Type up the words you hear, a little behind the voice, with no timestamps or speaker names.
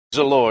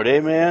The Lord,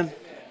 amen.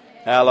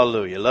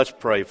 Hallelujah. Let's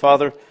pray.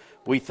 Father,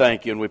 we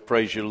thank you and we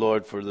praise you,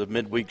 Lord, for the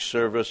midweek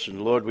service.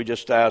 And Lord, we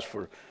just ask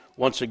for,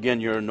 once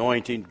again, your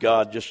anointing,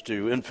 God, just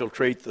to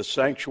infiltrate the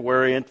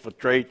sanctuary,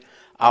 infiltrate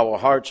our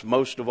hearts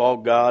most of all,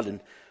 God. And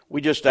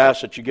we just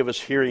ask that you give us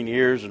hearing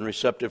ears and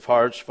receptive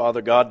hearts,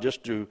 Father God,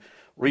 just to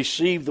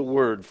receive the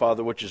word,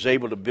 Father, which is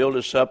able to build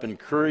us up,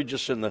 encourage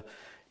us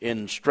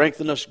and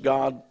strengthen us,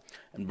 God,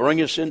 and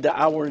bring us into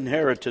our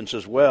inheritance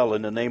as well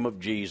in the name of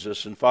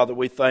Jesus. And Father,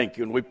 we thank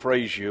you and we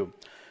praise you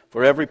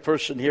for every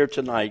person here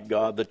tonight,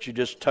 God, that you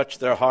just touch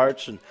their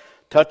hearts and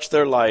touch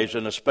their lives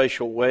in a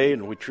special way.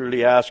 And we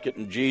truly ask it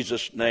in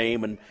Jesus'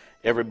 name. And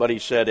everybody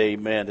said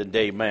amen and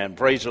amen.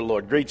 Praise the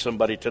Lord. Greet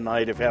somebody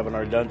tonight if you haven't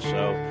already done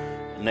so.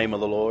 In the name of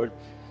the Lord.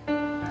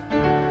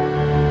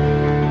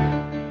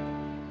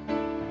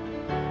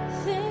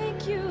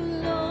 Thank you,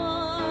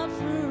 Lord,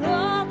 for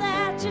all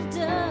that you've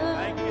done.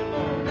 Thank you,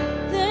 Lord.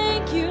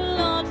 Thank you,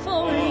 Lord,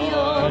 for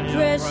your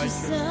precious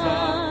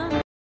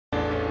Son.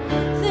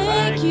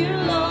 Thank you,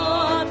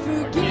 Lord,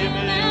 for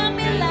giving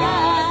me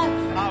life.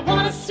 I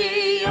want to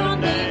see your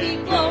name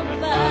be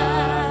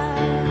glorified.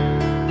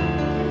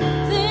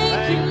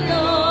 Thank you,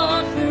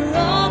 Lord, for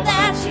all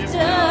that you've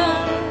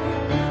done.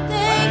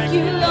 Thank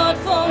you, Lord,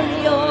 for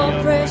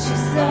your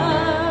precious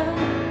Son.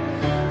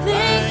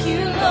 Thank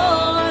you,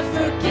 Lord,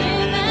 for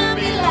giving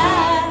me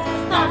life.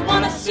 I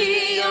want to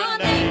see your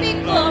name be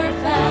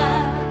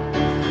glorified.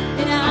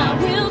 And I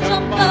will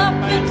jump up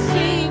and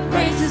sing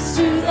praises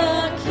to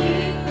the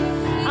King.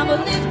 I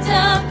will lift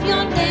up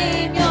your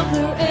name, you're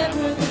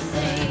forever the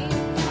same.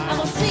 I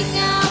will sing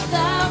out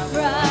loud,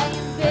 crying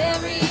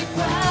very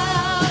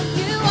proud.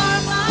 You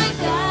are my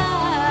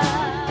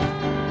God.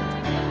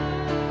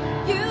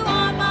 You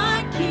are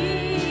my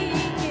King.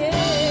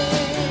 Yeah.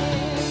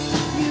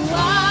 You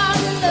are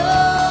the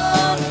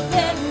Lord of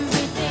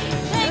everything.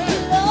 Thank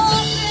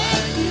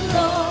you,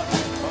 Lord,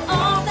 for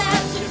all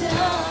that you've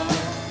done.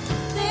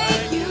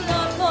 Thank you,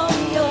 Lord, for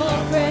your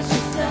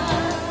precious Son.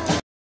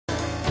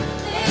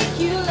 Thank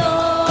you,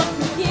 Lord,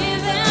 for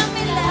giving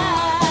me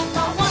life. I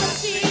want to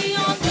see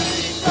your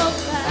name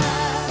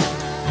glorified.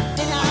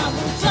 And I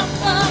will jump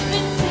up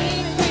and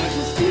sing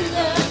praises to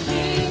the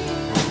King.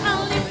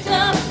 I'll lift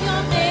up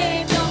your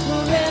name, you're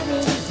forever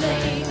the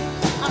same.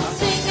 I'll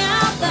sing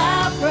out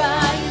loud,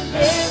 crying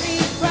very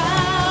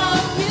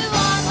proud. You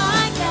are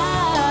my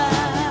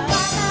God.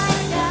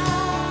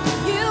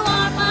 You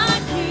are my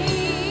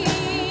King.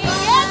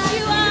 Yes,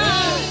 you are.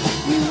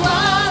 You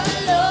are the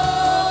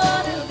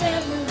Lord of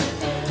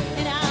everything.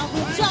 And I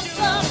will jump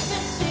up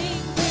and sing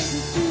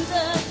praises to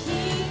the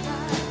King.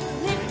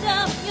 Lift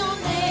up your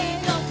name,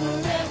 you're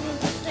forever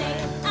the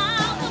same. I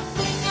will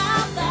sing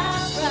out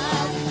loud,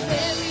 crying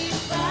very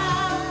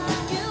proud.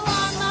 You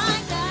are my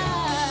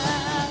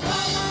God.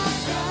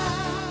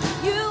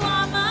 You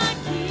are my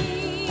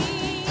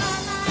King.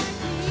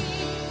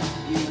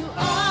 You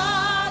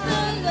are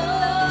the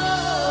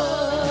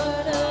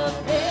Lord of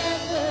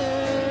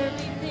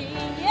everything.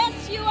 Yes,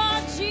 you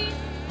are, Jesus.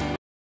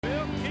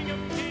 Well, King of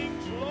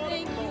Kings, Lord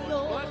Thank of you, Lords,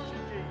 Lord. bless you,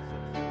 Jesus.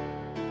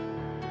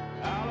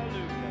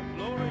 Hallelujah.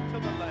 Glory to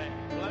the Lamb.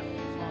 Bless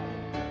you, Father.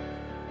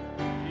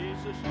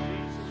 Jesus,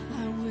 Jesus.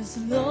 I was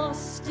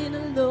lost and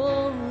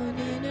alone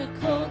in a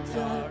cold,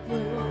 dark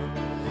world.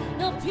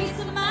 No peace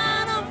of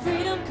mind or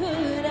freedom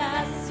could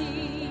I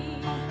see.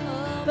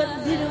 But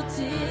little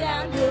did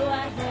I know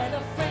I had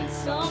a friend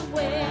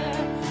somewhere.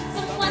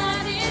 Someone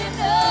I didn't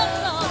know,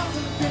 Lord,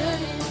 some good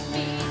in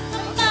me.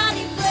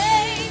 Somebody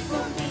prayed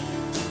for me.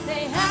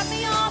 They had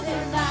me on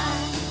their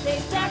line. They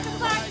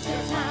sacrificed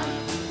their time.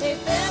 They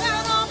fell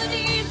out on the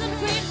knees and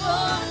prayed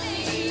for me.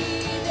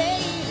 They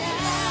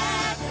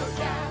had no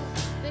doubt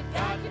that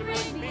God could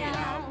bring me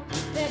out,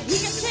 that He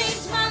could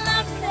change my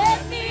life, set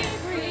me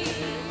free.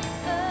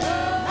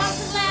 I'm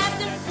so glad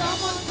that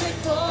someone prayed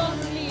for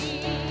me.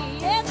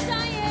 Yes, I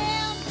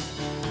am.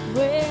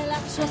 Well, I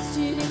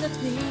trusted in the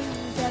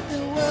things that the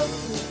world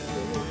could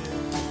do,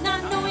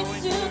 not knowing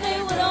soon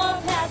they would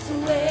all pass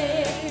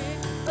away.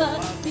 But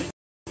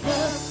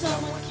because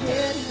someone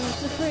cared enough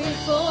to pray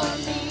for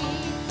me,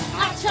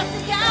 I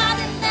trusted God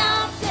and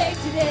now I'm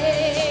saved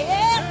today.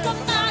 Yeah,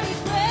 somebody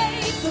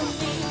prayed for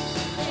me.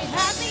 They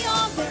had me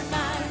on their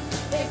mind.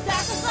 They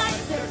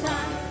sacrificed their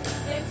time.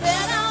 They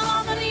fell down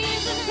on their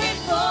knees and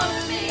prayed for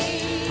me.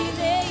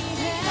 They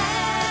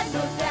had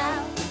no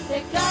doubt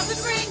that God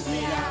would bring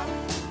me out,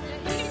 that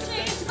He could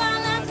change my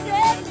life,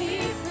 set me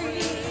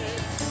free.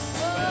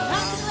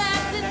 I'm so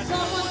glad that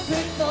someone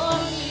prayed for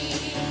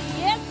me.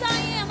 Yes, I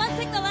am. Let's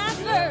take the last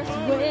verse.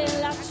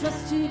 Well, I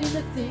trusted in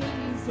the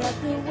things that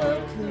the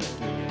world could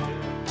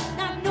give,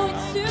 not knowing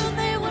soon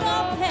they would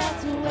all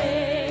pass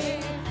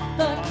away.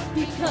 But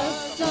because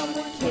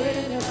someone cared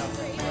enough,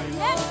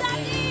 yes, I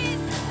did.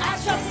 I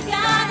trusted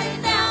God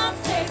and now I'm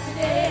saved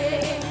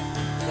today.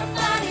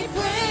 Somebody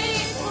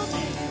prayed for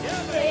me.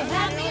 They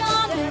had me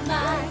on their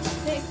mind.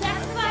 They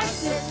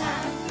sacrificed their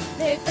time.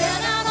 They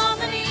fell down on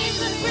their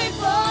knees and prayed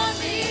for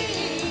me.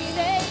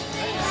 They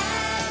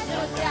had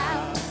no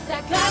doubt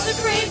that God would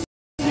bring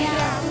me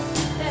out,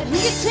 that He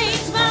could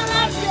change my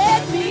life,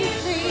 set me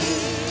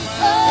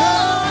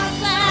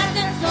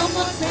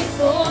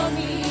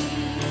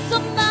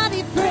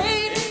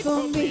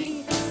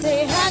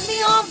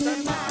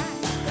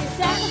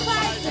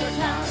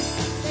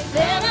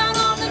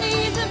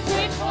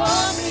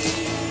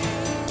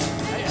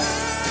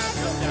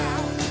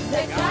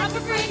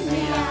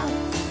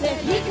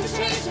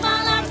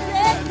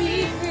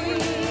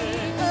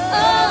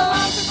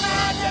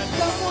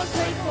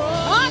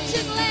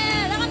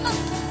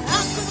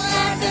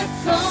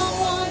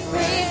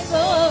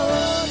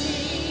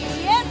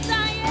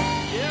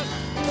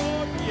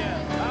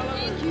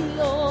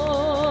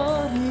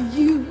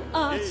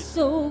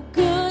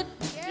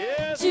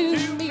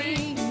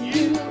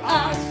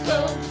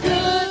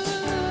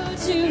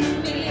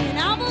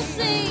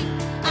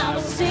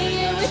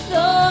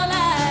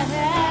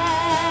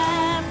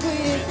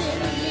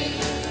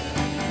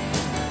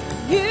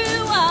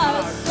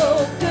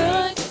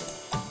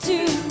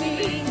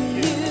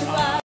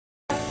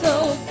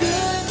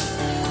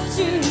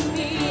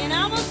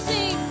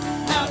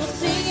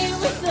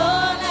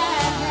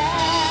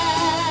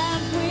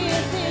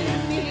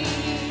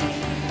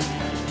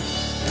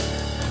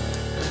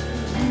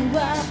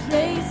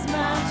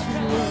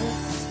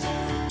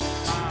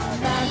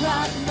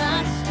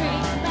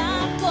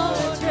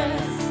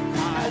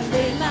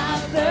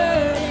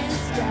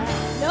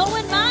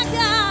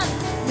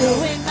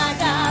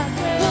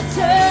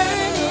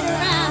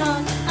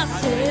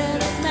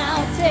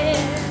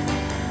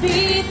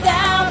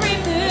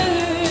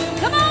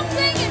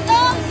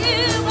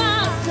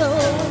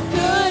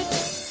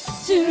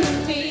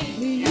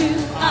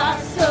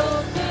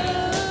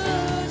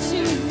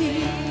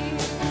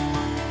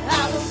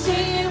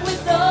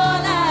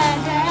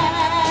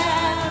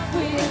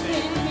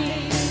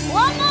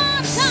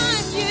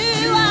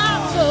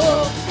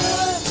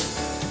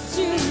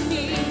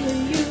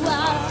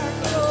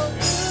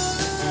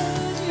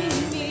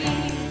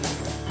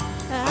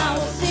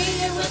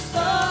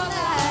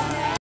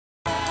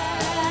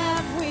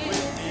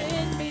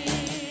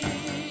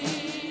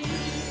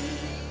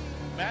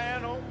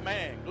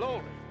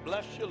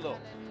you, Lord.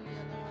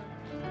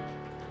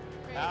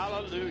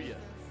 Hallelujah.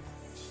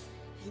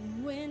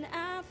 And when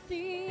I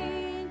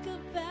think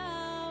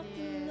about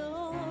the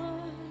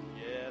Lord,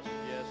 Yes,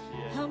 yes,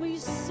 yes. how He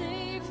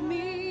saved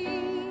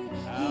me,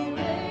 He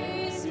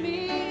raised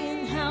me,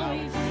 and how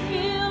He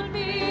filled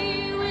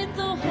me with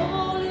the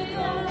Holy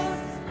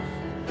Ghost,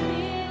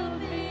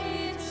 filled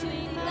me to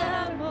the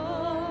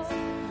uttermost.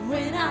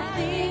 When I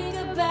think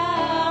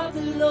about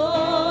the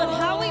Lord,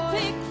 how He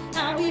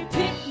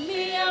picked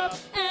me up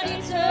and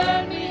He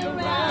turned me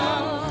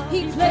around.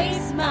 He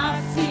placed my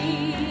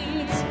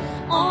feet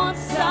on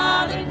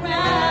solid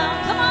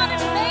ground. Come on,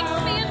 it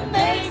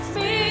makes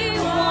me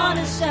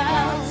wanna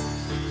shout,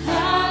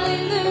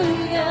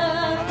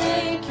 hallelujah,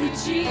 thank you,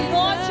 Jesus.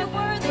 Lord, you're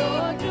worthy,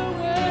 Lord, you're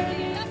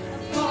worthy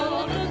of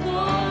all the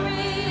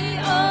glory,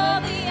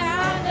 all the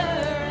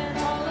honor, and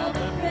all of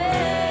the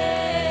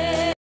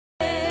praise.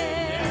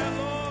 Yeah,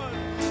 Lord.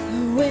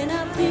 When I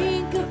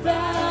think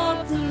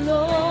about the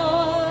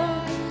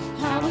Lord,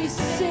 how He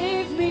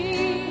saved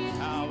me,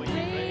 How He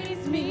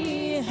raised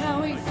me,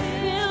 how He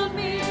filled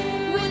me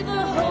with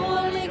the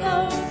Holy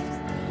Ghost,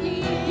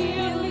 He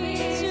healed me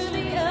to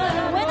the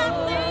other. When I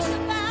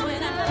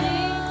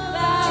think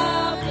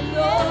about the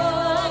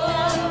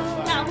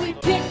Lord, how He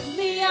picked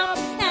me up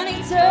and He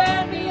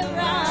turned me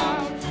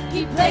around.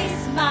 He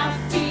placed my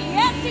feet,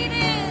 yes He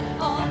did,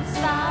 on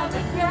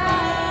solid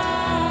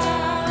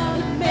ground.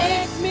 It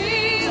makes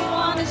me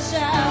wanna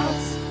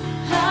shout,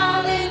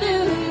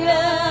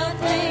 hallelujah,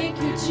 thank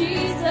you,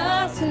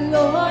 Jesus.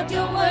 Lord,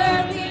 you're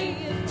worthy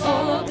of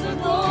all the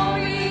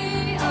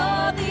glory,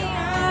 all the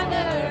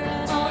honor,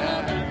 and all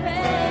of the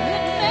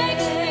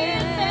praise.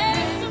 It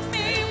makes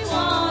me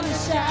wanna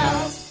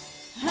shout,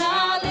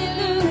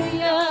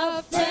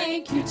 hallelujah,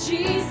 thank you,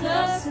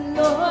 Jesus.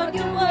 Lord,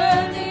 you're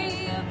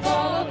worthy of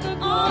all the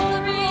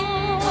glory,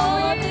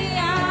 all the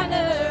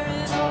honor,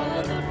 and all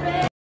of the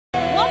praise.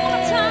 One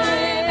more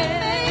time, it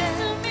makes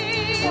me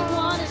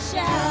wanna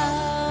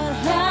shout,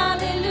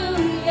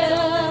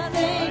 hallelujah,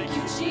 thank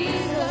you,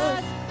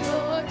 Jesus.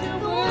 Lord, you're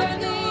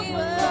worthy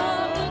of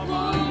all the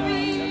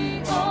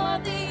glory, all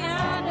the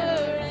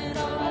honor, and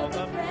all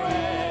the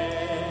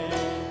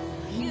praise.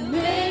 You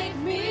make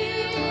me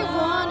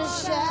wanna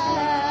shout,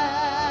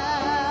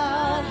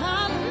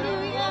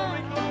 hallelujah.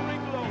 Glory, glory,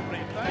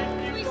 glory. Thank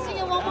you, We Lord. sing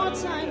it one more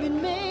time. It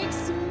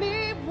makes me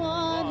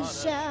wanna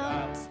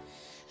shout,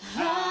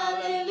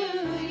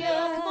 hallelujah.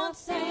 Come on,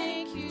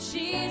 thank you,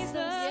 Jesus.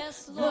 Yes,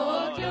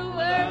 Lord, you're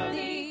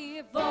worthy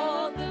of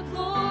all the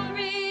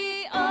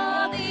glory,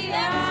 all the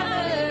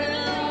honor,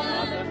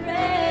 all the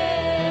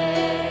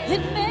praise.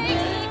 It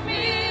makes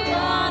me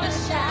wanna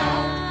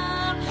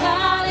shout,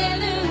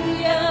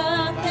 hallelujah.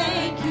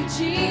 Thank you,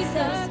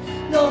 Jesus.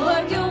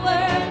 Lord, you're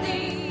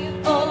worthy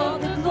of all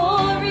the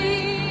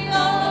glory,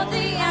 all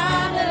the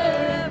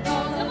honor.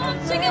 Come on,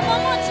 sing it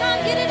one more time.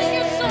 Get it in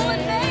your soul.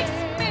 It makes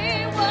me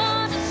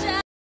wanna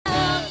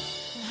shout,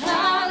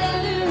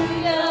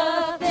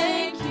 hallelujah.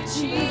 Thank you,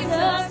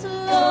 Jesus.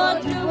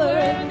 Lord, you're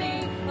worthy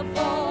of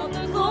all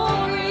the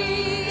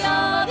glory,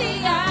 all the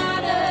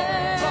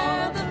honor,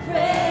 all the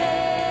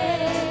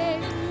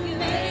praise. You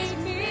make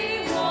me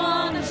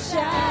wanna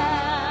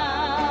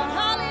shout,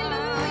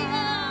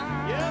 hallelujah.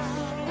 Yes,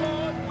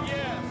 Lord,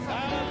 yes.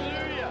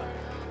 Hallelujah.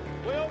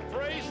 Well,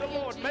 praise the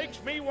Lord.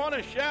 Makes me want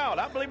to shout.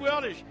 I believe we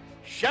ought to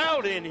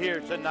shout in here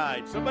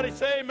tonight. Somebody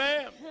say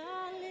amen.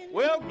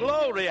 Well,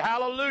 glory.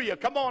 Hallelujah.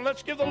 Come on,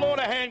 let's give the Lord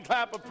a hand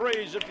clap of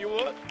praise if you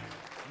would.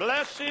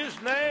 Bless His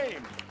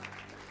name.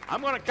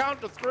 I'm going to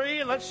count to 3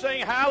 and let's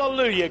sing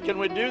hallelujah. Can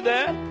we do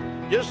that?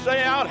 Just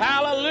say out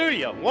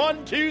hallelujah.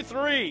 1, 2,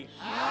 3.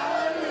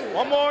 Hallelujah.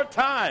 One more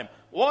time.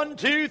 1,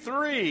 2,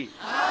 3.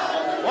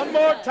 Hallelujah. One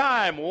more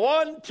time.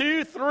 1,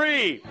 2,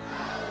 3.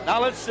 Now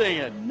let's sing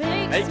it.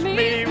 Makes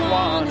me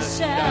wanna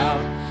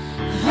shout,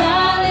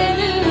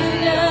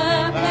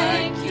 hallelujah,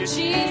 thank you,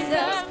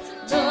 Jesus.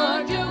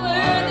 Lord, you're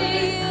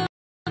worthy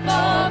of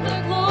all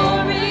the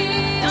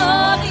glory,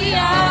 all the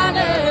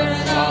honor,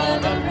 and all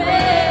of the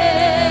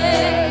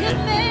praise. It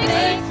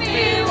makes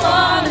me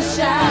wanna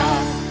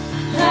shout,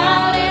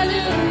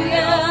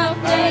 hallelujah,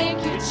 thank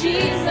you,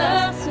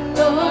 Jesus.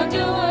 Lord,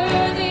 you're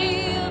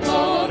worthy of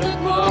all the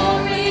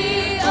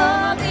glory,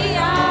 all the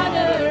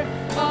honor,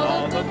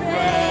 all the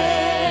praise.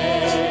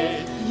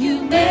 You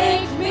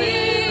make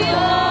me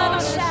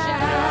wanna shout,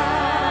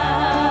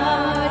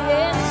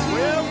 yes.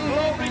 Well,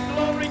 glory,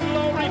 glory,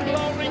 glory,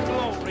 glory,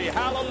 glory.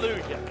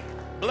 Hallelujah.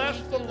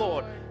 Bless the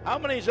Lord. How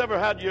many's ever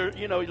had your,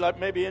 like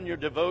maybe in your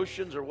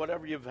devotions or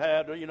whatever you've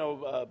had,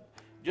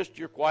 just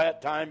your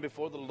quiet time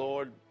before the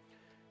Lord,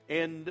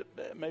 and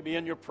maybe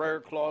in your prayer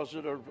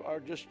closet or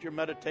just your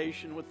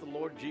meditation with the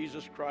Lord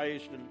Jesus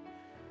Christ, and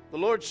the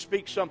Lord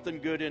speaks something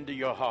good into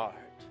your heart.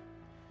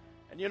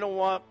 And you know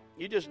what?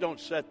 You just don't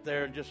sit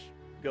there and just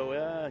go,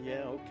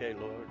 yeah, okay,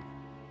 Lord.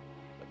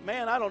 But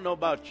man, I don't know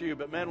about you,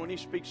 but man, when He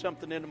speaks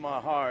something into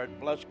my heart,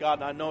 bless God,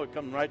 and I know it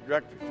comes right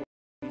directly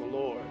from the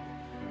Lord,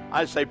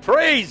 I say,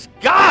 praise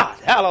God,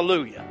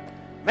 hallelujah.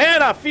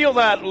 Man, I feel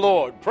that,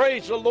 Lord.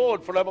 Praise the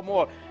Lord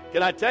forevermore.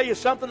 Can I tell you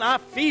something? I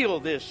feel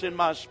this in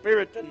my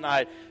spirit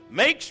tonight.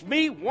 Makes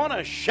me want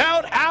to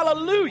shout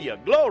hallelujah.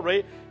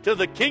 Glory to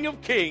the King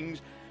of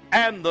Kings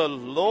and the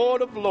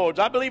Lord of Lords.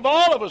 I believe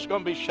all of us are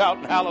going to be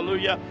shouting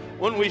hallelujah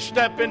when we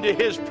step into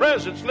His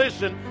presence.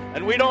 Listen,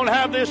 and we don't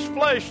have this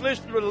flesh,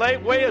 listen,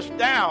 to weigh us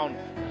down.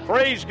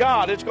 Praise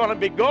God. It's going to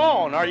be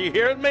gone. Are you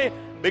hearing me?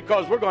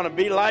 Because we're going to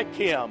be like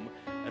Him.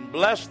 And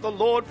bless the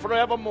Lord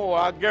forevermore.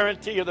 I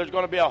guarantee you there's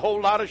going to be a whole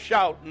lot of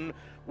shouting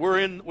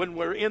when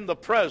we're in the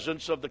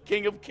presence of the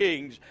King of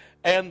Kings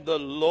and the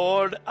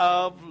Lord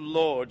of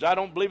Lords. I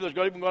don't believe there's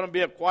even going to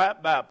be a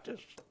quiet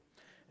Baptist.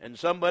 And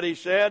somebody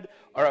said,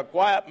 or a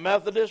quiet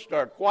Methodist,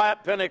 or a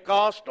quiet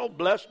Pentecostal.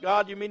 Bless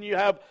God. You mean you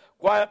have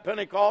quiet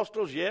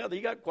Pentecostals? Yeah,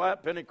 you got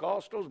quiet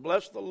Pentecostals.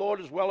 Bless the Lord,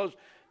 as well as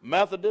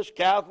Methodists,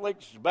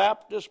 Catholics,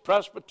 Baptists,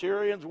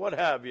 Presbyterians, what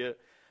have you.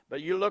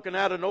 But you're looking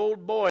at an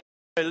old boy.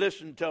 Hey,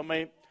 listen to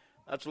me.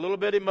 That's a little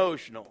bit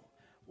emotional.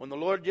 When the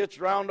Lord gets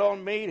around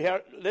on me,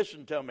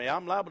 listen to me.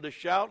 I'm liable to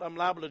shout. I'm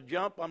liable to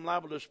jump. I'm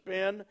liable to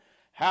spin.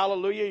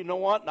 Hallelujah. You know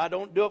what? And I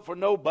don't do it for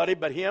nobody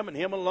but Him and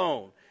Him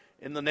alone.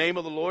 In the name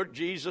of the Lord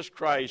Jesus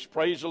Christ.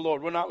 Praise the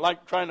Lord. We're not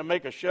like trying to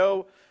make a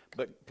show,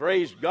 but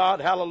praise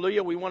God.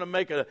 Hallelujah. We want to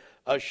make a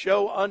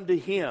show unto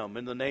Him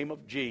in the name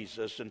of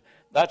Jesus. And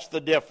that's the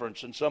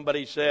difference. And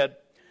somebody said,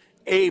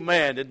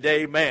 amen and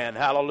amen.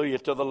 Hallelujah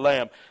to the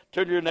Lamb.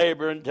 Turn to your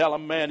neighbor and tell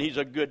him, man, He's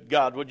a good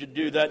God. Would you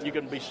do that? You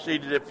can be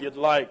seated if you'd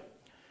like.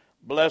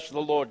 Bless the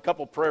Lord. A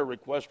couple prayer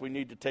requests we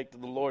need to take to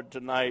the Lord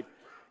tonight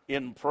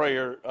in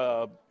prayer.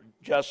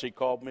 Jesse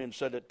called me and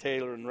said that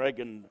Taylor and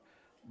Reagan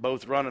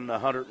both running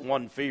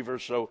 101 fever,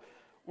 so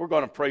we're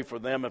going to pray for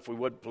them if we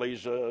would,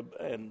 please,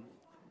 and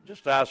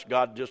just ask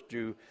God just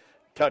to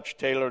touch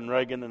Taylor and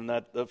Reagan and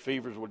that the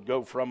fevers would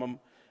go from them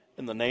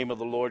in the name of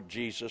the Lord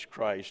Jesus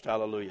Christ.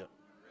 Hallelujah.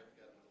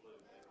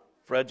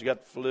 Fred's got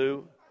the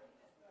flu.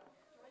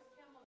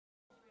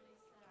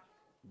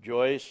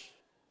 Joyce.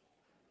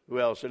 Who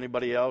else?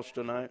 Anybody else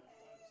tonight?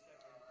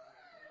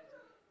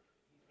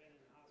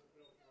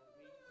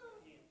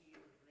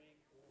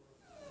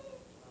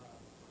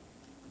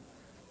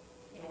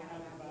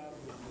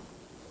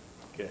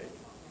 Okay.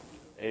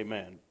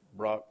 Amen.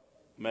 Brock,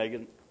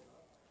 Megan.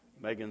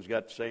 Megan's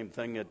got the same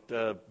thing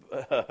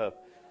that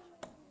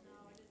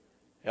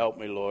help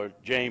me, Lord.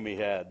 Jamie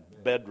had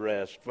bed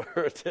rest for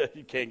her.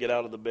 You can't get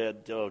out of the bed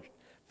until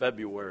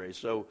February.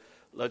 So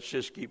let's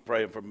just keep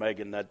praying for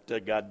Megan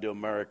that God do a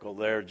miracle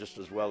there just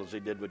as well as He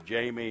did with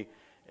Jamie,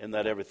 and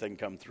that everything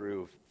come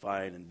through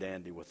fine and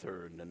dandy with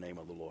her in the name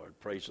of the Lord.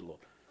 Praise the Lord.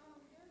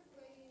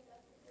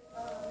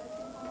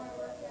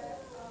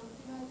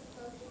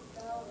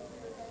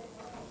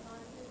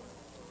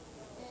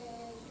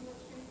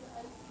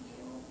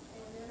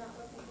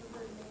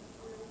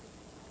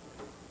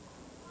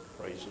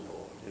 Praise the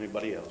Lord.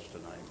 Anybody else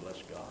tonight?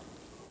 Bless God.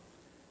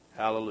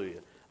 Hallelujah.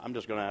 I'm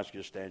just going to ask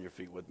you to stand your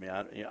feet with me.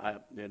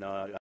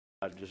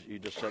 You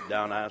just sit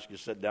down. I ask you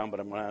to sit down,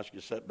 but I'm going to ask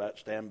you to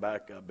stand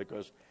back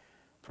because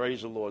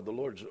praise the Lord. The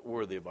Lord's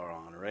worthy of our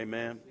honor.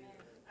 Amen.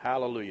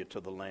 Hallelujah to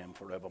the Lamb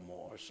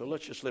forevermore. So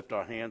let's just lift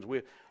our hands.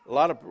 A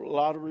lot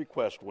of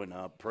requests went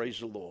up.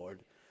 Praise the Lord.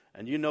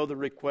 And you know the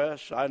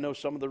requests. I know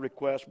some of the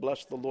requests.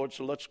 Bless the Lord.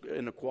 So let's,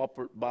 in a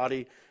corporate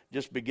body,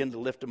 just begin to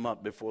lift them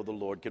up before the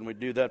Lord. Can we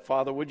do that,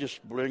 Father? We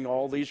just bring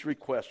all these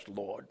requests,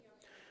 Lord,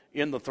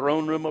 in the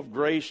throne room of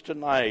grace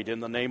tonight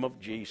in the name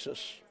of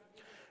Jesus.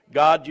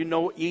 God, you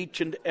know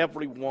each and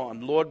every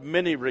one. Lord,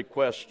 many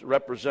requests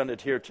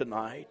represented here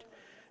tonight.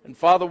 And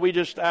Father, we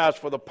just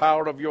ask for the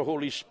power of your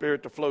Holy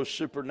Spirit to flow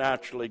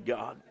supernaturally,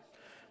 God.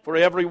 For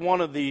every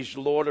one of these,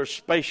 Lord, are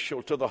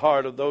spatial to the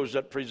heart of those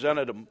that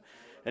presented them.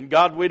 And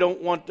God, we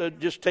don't want to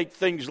just take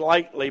things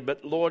lightly,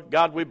 but Lord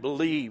God, we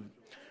believe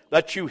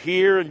that you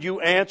hear and you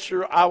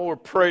answer our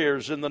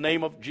prayers in the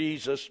name of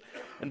Jesus.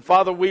 And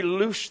Father, we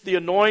loose the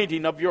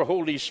anointing of your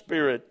Holy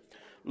Spirit,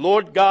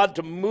 Lord God,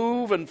 to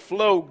move and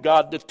flow,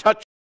 God, to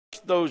touch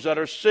those that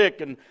are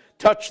sick and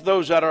touch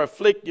those that are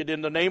afflicted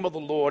in the name of the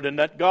Lord. And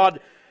that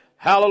God,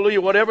 hallelujah,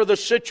 whatever the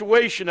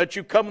situation, that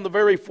you come in the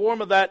very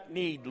form of that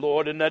need,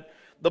 Lord, and that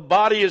the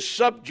body is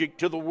subject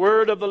to the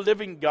word of the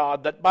living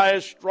God, that by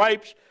His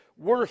stripes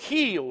we're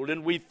healed.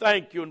 And we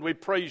thank you and we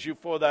praise you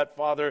for that,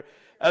 Father,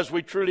 as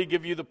we truly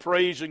give you the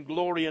praise and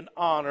glory and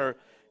honor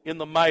in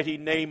the mighty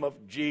name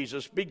of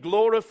Jesus. Be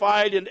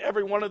glorified in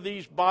every one of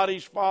these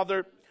bodies,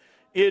 Father,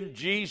 in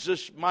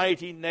Jesus'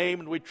 mighty name.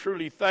 And we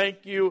truly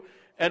thank you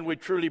and we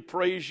truly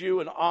praise you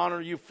and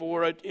honor you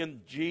for it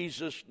in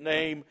Jesus'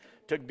 name.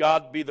 To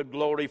God be the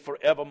glory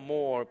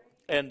forevermore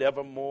and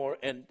evermore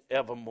and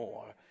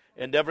evermore.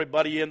 And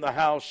everybody in the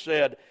house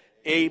said,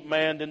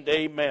 amen and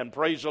amen.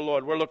 Praise the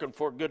Lord. We're looking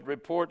for good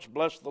reports.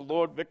 Bless the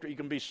Lord. Victory, you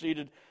can be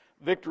seated.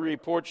 Victory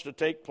reports to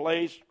take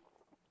place.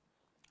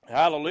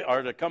 Hallelujah.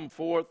 Or to come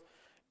forth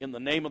in the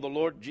name of the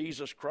Lord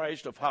Jesus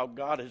Christ of how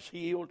God has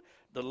healed,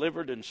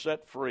 delivered, and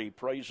set free.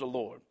 Praise the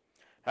Lord.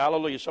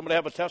 Hallelujah. Somebody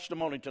have a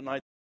testimony tonight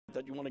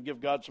that you want to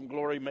give God some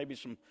glory, maybe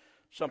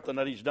something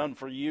that He's done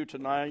for you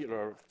tonight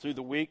or through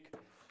the week.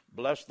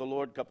 Bless the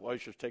Lord. A couple of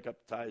ushers take up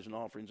the tithes and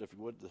offerings if you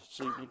would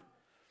this evening.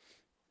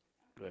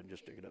 Go ahead and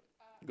just stick it up.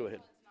 Go ahead.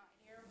 Not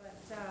here, but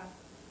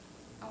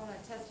I want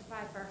to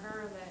testify for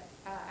her that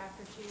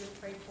after she was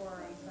prayed for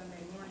on Sunday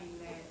morning,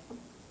 that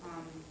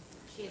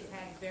she has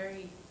had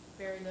very,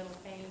 very little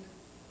pain,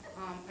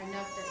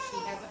 enough that she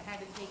hasn't had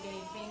to take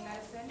any pain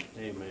medicine.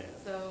 Amen.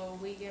 So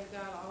we give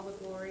God all the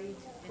glory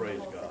in Praise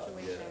the whole God.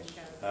 situation. Yes.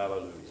 because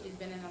Hallelujah. She's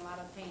been in a lot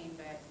of pain,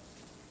 but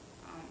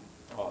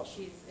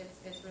Awesome.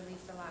 it's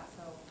released a lot.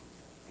 So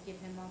I give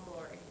Him all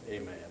glory.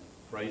 Amen.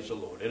 Praise the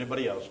Lord.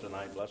 Anybody else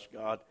tonight? Bless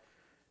God.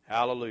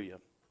 Hallelujah.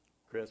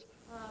 Chris?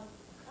 I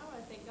want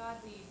to thank God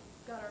we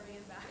got our van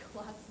back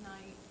last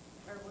night,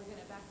 or we're getting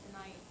it back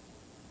tonight.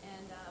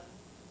 And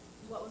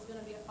what was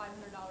going to be a $500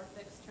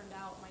 fix turned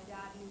out my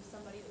dad knew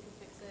somebody that could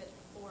fix it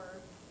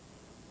for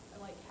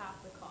like half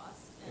the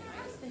cost. And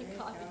I just thank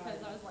God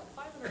because I was like,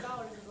 $500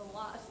 is a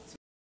lot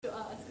to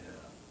us.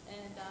 Yeah.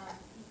 And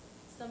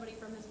somebody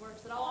from his work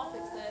said, "Oh, I'll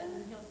fix it,"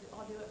 and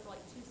I'll do it for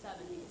like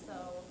 $270. So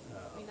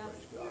I mean that's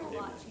a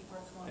lot cheaper.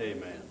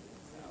 Amen.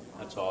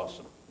 That's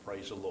awesome.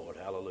 Praise the Lord.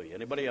 Hallelujah.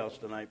 Anybody else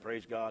tonight?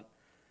 Praise God.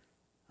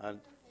 Thank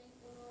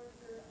the Lord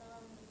for the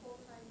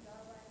full-time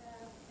job I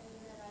have, and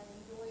that I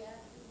enjoy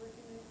actually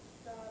working this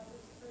job,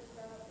 this first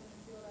job in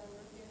the field I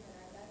work in, that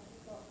I've actually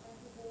felt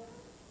comfortable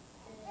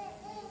and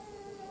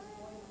basically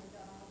enjoy my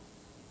job.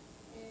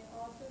 And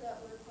also that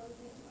we're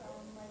closing,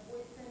 my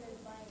boyfriend is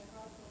buying a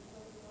house and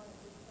closing on it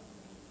this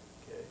company.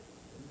 Okay.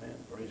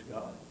 Amen. Praise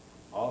God.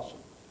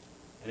 Awesome.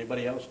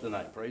 Anybody else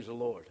tonight? Praise the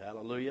Lord.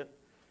 Hallelujah.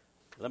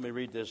 Let me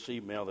read this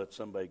email that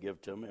somebody gave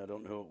to me. I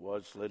don't know who it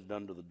was. Slid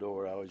under the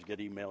door. I always get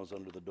emails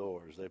under the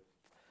doors. They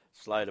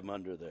slide them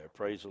under there.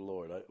 Praise the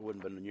Lord. It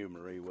wouldn't have been you,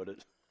 Marie, would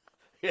it?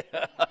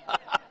 Yeah.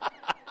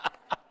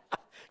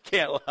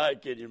 Can't lie,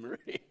 can you,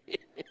 Marie?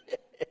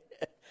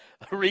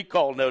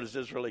 Recall notice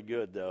is really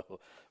good, though.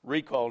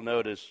 Recall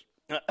notice.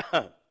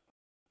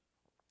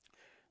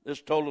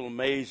 This total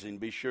amazing.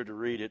 Be sure to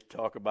read it.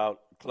 Talk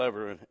about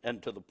clever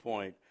and to the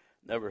point.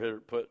 Never heard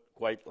it put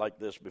quite like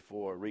this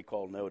before.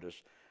 Recall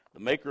notice. The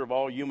maker of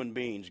all human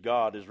beings,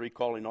 God, is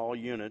recalling all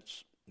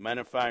units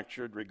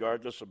manufactured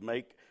regardless of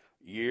make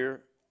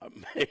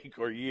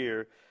or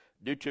year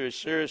due to a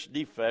serious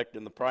defect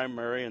in the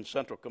primary and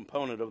central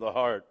component of the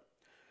heart.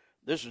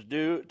 This is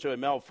due to a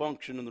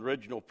malfunction in the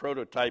original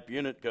prototype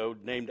unit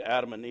code named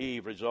Adam and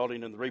Eve,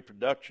 resulting in the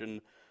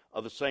reproduction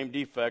of the same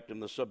defect in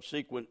the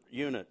subsequent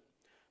unit.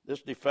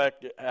 This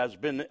defect has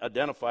been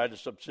identified as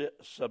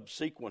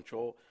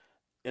subsequential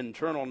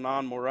internal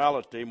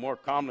non-morality, more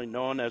commonly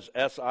known as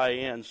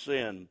SIN,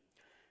 sin.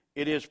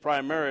 It is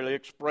primarily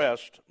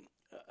expressed.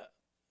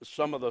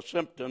 Some of the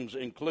symptoms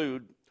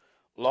include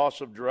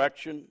loss of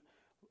direction,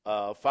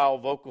 foul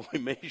vocal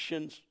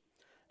emissions,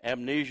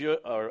 amnesia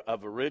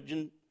of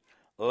origin,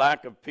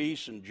 lack of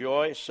peace and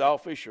joy,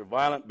 selfish or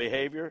violent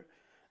behavior,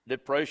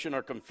 depression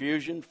or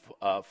confusion,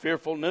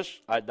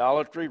 fearfulness,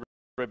 idolatry,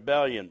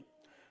 rebellion.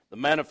 The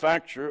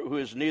manufacturer, who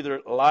is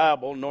neither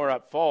liable nor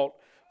at fault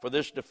for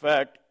this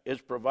defect, is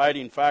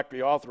providing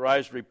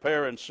factory-authorized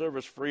repair and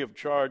service free of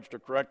charge to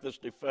correct this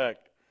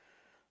defect.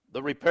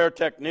 The repair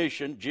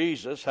technician,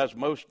 Jesus, has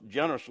most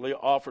generously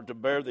offered to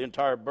bear the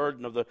entire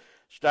burden of the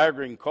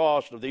staggering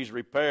cost of these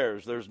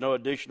repairs. There's no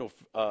additional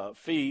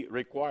fee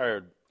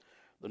required.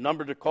 The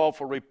number to call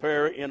for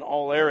repair in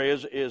all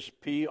areas is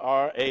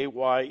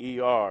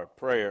PRAYER,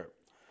 prayer.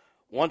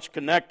 Once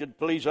connected,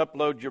 please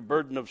upload your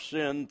burden of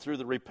sin through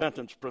the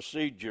repentance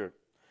procedure.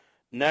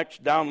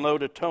 Next,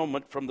 download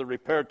atonement from the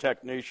repair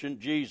technician,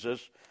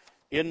 Jesus,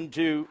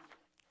 into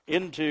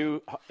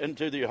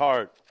the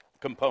heart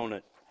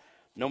component.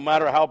 No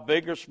matter how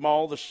big or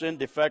small the sin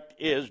defect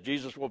is,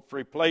 Jesus will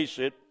replace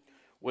it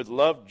with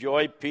love,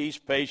 joy, peace,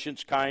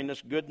 patience,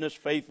 kindness, goodness,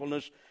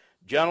 faithfulness,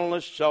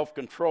 gentleness,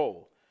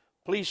 self-control.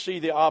 Please see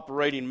the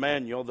operating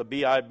manual, the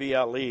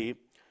BIBLE,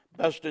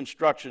 best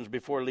instructions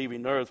before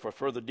leaving Earth for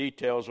further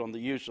details on the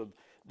use of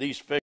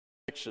these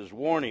fixes.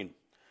 Warning.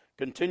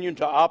 Continuing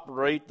to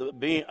operate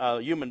the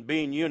human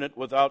being unit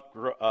without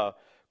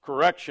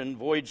correction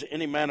voids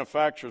any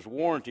manufacturer's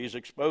warranties,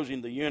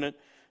 exposing the unit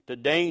to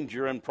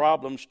danger and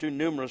problems too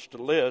numerous to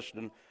list,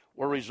 and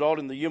will result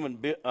in the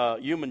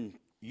human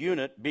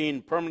unit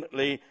being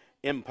permanently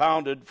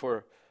impounded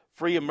for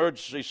free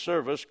emergency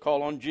service.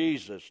 Call on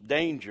Jesus.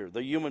 Danger.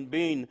 The human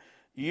being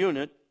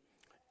unit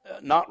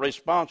not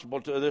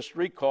responsible to this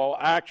recall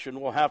action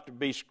will have to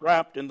be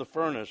scrapped in the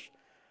furnace.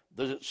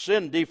 The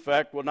sin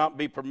defect will not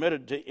be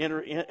permitted to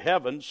enter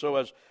heaven so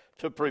as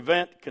to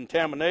prevent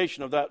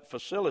contamination of that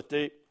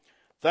facility.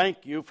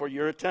 Thank you for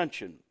your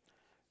attention.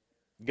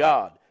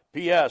 God.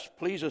 P.S.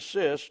 Please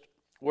assist,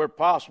 where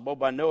possible,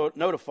 by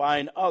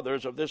notifying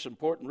others of this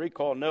important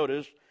recall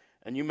notice,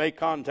 and you may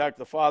contact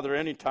the Father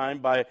anytime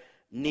by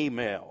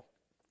Knee-mail,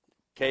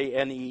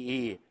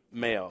 Knee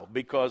mail,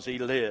 because he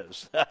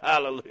lives.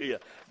 Hallelujah.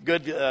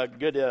 Good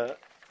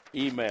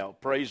email.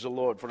 Praise the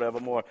Lord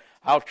forevermore.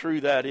 How true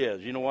that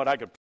is. You know what? I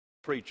could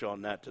preach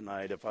on that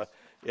tonight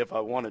if I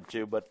wanted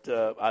to, but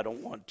I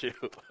don't want to.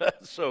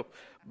 So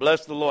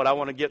bless the Lord. I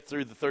want to get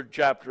through the 3rd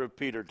chapter of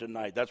Peter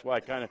tonight. That's why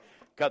I kind of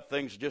cut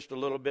things just a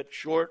little bit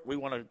short. We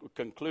want to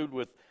conclude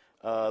with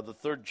the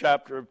 3rd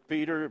chapter of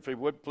Peter, if you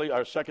would please,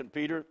 our 2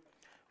 Peter.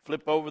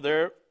 Flip over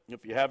there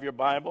if you have your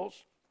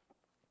Bibles.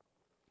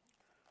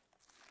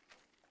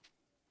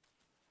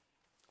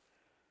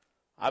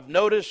 I've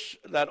noticed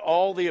that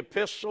all the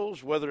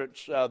epistles, whether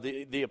it's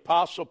the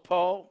Apostle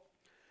Paul,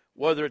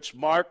 whether it's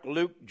Mark,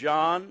 Luke,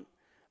 John,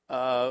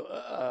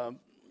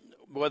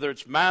 whether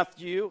it's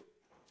Matthew,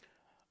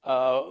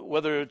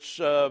 whether it's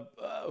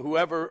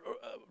whoever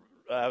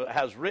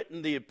has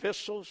written the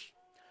epistles,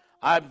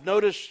 I've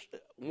noticed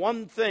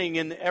one thing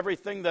in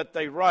everything that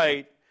they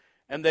write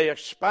and they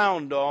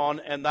expound on,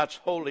 and that's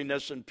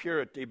holiness and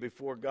purity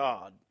before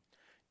God.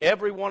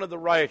 Every one of the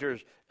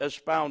writers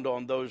expound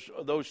on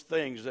those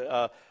things,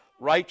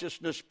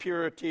 righteousness,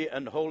 purity,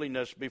 and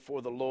holiness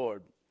before the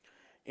Lord.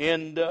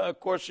 And, of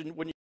course,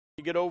 when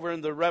you get over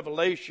in the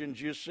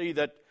Revelations, you see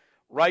that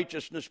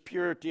righteousness,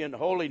 purity, and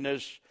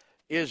holiness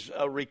is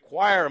a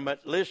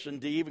requirement,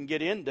 listen, to even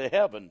get into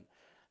heaven.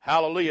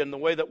 Hallelujah. And the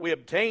way that we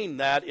obtain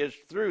that is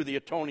through the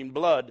atoning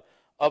blood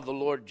of the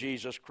Lord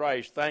Jesus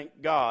Christ.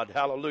 Thank God,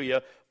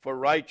 hallelujah, for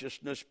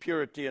righteousness,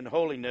 purity, and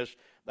holiness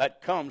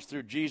that comes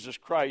through Jesus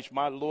Christ,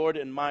 my Lord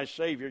and my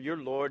Savior, your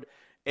Lord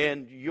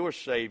and your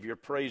Savior.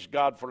 Praise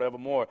God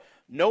forevermore.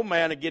 No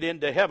man will get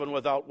into heaven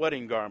without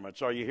wedding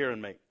garments. Are you hearing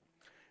me?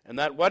 And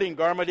that wedding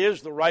garment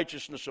is the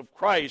righteousness of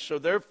Christ. So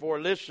therefore,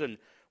 listen,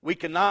 we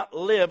cannot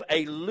live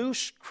a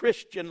loose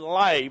Christian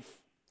life,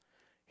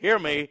 hear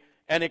me,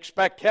 and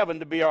expect heaven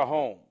to be our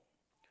home.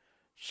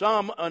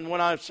 Some, and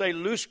when I say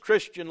loose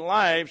Christian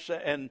lives,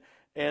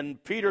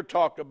 and Peter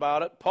talked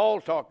about it, Paul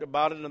talked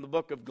about it in the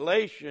book of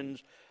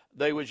Galatians,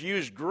 they was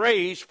used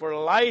grace for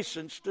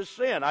license to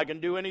sin. I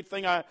can do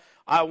anything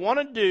I want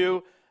to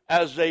do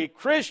as a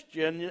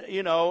Christian,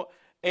 you know,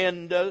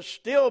 and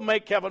still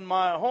make heaven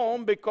my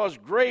home because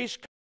grace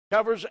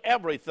covers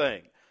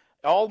everything.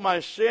 All my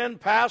sin,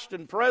 past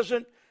and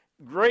present,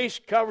 grace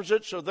covers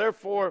it, so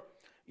therefore,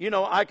 you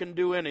know, I can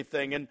do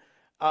anything. And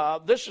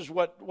this is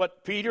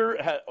what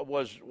Peter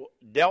was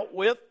dealt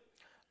with.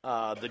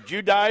 The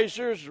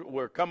Judaizers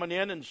were coming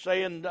in and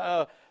saying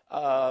that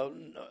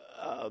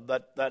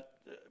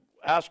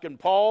asking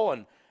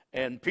Paul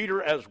and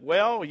Peter as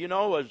well, you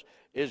know,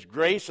 is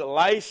grace a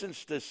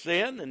license to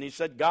sin? And he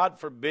said, God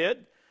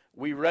forbid.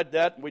 We read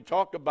that and we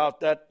talked about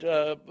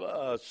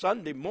that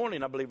Sunday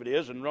morning, I believe it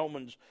is, in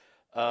Romans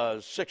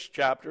 6th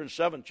chapter and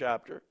 7th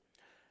chapter.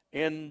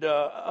 And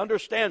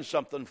understand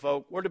something,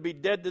 folk. We're to be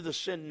dead to the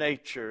sin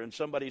nature. And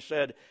somebody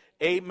said,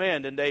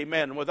 amen and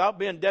amen. And without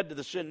being dead to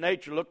the sin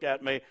nature, look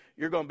at me,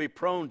 you're going to be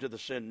prone to the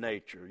sin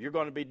nature. You're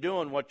going to be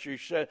doing what you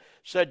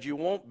said you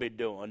won't be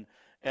doing.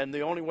 And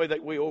the only way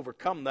that we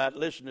overcome that,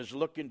 listen, is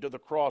looking to the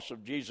cross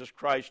of Jesus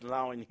Christ,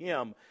 allowing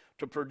Him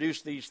to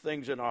produce these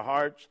things in our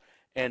hearts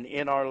and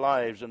in our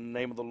lives in the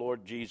name of the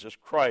Lord Jesus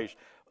Christ.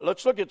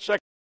 Let's look at 2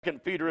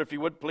 Peter, if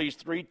you would please,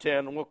 3:10,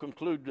 and we'll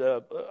conclude,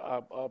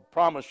 I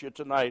promise you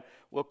tonight,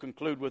 we'll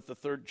conclude with the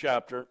 3rd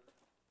chapter.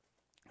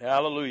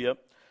 Hallelujah.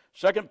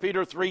 2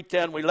 Peter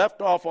 3:10, we left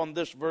off on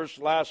this verse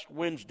last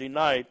Wednesday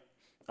night.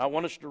 I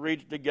want us to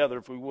read it together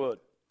if we would.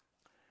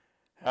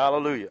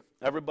 Hallelujah.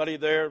 Everybody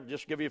there,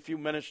 just give you a few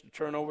minutes to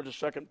turn over to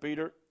 2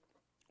 Peter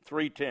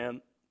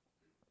 3:10.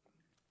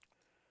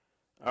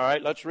 All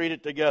right, let's read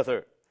it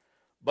together.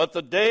 But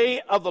the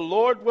day of the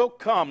Lord will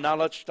come. Now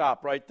let's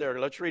stop right there.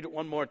 Let's read it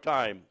one more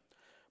time.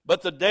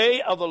 But the day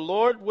of the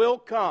Lord will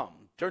come.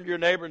 Turn to your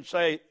neighbor and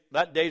say,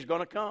 that day's going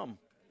to come.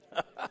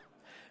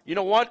 You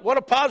know what? What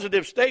a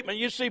positive statement.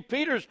 You see,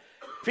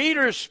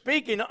 Peter's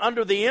speaking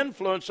under the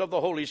influence of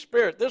the Holy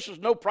Spirit. This is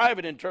no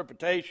private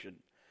interpretation.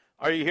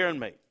 Are you hearing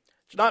me?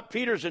 It's not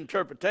Peter's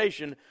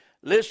interpretation.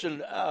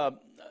 Listen,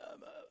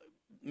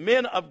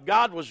 men of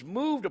God was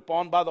moved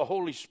upon by the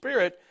Holy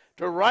Spirit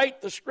to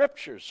write the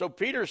Scriptures. So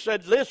Peter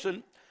said,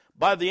 listen,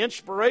 by the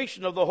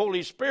inspiration of the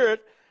Holy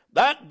Spirit,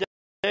 that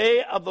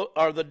day of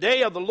the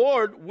day of the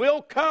Lord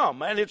will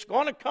come, and it's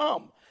going to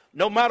come.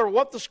 No matter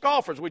what the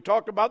scoffers, we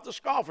talked about the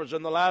scoffers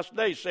in the last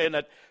days, saying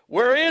that,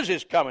 where is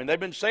His coming? They've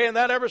been saying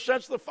that ever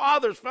since the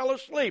fathers fell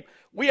asleep.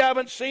 We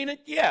haven't seen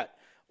it yet.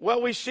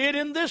 Well, we see it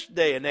in this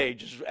day and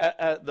age,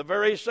 the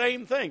very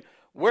same thing.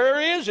 Where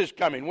is His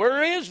coming?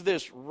 Where is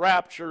this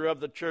rapture of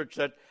the church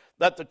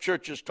that the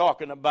church is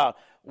talking about?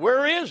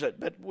 Where is it?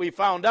 But we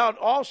found out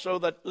also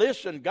that,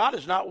 listen, God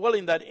is not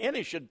willing that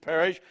any should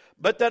perish,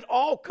 but that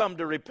all come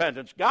to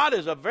repentance. God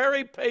is a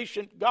very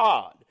patient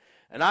God.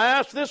 And I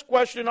ask this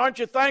question, aren't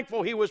you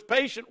thankful He was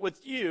patient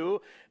with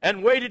you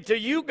and waited till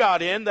you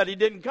got in that He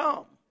didn't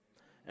come?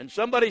 And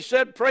somebody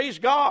said, praise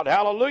God,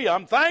 hallelujah.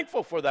 I'm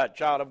thankful for that,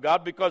 child of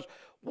God, because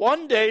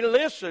one day,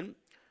 listen,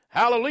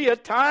 hallelujah,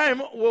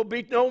 time will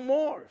be no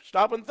more.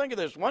 Stop and think of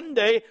this. One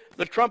day,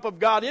 the trump of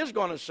God is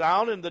going to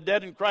sound, and the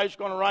dead in Christ are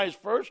going to rise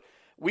first.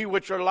 We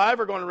which are alive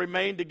are going to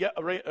remain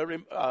together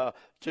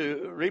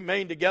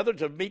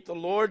to meet the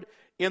Lord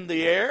in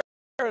the air,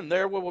 and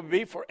there we will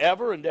be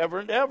forever and ever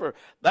and ever.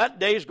 That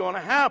day is going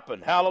to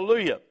happen.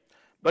 Hallelujah.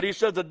 But he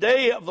said, the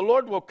day of the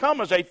Lord will come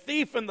as a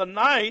thief in the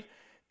night,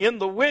 in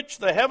the which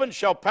the heavens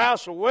shall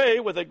pass away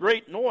with a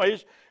great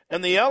noise,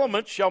 and the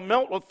elements shall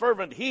melt with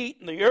fervent heat,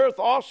 and the earth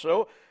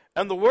also,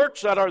 and the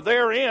works that are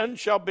therein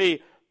shall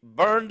be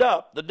burned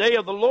up. The day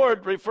of the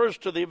Lord refers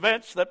to the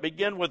events that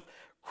begin with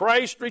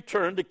Christ's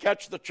return to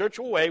catch the church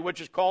away,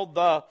 which is called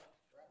the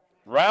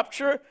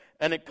rapture,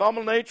 and it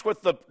culminates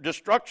with the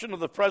destruction of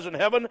the present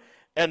heaven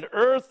and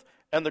earth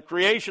and the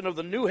creation of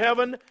the new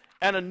heaven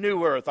and a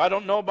new earth. I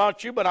don't know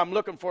about you, but I'm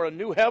looking for a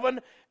new heaven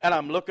and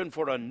I'm looking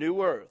for a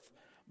new earth.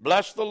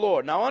 Bless the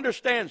Lord. Now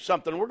understand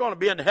something. We're going to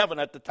be in heaven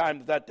at the time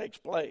that that takes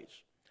place.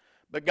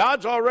 But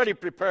God's already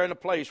preparing a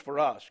place for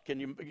us. Can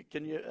you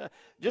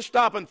just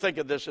stop and think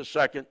of this a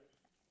second?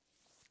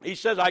 He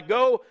says, I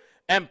go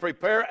and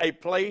prepare a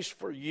place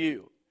for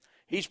you.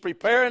 He's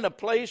preparing a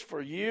place for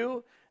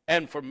you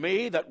and for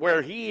me, that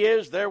where he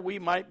is, there we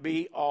might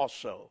be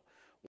also.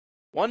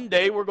 One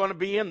day we're going to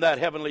be in that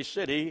heavenly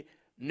city,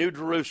 New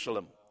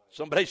Jerusalem.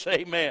 Somebody say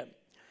amen.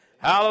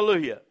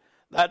 Hallelujah.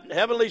 That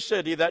heavenly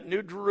city, that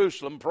New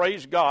Jerusalem,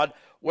 praise God,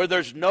 where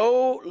there's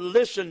no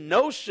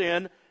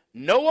sin,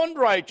 no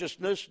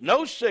unrighteousness,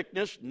 no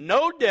sickness,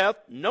 no death,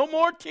 no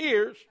more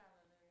tears.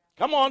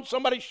 Come on,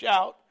 somebody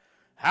shout.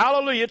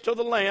 Hallelujah to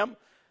the Lamb.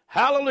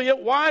 Hallelujah.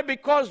 Why?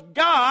 Because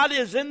God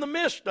is in the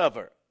midst of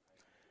her.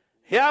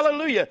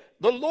 Hallelujah.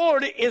 The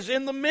Lord is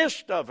in the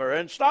midst of her.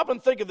 And stop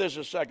and think of this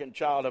a second,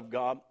 child of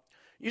God.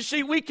 You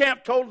see, we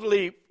can't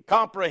totally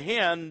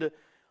comprehend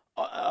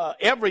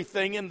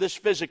everything in this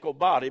physical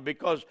body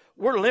because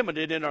we're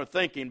limited in our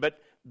thinking. But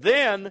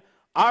then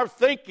our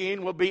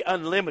thinking will be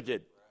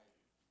unlimited.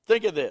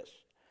 Think of this.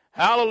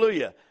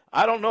 Hallelujah.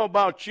 I don't know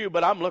about you,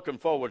 but I'm looking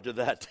forward to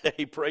that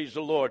day, praise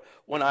the Lord,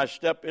 when I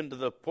step into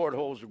the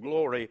portholes of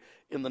glory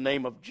in the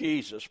name of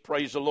Jesus.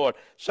 Praise the Lord.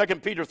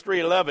 2 Peter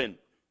 3:11.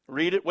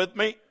 Read it with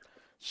me.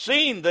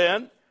 Seeing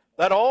then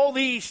that all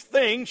these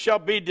things shall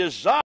be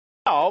dissolved,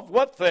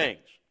 what things?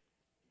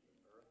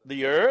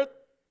 The earth,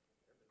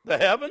 the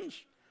heavens,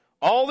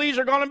 all these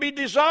are going to be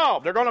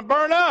dissolved. They're going to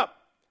burn up.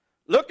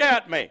 Look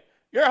at me.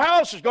 Your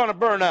house is going to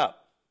burn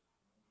up.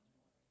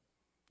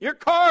 Your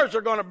cars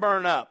are going to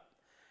burn up.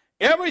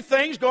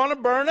 Everything's going to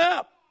burn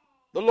up.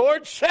 The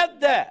Lord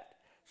said that.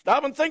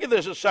 Stop and think of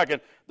this a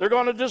second. They're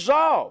going to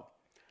dissolve.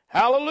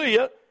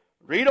 Hallelujah.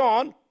 Read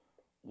on.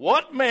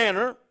 What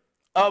manner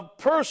of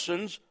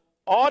persons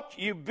ought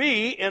you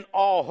be in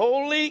all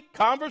holy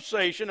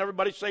conversation,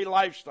 everybody say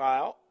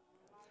lifestyle,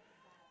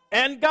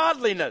 and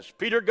godliness.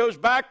 Peter goes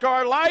back to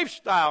our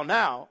lifestyle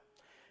now.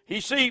 You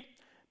see,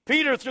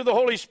 Peter, through the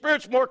Holy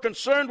Spirit, is more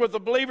concerned with the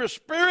believer's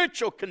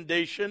spiritual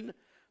condition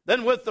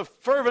than with the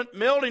fervent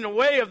melting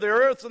away of the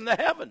earth and the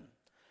heaven.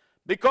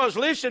 Because,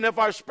 listen, if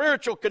our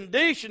spiritual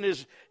condition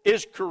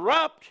is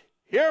corrupt,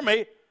 hear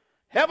me,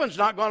 heaven's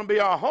not going to be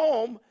our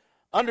home.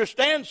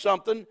 Understand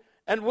something,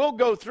 and we'll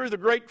go through the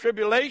great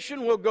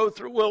tribulation.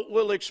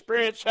 We'll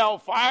experience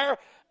hellfire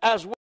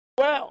as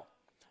well.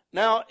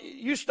 Now,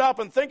 you stop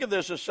and think of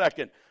this a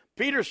second.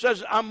 Peter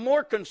says, I'm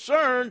more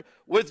concerned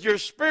with your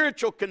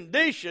spiritual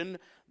condition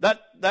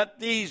that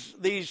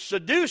these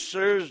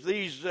seducers,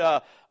 these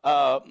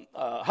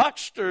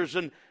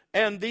hucksters,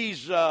 and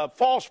these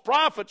false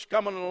prophets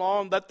coming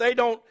along, that they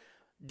don't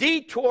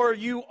detour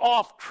you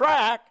off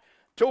track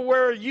to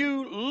where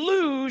you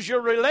lose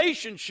your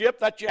relationship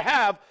that you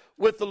have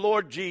with the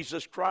Lord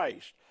Jesus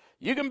Christ.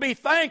 You can be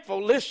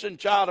thankful, listen,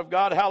 child of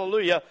God,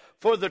 hallelujah,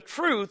 for the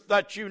truth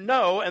that you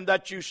know and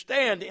that you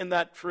stand in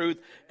that truth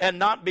and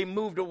not be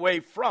moved away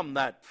from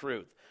that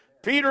truth.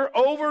 Peter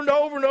over and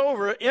over and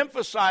over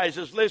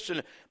emphasizes,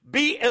 listen,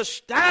 be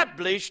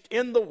established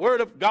in the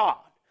Word of God.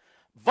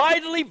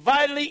 Vitally,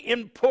 vitally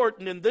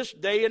important in this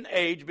day and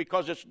age,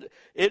 because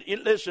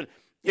listen,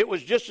 it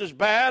was just as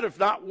bad, if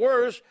not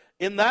worse,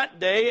 in that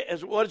day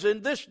as it was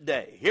in this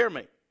day. Hear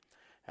me.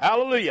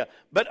 Hallelujah.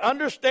 But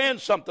understand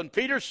something.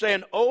 Peter's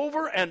saying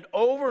over and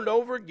over and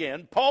over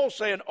again, Paul's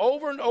saying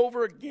over and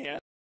over again,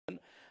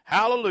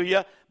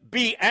 hallelujah,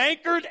 be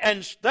anchored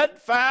and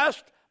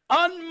steadfast,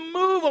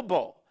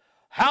 unmovable.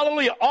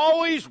 Hallelujah.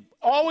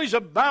 Always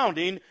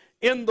abounding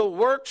in the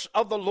works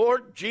of the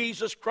Lord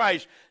Jesus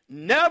Christ.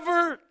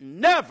 Never,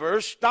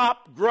 never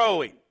stop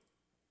growing.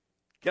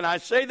 Can I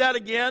say that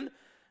again?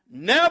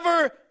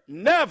 Never,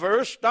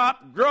 never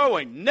stop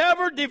growing.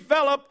 Never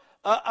develop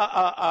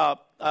an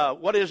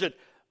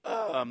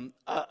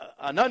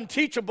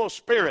unteachable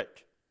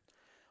spirit.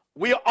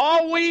 We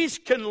always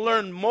can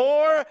learn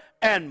more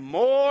and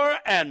more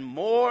and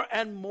more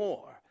and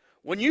more.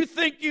 When you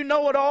think you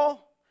know it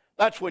all,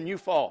 that's when you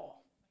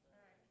fall.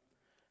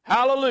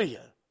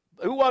 Hallelujah.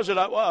 Who was it?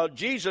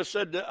 Jesus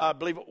said, I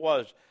believe it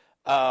was,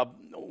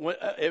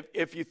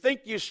 if you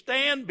think you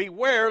stand,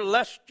 beware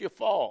lest you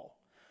fall.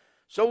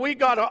 So we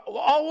got to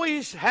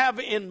always have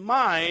in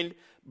mind,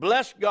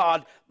 bless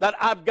God, that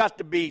I've got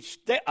to be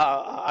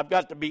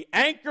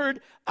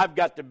anchored, I've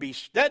got to be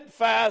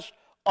steadfast,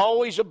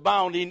 always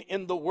abounding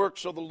in the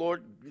works of the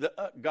Lord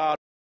God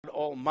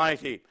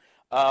Almighty.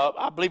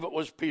 I believe it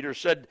was Peter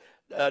said,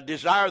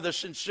 desire the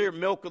sincere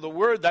milk of the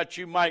word that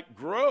you might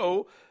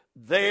grow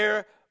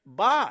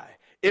thereby.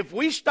 If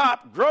we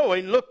stop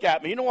growing, look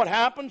at me, you know what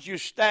happens? You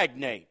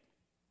stagnate.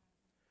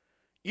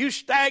 You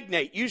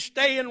stagnate. You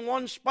stay in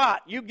one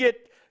spot. You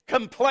get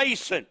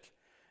complacent.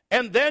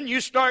 And then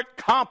you start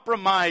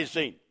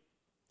compromising.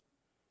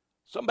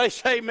 Somebody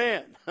say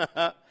amen.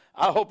 I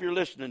hope you're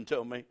listening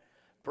to me.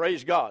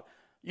 Praise God.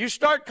 You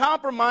start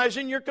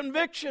compromising your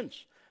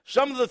convictions.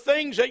 Some of the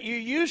things that you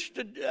used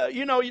to,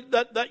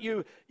 that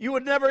you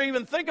would never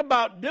even think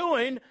about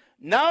doing,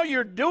 now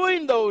you're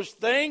doing those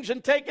things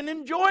and taking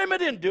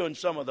enjoyment in doing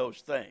some of those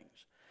things.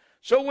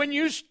 So when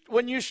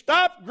you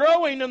stop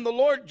growing in the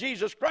Lord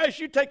Jesus Christ,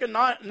 you take a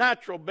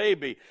natural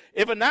baby.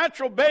 If a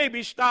natural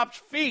baby stops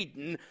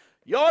feeding,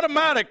 you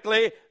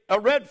automatically, a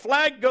red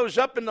flag goes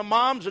up in the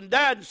moms and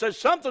dads and says,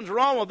 something's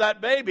wrong with that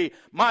baby.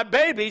 My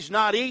baby's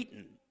not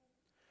eating.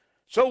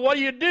 So what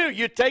do?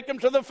 You take them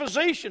to the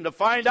physician to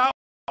find out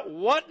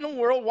what in the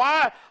world,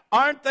 why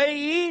aren't they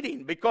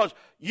eating? Because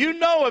you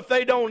know if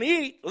they don't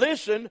eat,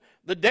 listen,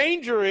 the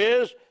danger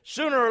is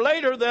sooner or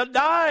later they'll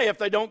die if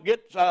they don't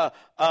get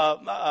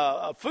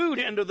food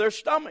into their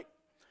stomach.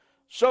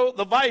 So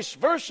the vice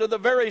versa, the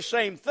very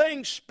same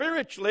thing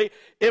spiritually.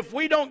 If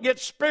we don't get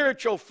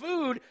spiritual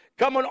food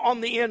coming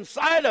on the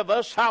inside of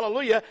us,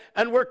 hallelujah,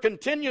 and we're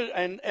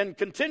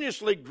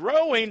continuously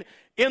growing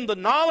in the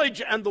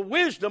knowledge and the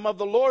wisdom of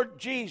the Lord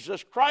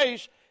Jesus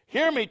Christ,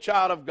 hear me,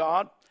 child of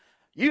God,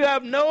 you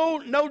have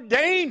no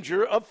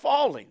danger of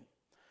falling.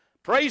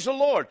 Praise the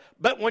Lord.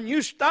 But when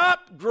you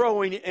stop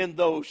growing in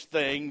those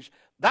things,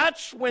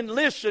 that's when,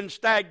 listen,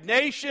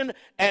 stagnation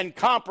and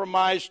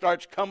compromise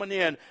starts coming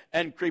in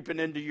and creeping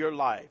into your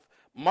life.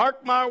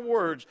 Mark my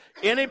words,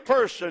 any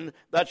person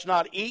that's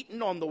not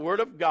eating on the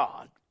Word of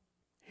God,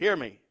 hear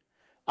me,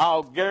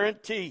 I'll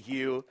guarantee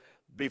you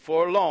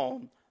before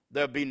long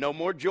there'll be no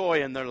more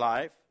joy in their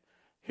life.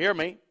 Hear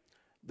me.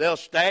 They'll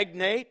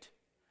stagnate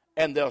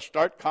and they'll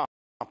start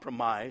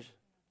compromise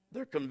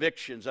their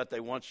convictions that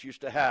they once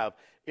used to have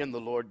in the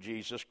Lord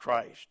Jesus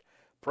Christ.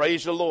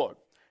 Praise the Lord.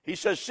 He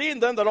says, seeing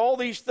then that all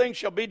these things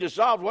shall be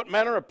dissolved, what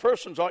manner of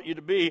persons ought you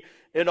to be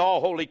in all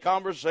holy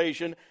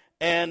conversation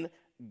and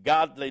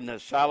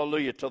godliness?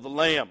 Hallelujah to the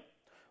Lamb.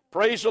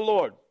 Praise the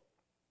Lord.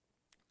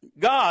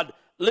 God,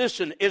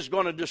 listen, is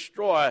going to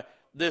destroy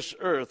this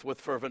earth with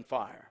fervent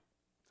fire.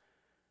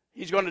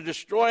 He's going to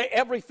destroy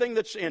everything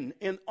that's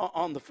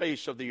on the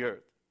face of the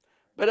earth.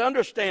 But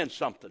understand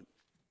something.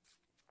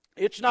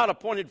 It's not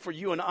appointed for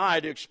you and I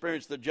to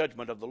experience the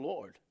judgment of the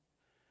Lord.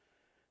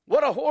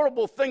 What a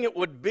horrible thing it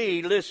would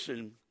be,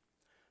 listen,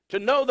 to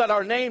know that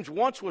our names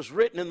once was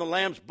written in the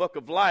Lamb's book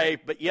of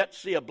life, but yet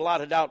see a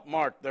blotted out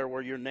mark there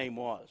where your name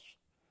was.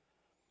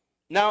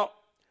 Now,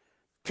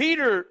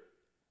 Peter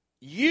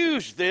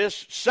used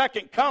this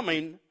second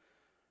coming,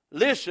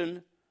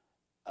 listen,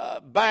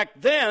 back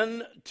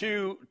then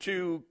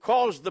to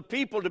cause the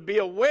people to be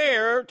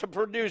aware, to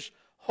produce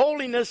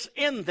holiness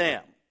in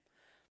them.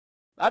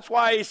 That's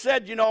why he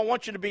said, I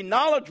want you to be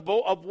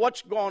knowledgeable of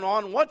what's going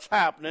on, what's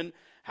happening.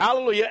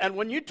 Hallelujah. And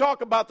when you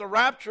talk about the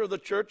rapture of the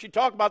church, you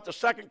talk about the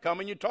second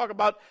coming, you talk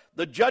about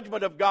the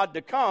judgment of God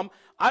to come.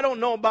 I don't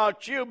know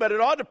about you, but it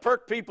ought to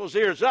perk people's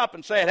ears up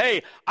and say,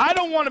 hey, I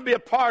don't want to be a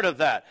part of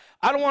that.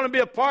 I don't want to be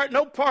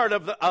no part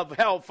of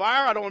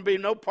hellfire. I don't want to be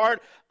no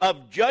part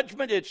of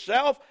judgment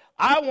itself.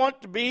 I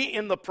want to be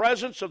in the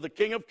presence of the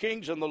King of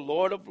Kings and the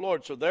Lord of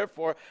Lords. So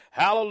therefore,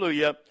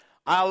 hallelujah,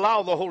 I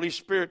allow the Holy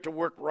Spirit to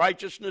work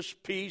righteousness,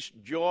 peace,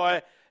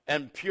 joy,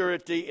 and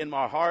purity in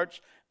my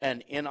hearts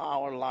and in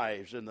our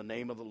lives in the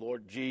name of the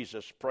Lord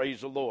Jesus.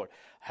 Praise the Lord.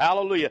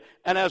 Hallelujah.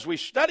 And as we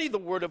study the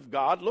Word of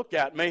God, look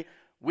at me,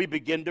 we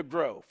begin to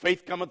grow.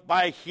 Faith cometh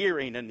by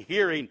hearing, and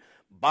hearing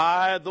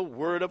by the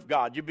Word of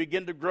God. You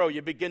begin to grow.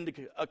 You begin to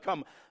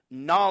become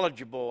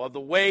knowledgeable of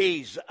the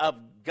ways of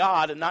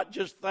God and not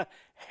just the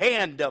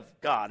hand of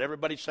God.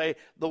 Everybody say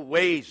the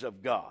ways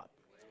of God.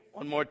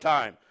 One more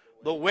time.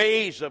 The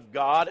ways of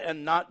God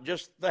and not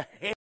just the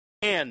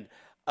hand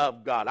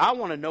of God. I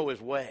want to know His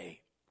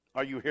way.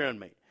 Are you hearing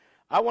me?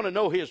 I want to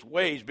know His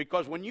ways,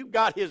 because when you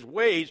got His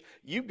ways,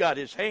 you got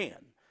His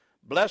hand.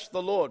 Bless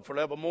the Lord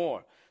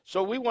forevermore.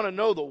 So we want to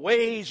know the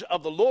ways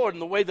of the Lord,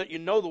 and the way that you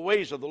know the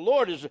ways of the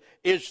Lord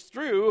is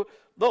through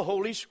the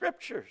Holy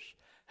Scriptures.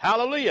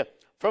 Hallelujah.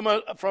 From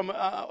a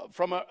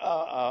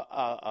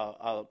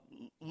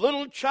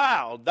little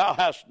child, thou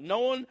hast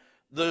known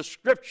the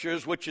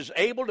Scriptures, which is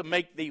able to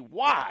make thee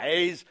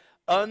wise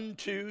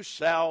unto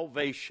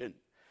salvation.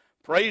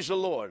 Praise the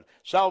Lord.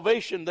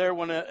 Salvation there,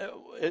 when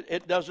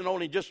it doesn't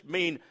only just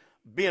mean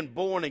being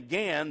born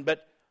again,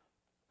 but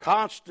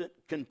constant,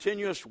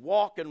 continuous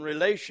walk and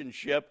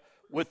relationship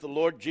with the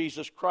Lord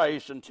Jesus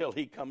Christ until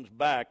He comes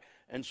back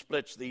and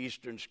splits the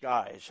eastern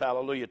skies.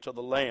 Hallelujah to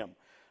the Lamb.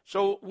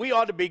 So we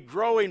ought to be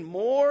growing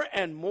more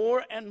and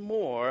more and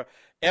more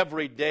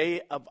every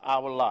day of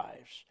our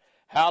lives.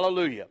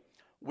 Hallelujah.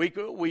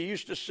 We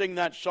used to sing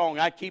that song,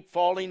 I keep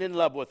falling in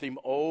love with Him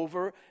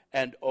over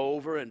and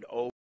over and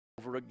over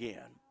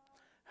again.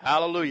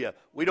 Hallelujah.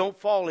 We don't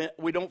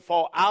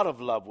fall out of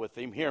love with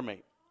Him. Hear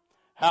me.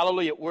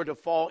 Hallelujah. We're to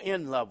fall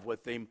in love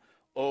with Him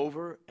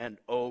over and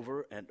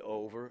over and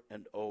over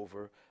and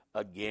over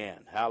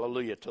again.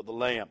 Hallelujah to the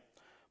Lamb.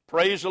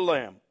 Praise the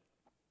Lamb.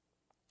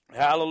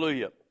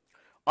 Hallelujah.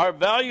 Our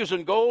values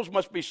and goals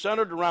must be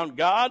centered around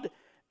God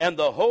and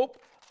the hope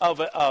of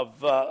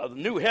a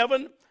new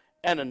heaven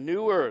and a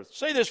new earth.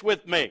 Say this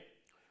with me.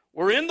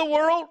 We're in the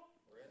world,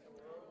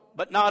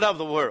 but not of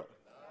the world.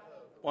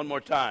 One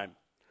more time.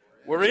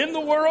 We're in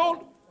the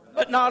world,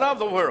 but not of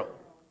the world.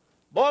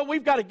 Boy,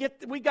 we've got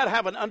to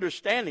have an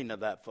understanding of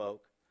that,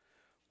 folk.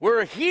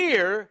 We're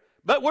here,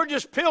 but we're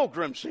just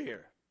pilgrims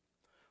here.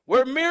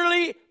 We're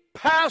merely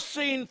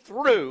passing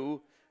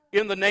through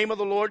in the name of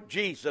the Lord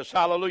Jesus.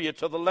 Hallelujah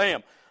to the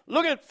Lamb.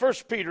 Look at 1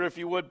 Peter, if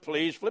you would,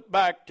 please. Flip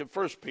back to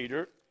 1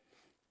 Peter.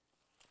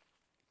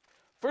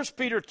 1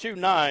 Peter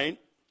 2:9.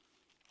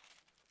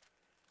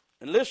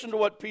 And listen to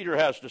what Peter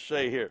has to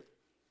say here.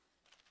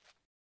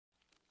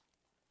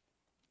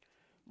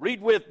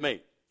 Read with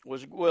me.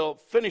 We'll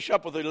finish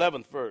up with the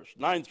 11th verse,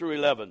 9 through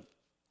 11.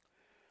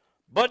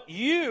 But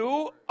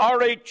you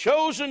are a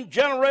chosen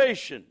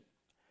generation,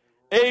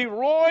 a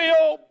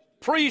royal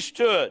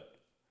priesthood,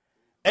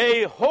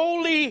 a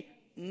holy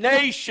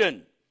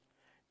nation,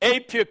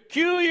 a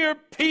peculiar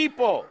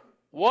people.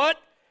 What?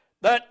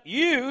 That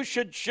you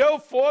should show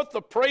forth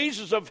the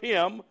praises of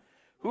him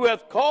who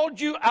hath called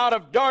you out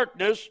of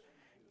darkness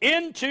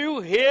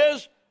into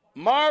his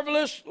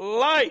marvelous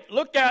light.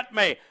 Look at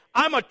me.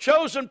 I'm a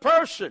chosen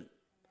person.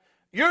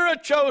 You're a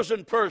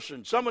chosen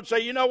person. Some would say,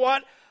 you know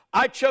what?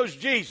 I chose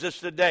Jesus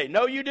today.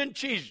 No, you didn't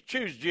choose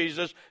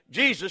Jesus.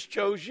 Jesus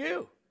chose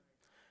you.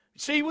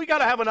 See, we got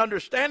to have an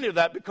understanding of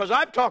that, because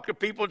I've talked to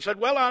people and said,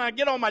 well, when I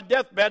get on my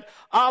deathbed,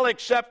 I'll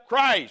accept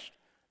Christ.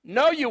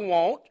 No, you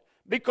won't,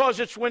 because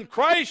it's when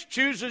Christ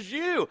chooses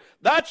you.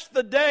 That's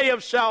the day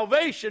of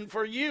salvation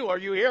for you. Are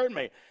you hearing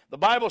me? The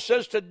Bible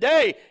says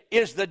today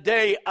is the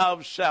day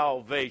of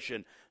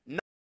salvation.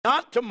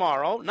 Not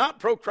tomorrow, not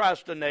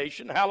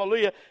procrastination.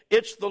 Hallelujah.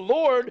 It's the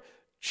Lord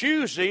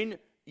choosing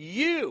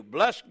you.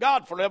 Bless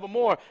God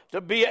forevermore. To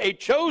be a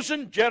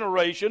chosen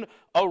generation,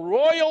 a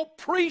royal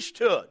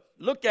priesthood.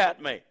 Look at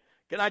me.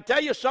 Can I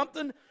tell you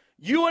something?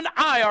 You and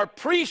I are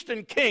priests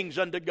and kings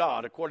unto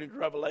God, according to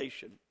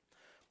Revelation.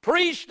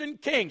 Priests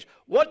and kings.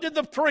 What did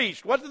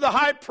the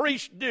high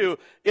priest do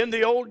in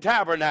the old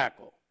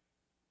tabernacle?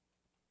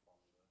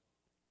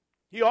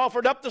 He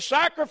offered up the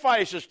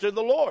sacrifices to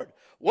the Lord.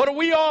 What do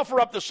we offer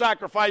up the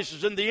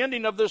sacrifices in the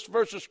ending of this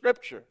verse of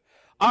Scripture?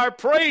 Our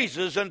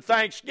praises and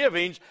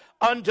thanksgivings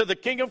unto the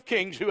King of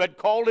Kings, who had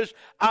called us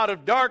out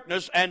of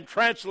darkness and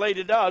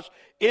translated us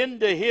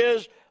into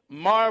his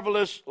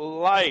marvelous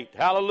light.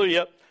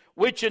 Hallelujah.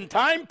 Which in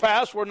time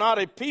past were not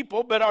a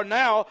people, but are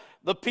now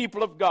the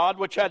people of God,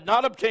 which had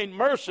not obtained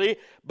mercy,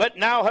 but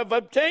now have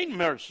obtained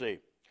mercy.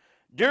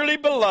 Dearly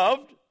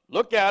beloved,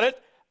 look at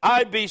it,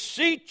 I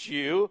beseech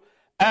you,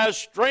 as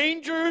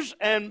strangers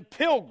and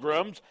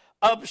pilgrims,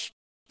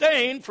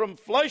 abstain from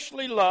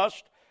fleshly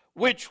lust,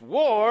 which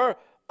war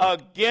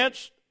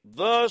against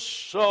the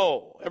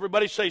soul.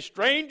 Everybody say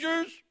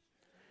strangers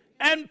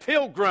and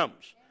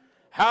pilgrims.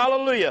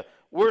 Hallelujah.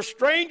 We're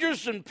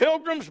strangers and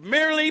pilgrims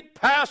merely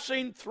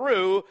passing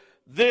through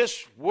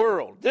this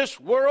world. This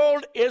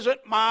world isn't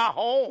my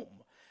home.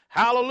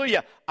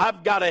 Hallelujah.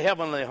 I've got a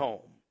heavenly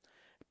home.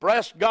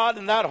 Bless God,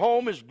 and that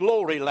home is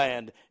glory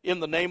land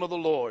in the name of the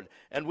Lord.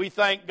 And we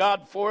thank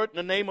God for it in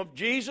the name of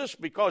Jesus,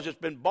 because it's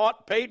been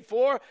bought, paid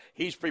for.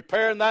 He's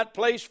preparing that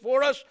place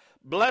for us.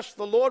 Bless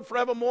the Lord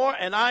forevermore,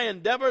 and I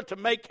endeavor to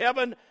make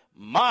heaven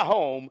my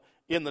home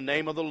in the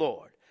name of the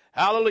Lord.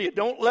 Hallelujah.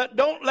 Don't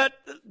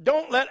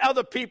let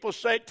other people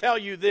tell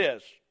you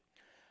this.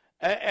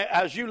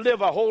 As you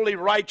live a holy,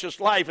 righteous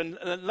life, and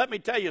let me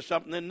tell you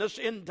something, in this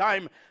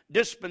end-time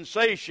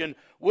dispensation,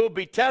 we'll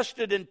be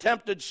tested and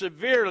tempted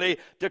severely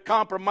to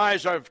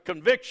compromise our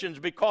convictions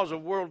because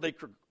of worldly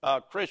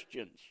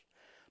Christians.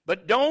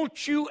 But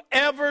don't you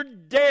ever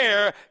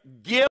dare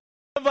give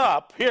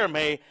up, hear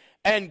me,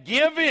 and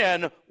give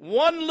in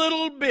one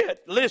little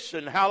bit,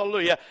 listen,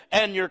 hallelujah,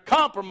 and you're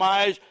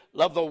compromised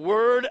of the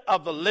word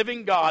of the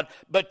living God,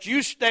 but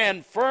you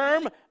stand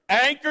firm,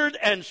 anchored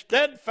and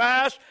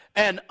steadfast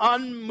and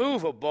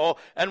unmovable.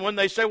 And when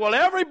they say, well,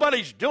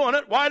 everybody's doing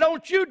it, why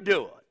don't you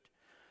do it?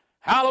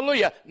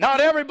 Hallelujah. Not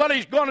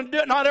everybody's going to do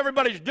it. Not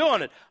everybody's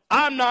doing it.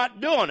 I'm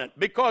not doing it,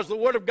 because the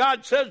Word of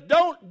God says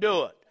don't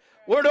do it.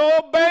 We're to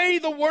obey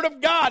the Word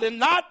of God and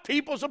not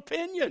people's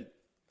opinion.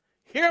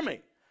 Hear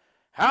me.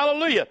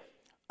 Hallelujah.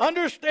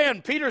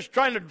 Understand, Peter's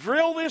trying to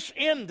drill this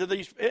into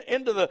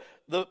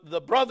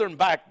the brethren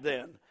back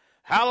then.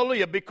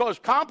 Hallelujah. Because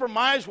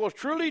compromise will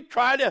truly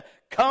try to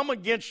come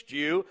against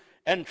you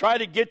and try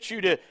to get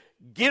you to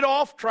get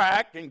off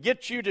track and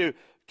get you to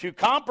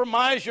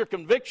compromise your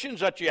convictions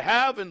that you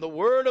have in the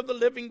Word of the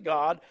living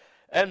God,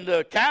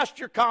 and cast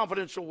your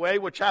confidence away,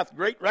 which hath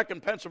great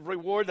recompense of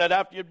reward, that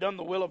after you've done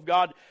the will of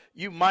God,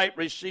 you might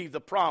receive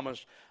the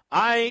promise.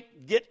 I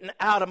ain't getting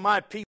out of my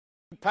pea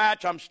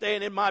patch. I'm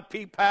staying in my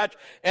pea patch,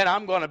 and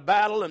I'm going to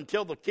battle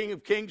until the King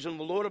of Kings and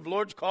the Lord of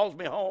Lords calls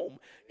me home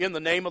in the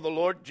name of the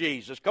Lord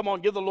Jesus. Come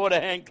on, give the Lord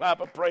a hand clap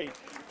of praise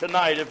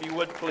tonight, if you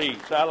would,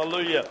 please.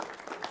 Hallelujah.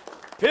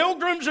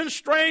 Pilgrims and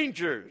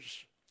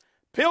strangers.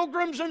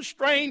 Pilgrims and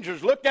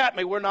strangers. Look at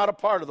me. We're not a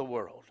part of the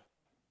world.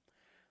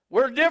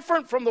 We're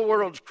different from the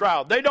world's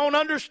crowd. They don't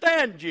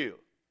understand you.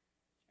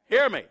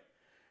 Hear me.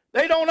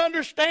 They don't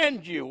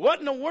understand you. What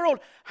in the world?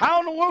 How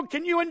in the world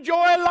can you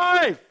enjoy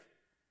life?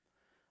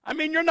 I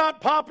mean, you're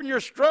not popping your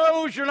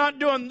Strohs. You're not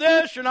doing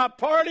this. You're not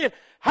partying.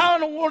 How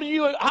in the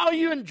world how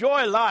you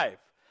enjoy life?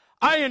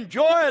 I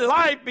enjoy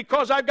life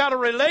because I've got a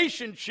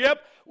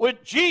relationship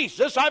with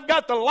Jesus. I've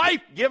got the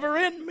life giver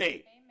in me.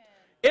 Amen.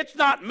 It's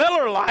not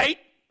Miller Lite.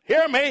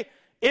 Hear me.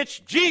 It's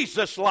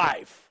Jesus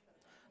life.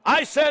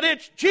 I said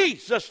it's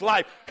Jesus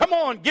life. Come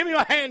on, give me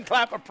a hand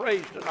clap of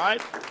praise tonight.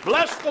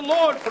 Bless the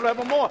Lord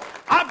forevermore.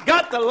 I've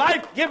got the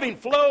life-giving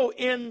flow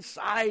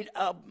inside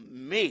of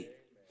me.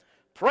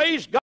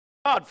 Praise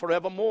God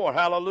forevermore.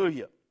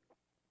 Hallelujah.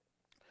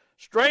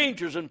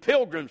 Strangers and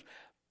pilgrims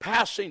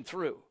passing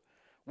through.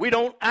 We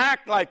don't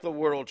act like the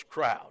world's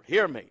crowd.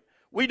 Hear me.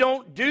 We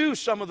don't do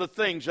some of the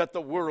things that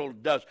the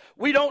world does.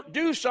 We don't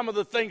do some of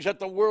the things that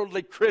the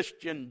worldly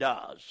Christian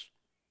does.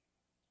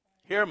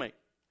 Hear me.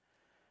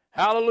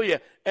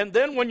 Hallelujah. And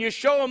then when you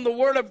show them the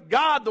Word of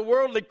God, the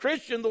worldly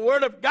Christian, the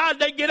Word of God,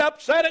 they get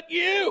upset at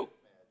you.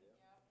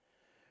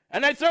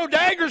 And they throw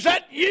daggers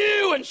at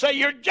you and say,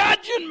 you're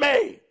judging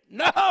me.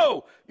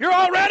 No, you're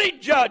already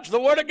judged.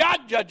 The Word of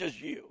God judges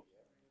you.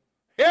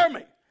 Hear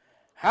me.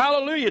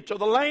 Hallelujah to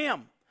the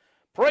Lamb.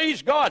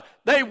 Praise God.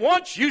 They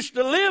once used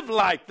to live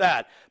like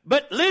that.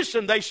 But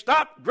listen, they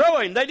stopped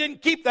growing. They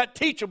didn't keep that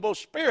teachable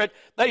spirit.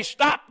 They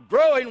stopped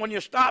growing. When you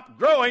stop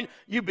growing,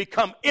 you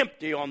become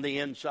empty on the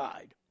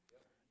inside.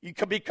 You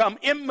can become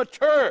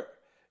immature.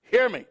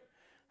 Hear me.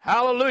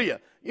 Hallelujah.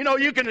 You know,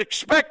 you can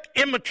expect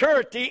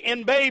immaturity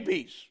in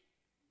babies.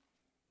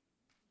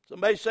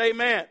 Somebody say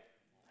amen.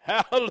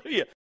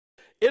 Hallelujah.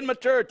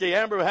 Immaturity.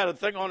 Amber had a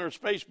thing on her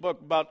Facebook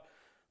about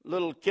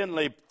little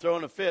Kinley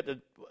throwing a fit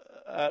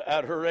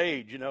at her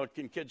age. You know,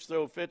 can kids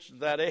throw fits at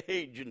that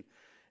age?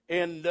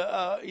 And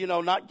you know,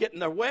 not getting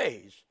their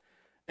ways.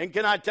 And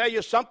can I tell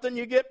you something?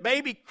 You get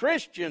baby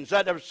Christians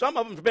that have, some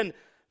of them have been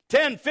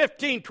 10,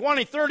 15,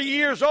 20, 30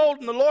 years old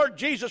in the Lord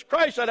Jesus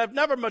Christ that have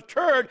never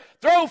matured,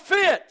 throw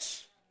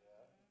fits.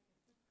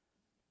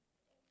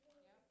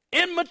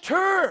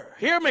 Immature,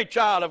 hear me,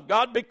 child of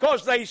God,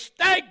 because they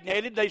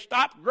stagnated, they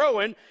stopped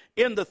growing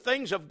in the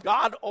things of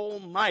God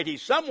Almighty.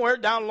 Somewhere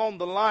down along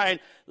the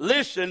line,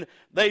 listen,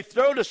 they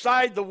throwed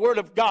aside the Word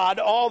of God.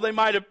 They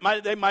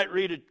might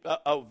read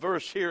a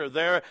verse here or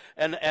there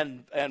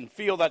and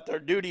feel that their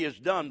duty is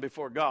done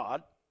before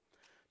God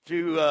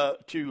to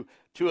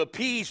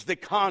appease the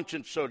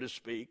conscience, so to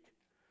speak.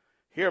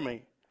 Hear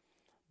me.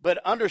 But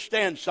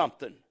understand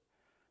something.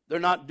 They're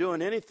not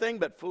doing anything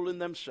but fooling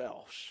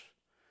themselves.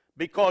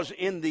 Because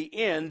in the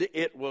end,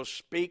 it will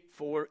speak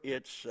for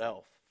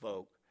itself,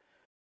 folk.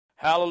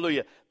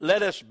 Hallelujah.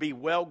 Let us be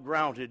well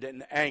grounded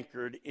and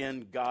anchored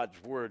in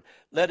God's Word.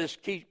 Let us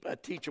keep a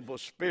teachable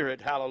spirit.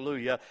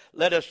 Hallelujah.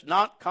 Let us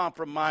not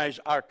compromise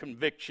our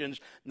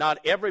convictions. Not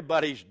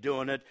everybody's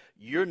doing it.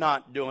 You're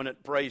not doing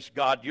it. Praise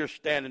God. You're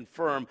standing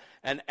firm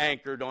and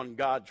anchored on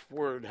God's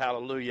Word.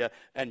 Hallelujah.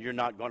 And you're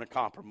not going to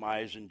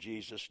compromise in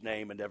Jesus'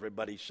 name. And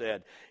everybody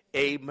said,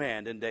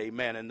 amen and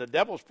amen. And the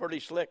devil's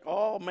pretty slick.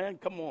 Oh, man,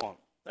 come on.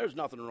 There's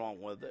nothing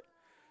wrong with it.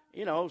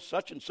 You know,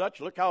 such and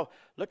such. Look how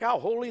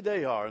holy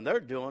they are, and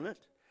they're doing it.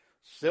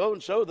 So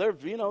and so, they're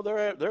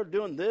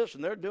doing this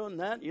and they're doing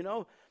that. You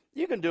know,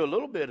 you can do a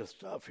little bit of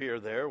stuff here,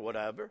 there,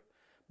 whatever.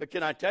 But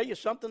can I tell you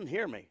something?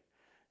 Hear me.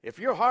 If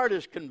your heart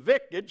is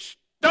convicted,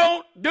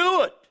 don't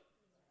do it.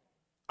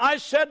 I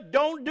said,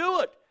 don't do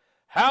it.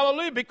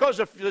 Hallelujah. Because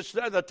if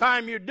the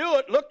time you do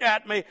it, look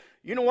at me.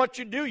 You know what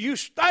you do? You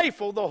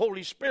stifle the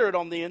Holy Spirit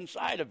on the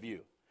inside of you.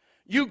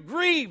 You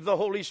grieve the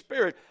Holy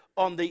Spirit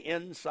on the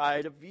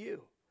inside of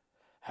you.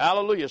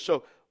 Hallelujah.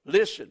 So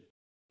listen,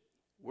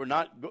 we're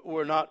not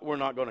going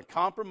to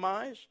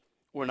compromise.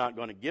 We're not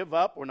going to give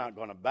up. We're not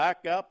going to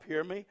back up.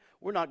 Hear me.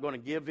 We're not going to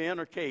give in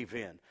or cave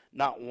in.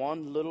 Not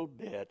one little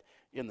bit,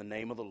 in the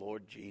name of the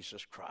Lord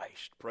Jesus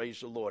Christ.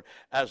 Praise the Lord.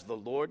 As the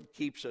Lord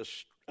keeps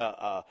us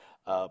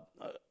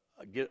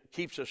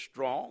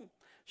strong,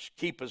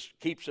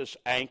 keeps us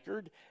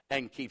anchored,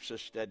 and keeps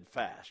us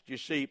steadfast. You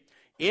see,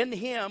 in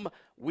Him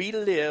we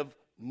live,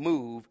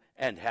 move,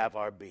 and have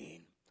our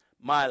being.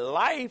 My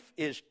life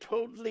is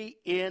totally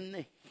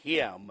in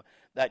Him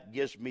that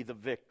gives me the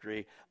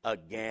victory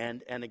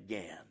again and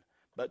again.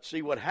 But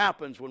see, what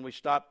happens when we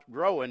stop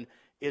growing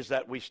is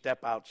that we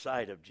step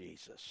outside of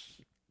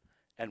Jesus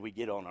and we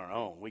get on our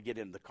own. We get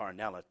into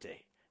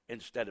carnality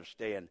instead of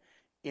staying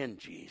in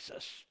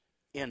Jesus,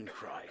 in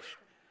Christ.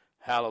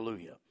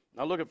 Hallelujah.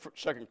 Now look at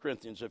 2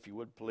 Corinthians, if you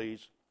would,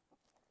 please.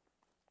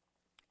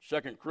 2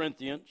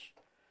 Corinthians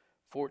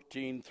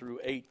 14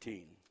 through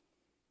 18.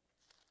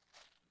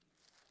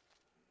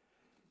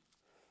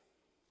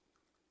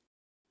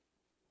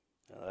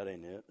 No, that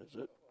ain't it, is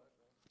it?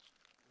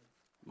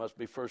 Must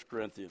be 1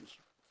 Corinthians.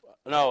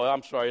 No,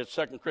 I'm sorry, it's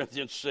 2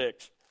 Corinthians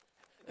 6.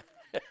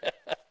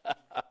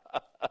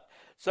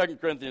 2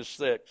 Corinthians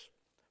 6,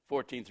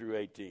 14 through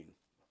 18.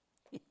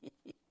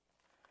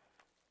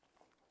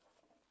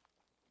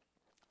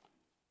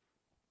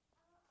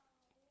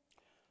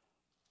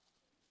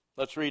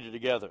 Let's read it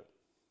together.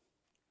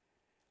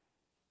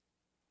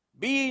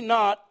 Be ye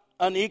not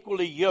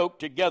unequally yoked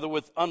together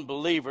with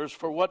unbelievers,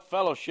 for what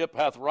fellowship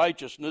hath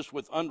righteousness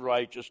with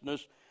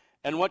unrighteousness,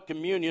 and what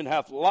communion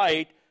hath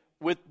light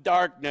with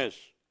darkness?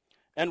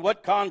 And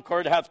what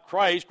concord hath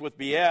Christ with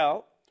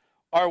Belial?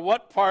 Or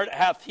what part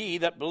hath he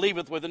that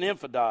believeth with an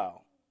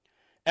infidel?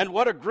 And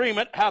what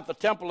agreement hath the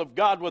temple of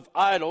God with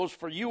idols?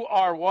 For you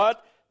are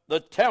what? The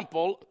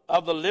temple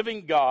of the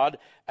living God.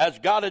 As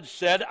God had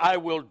said, I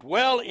will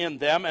dwell in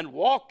them and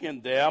walk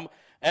in them,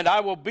 and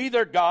I will be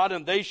their God,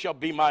 and they shall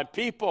be my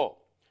people.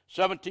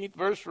 17th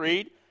verse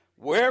read,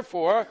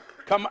 Wherefore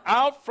come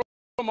out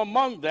from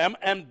among them,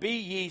 and be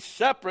ye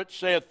separate,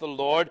 saith the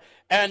Lord,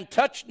 and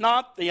touch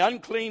not the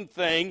unclean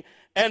thing,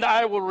 and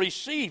I will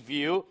receive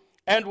you,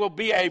 and will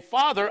be a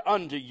father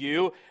unto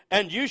you,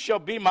 and you shall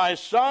be my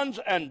sons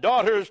and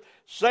daughters,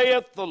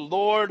 saith the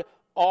Lord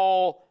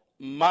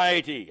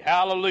Almighty.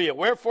 Hallelujah.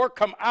 Wherefore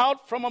come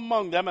out from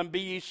among them, and be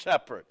ye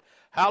separate.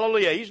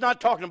 Hallelujah. He's not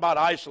talking about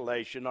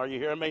isolation. Are you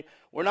hearing me?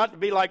 We're not to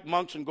be like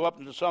monks and go up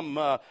into some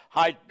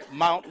high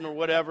mountain or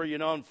whatever,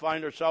 and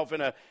find ourselves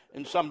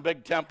in some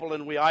big temple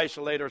and we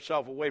isolate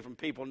ourselves away from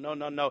people. No,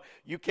 no, no.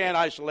 You can't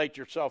isolate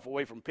yourself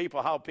away from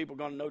people. How are people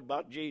going to know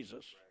about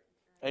Jesus?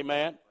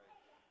 Amen.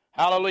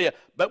 Hallelujah.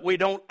 But we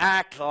don't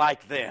act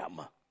like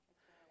them.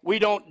 We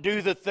don't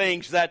do the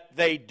things that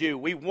they do.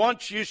 We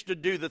once used to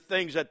do the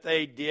things that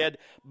they did,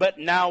 but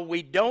now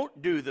we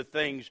don't do the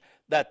things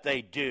that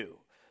they do.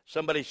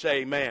 Somebody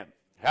say amen.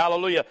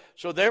 Hallelujah.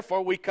 So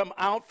therefore we come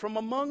out from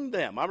among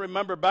them. I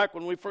remember back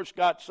when we first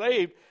got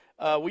saved,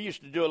 we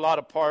used to do a lot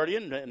of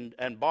partying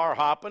and bar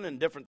hopping and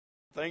different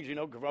things,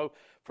 go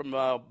from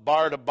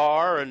bar to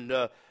bar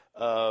and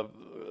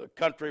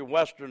country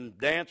western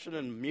dancing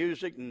and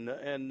music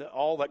and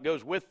all that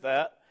goes with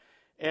that.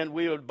 And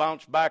we would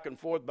bounce back and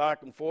forth.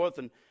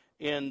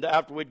 And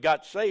after we'd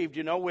got saved,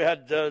 we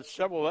had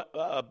several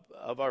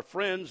of our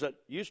friends that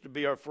used to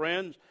be our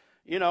friends,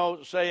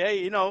 say,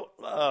 hey,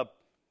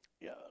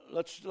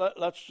 let's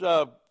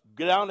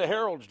get down to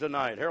Harold's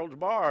tonight, Harold's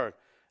Bar.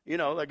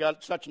 They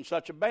got such and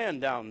such a band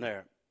down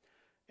there.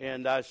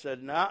 And I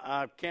said, no,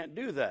 I can't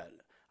do that.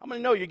 How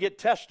many know you get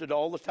tested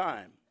all the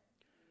time?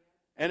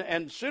 And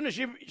as soon as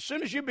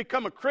you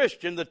become a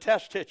Christian, the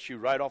test hits you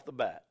right off the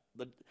bat.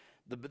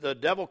 The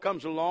devil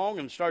comes along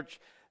and starts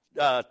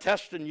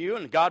testing you,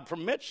 and God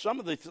permits some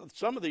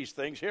of these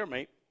things. Hear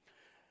me,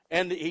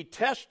 and he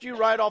tests you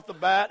right off the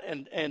bat,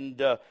 and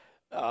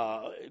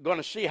going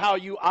to see how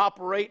you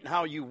operate and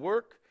how you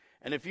work.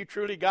 And if you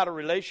truly got a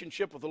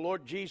relationship with the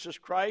Lord Jesus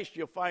Christ,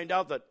 you'll find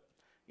out that,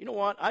 you know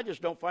what? I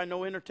just don't find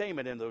no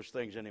entertainment in those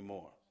things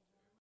anymore.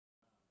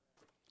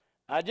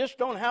 I just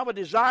don't have a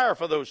desire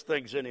for those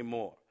things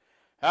anymore.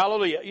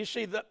 Hallelujah. You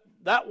see,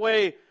 that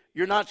way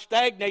you're not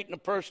stagnating a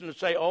person to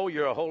say, oh,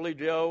 you're a holy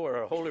Joe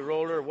or a holy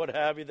roller or what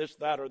have you, this,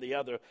 that, or the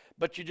other.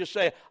 But you just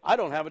say, I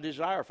don't have a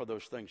desire for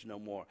those things no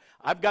more.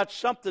 I've got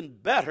something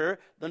better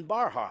than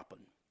bar hopping.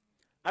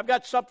 I've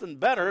got something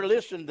better,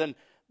 listen, than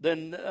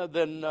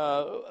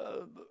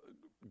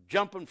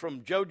jumping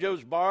from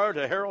JoJo's bar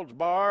to Harold's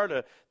bar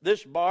to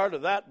this bar to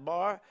that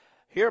bar.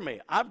 Hear me.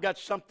 I've got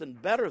something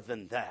better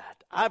than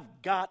that.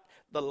 I've got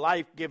the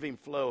life-giving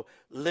flow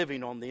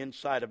living on the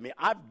inside of me.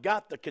 I've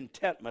got the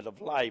contentment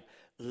of life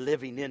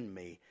living in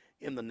me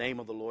in the name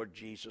of the Lord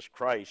Jesus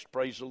Christ.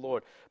 Praise the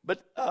Lord.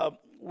 But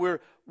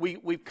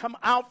we've come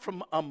out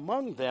from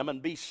among them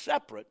and be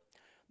separate.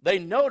 They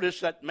notice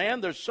that,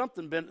 man, there's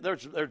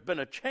been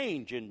a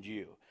change in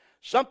you.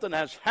 Something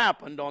has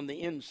happened on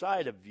the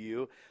inside of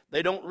you.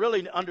 They don't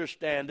really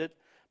understand it,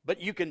 but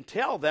you can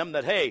tell them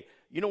that, hey,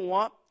 you know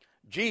what?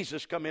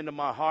 Jesus come into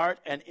my heart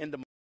and into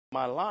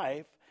my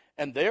life,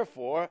 and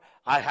therefore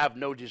I have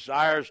no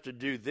desires to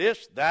do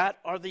this, that,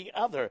 or the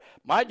other.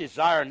 My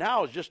desire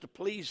now is just to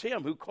please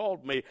him who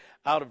called me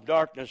out of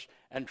darkness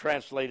and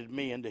translated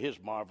me into his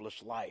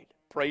marvelous light.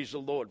 Praise the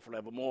Lord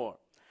forevermore.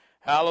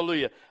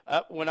 Hallelujah.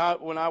 When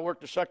I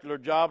worked a secular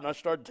job and I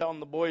started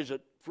telling the boys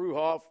at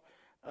Fruhoff,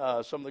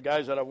 some of the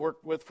guys that I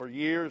worked with for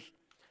years,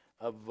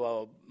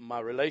 of my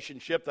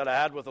relationship that I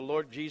had with the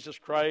Lord Jesus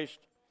Christ,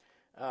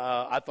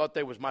 I thought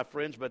they was my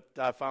friends, but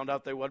I found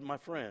out they wasn't my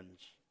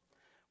friends.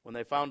 When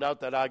they found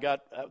out that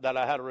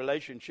I had a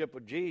relationship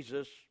with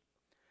Jesus,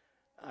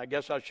 I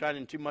guess I was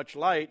shining too much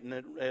light, and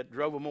it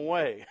drove them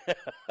away.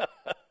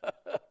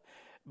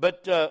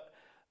 But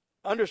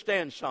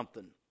understand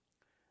something.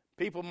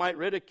 People might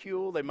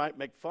ridicule, they might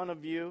make fun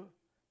of you,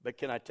 but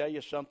can I tell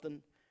you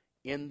something?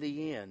 In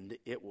the end,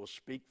 it will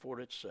speak for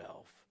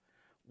itself.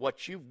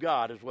 What you've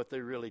got is what they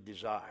really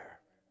desire.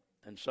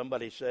 And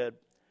somebody said,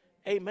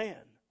 amen.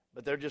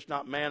 But they're just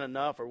not man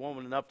enough or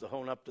woman enough to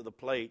hone up to the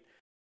plate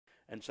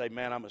and say,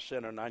 man, I'm a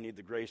sinner and I need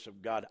the grace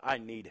of God. I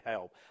need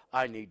help.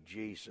 I need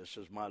Jesus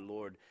as my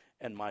Lord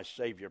and my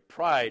Savior.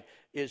 Pride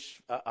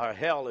our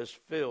hell is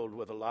filled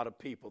with a lot of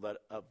people that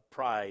of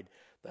pride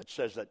that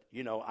says that,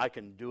 I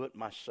can do it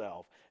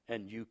myself,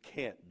 and you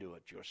can't do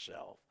it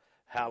yourself.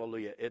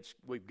 Hallelujah.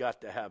 We've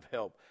got to have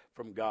help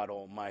from God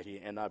Almighty.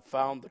 And I've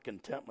found the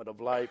contentment of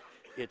life.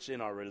 It's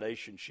in our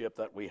relationship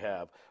that we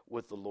have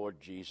with the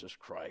Lord Jesus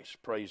Christ.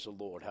 Praise the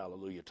Lord.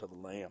 Hallelujah to the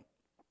Lamb.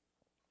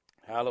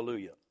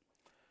 Hallelujah.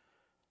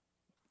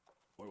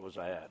 Where was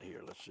I at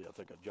here? Let's see. I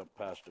think I jumped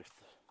past it.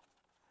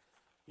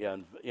 Yeah,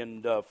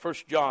 in 1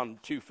 John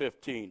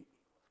 2:15.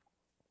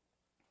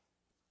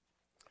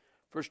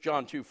 1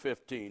 John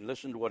 2:15.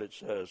 Listen to what it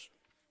says.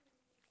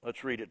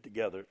 Let's read it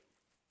together.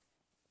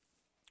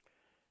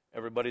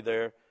 Everybody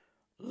there?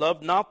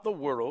 Love not the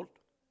world,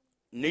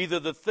 neither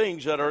the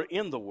things that are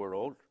in the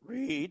world.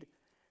 Read.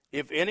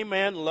 If any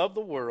man love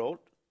the world,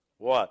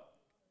 what?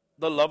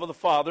 The love of the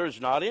Father is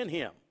not in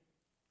him.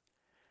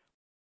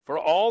 For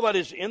all that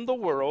is in the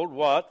world,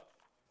 what?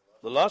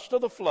 The lust of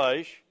the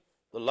flesh,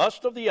 the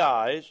lust of the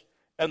eyes,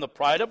 and the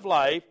pride of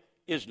life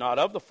is not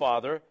of the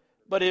Father,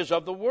 but is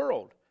of the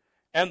world.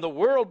 And the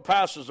world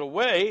passes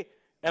away,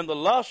 and the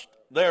lust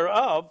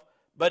thereof,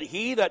 but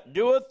he that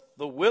doeth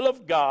the will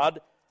of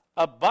God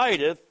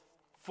abideth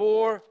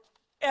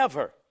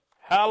forever.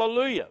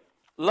 Hallelujah.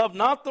 Love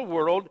not the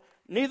world,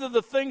 neither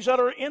the things that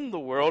are in the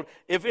world.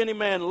 If any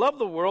man love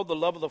the world, the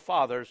love of the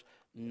Father's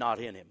not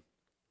in him.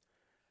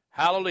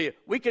 Hallelujah.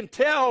 We can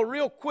tell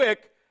real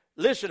quick,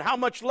 listen, how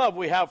much love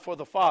we have for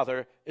the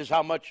Father is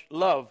how much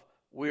love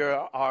we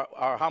are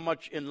how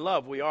much in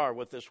love we are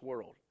with this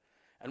world.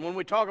 And when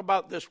we talk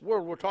about this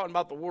world, we're talking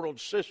about the world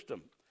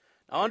system.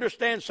 Now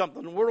understand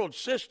something, the world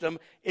system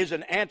is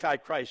an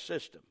antichrist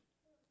system.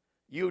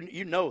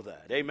 You know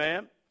that,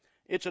 amen?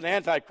 It's an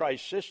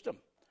antichrist system.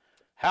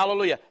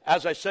 Hallelujah.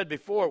 As I said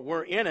before,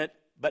 we're in it,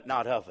 but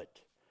not of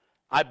it.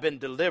 I've been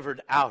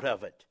delivered out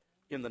of it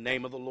in the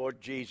name of the Lord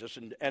Jesus.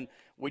 And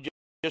we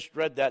just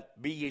read that,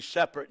 be ye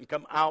separate and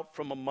come out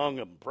from among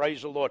them.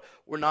 Praise the Lord.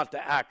 We're not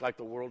to act like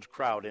the world's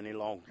crowd any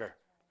longer.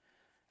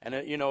 And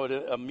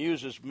it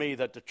amuses me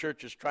that the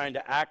church is trying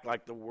to act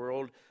like the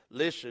world,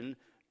 listen,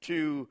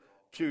 to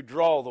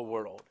draw the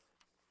world.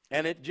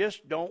 And it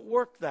just don't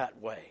work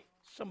that way.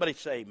 Somebody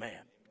say amen.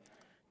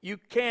 You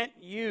can't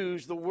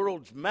use the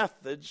world's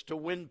methods to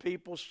win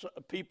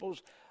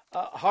people's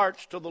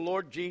hearts to the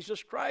Lord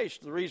Jesus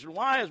Christ. The reason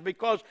why is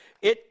because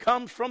it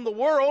comes from the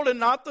world and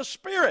not the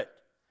Spirit.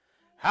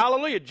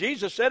 Hallelujah.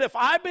 Jesus said, if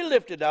I be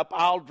lifted up,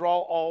 I'll draw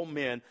all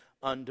men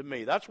unto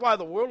me. That's why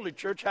the worldly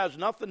church has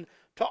nothing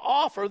to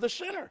offer the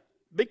sinner,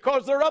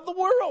 because they're of the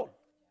world.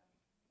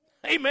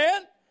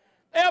 Amen.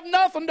 They have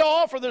nothing to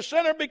offer the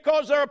sinner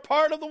because they're a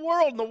part of the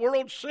world and the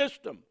world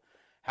system.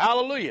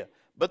 Hallelujah.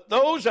 But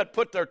those that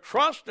put their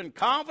trust and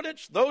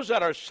confidence, those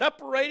that are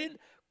separated,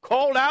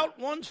 called out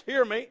ones,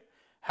 hear me,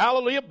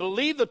 hallelujah,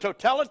 believe the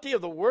totality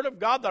of the Word of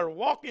God, that are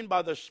walking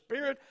by the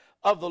Spirit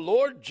of the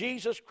Lord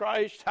Jesus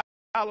Christ,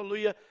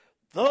 hallelujah,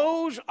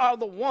 those are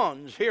the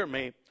ones, hear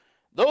me,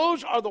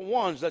 those are the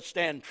ones that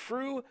stand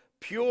true,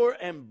 pure,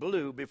 and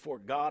blue before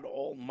God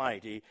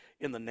Almighty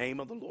in the name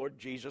of the Lord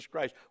Jesus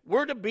Christ.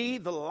 We're to be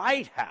the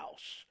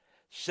lighthouse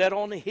set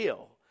on a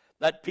hill,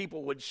 that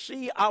people would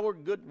see our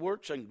good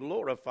works and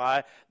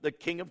glorify the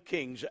King of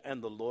Kings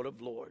and the Lord of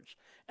Lords.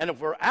 And if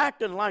we're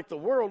acting like the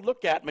world,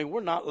 look at me,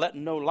 we're not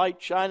letting no light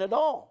shine at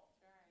all.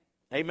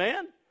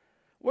 Amen?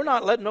 We're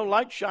not letting no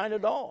light shine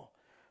at all.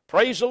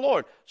 Praise the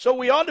Lord. So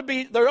there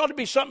ought to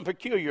be something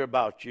peculiar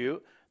about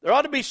you. There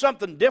ought to be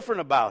something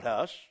different about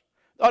us.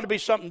 There ought to be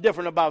something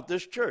different about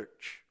this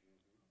church.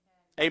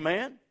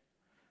 Amen?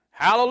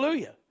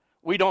 Hallelujah.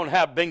 We don't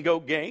have bingo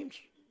games.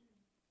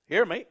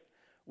 Hear me.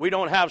 We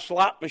don't have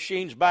slot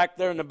machines back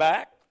there in the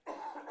back.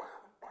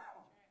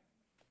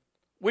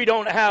 We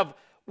don't have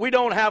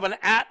an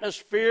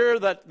atmosphere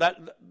that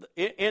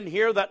in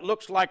here that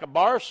looks like a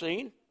bar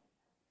scene.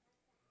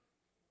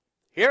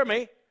 Hear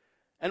me.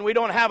 And we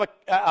don't have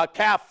a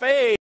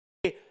cafe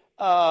and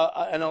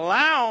a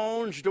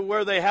lounge to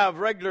where they have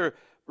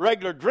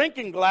regular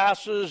drinking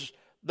glasses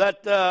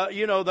that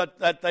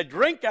that they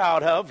drink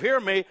out of.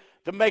 Hear me,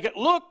 to make it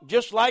look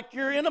just like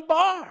you're in a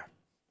bar.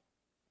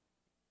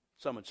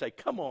 Some would say,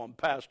 come on,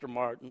 Pastor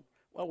Martin.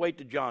 Well, wait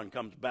till John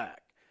comes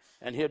back,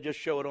 and he'll just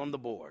show it on the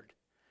board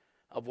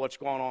of what's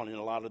going on in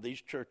a lot of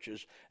these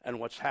churches and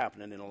what's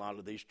happening in a lot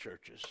of these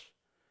churches.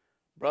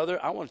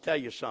 Brother, I want to tell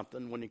you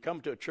something. When you come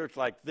to a church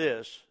like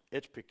this,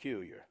 it's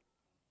peculiar.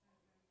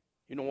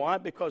 You know why?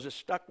 Because it's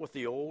stuck with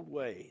the old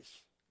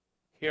ways.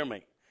 Hear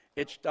me.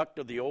 It's stuck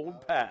to the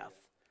old path,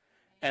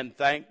 and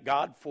thank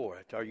God for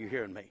it. Are you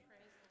hearing me?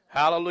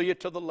 Hallelujah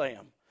to the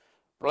Lamb.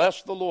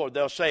 Bless the Lord.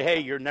 They'll say, hey,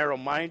 you're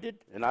narrow-minded.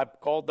 And I got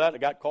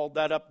called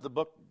that up at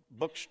the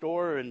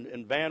bookstore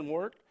in Van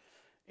Wert,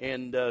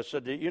 and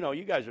said,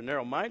 you guys are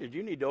narrow-minded.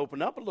 You need to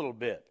open up a little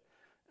bit.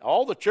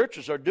 All the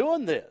churches are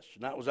doing this.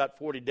 And that was that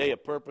 40-day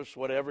of purpose,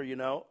 whatever,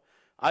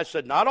 I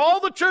said, not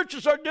all the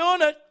churches are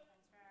doing it.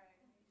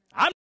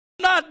 I'm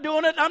not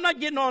doing it. I'm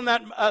not getting on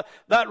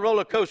that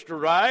roller coaster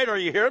ride. Are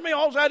you hearing me?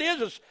 All that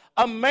is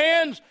a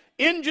man's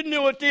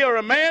ingenuity or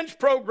a man's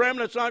program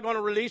that's not going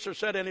to release or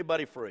set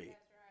anybody free.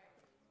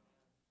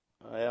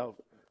 Well,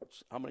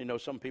 how many know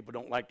some people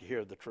don't like to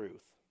hear the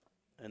truth,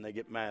 and they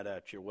get mad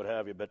at you, what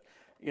have you? But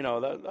You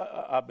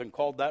know, I've been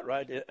called that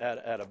right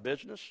at a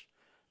business,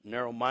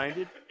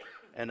 narrow-minded,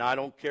 and I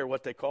don't care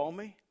what they call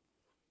me.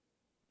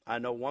 I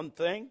know one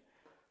thing.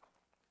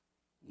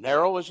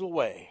 Narrow is the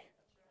way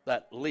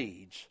that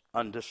leads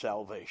unto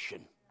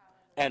salvation,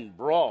 and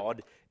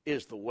broad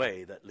is the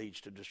way that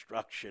leads to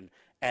destruction,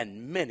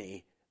 and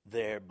many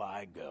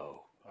thereby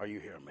go. Are you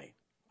hearing me?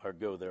 Or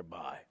go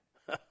thereby.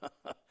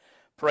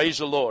 Praise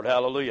the Lord.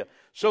 Hallelujah.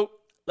 So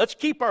let's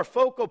keep our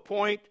focal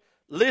point,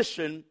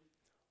 listen,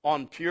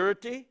 on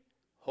purity,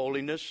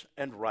 holiness,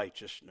 and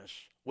righteousness,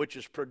 which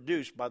is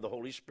produced by the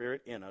Holy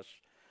Spirit in us.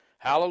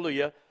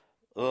 Hallelujah.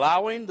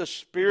 Allowing the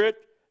Spirit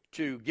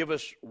to give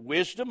us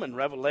wisdom and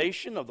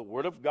revelation of the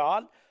Word of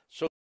God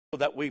so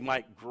that we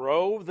might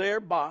grow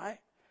thereby,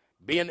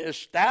 being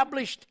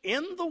established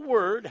in the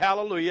Word,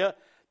 hallelujah,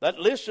 that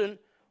listen,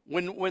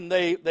 when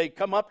they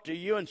come up to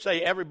you and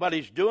say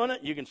everybody's doing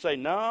it, you can say,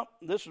 no,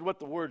 this is what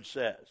the Word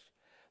says.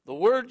 The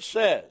Word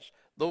says,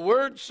 the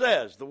Word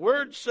says, the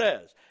Word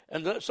says.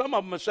 And some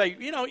of them will say,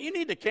 you know, you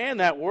need to can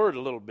that Word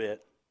a little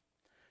bit.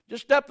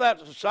 Just step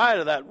aside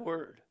of that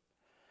Word.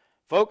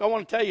 Folk, I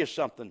want to tell you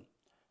something.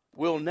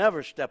 We'll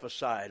never step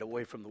aside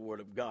away from the Word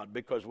of God,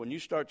 because when you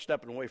start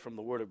stepping away from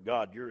the Word of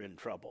God, you're in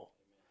trouble.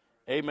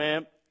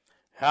 Amen.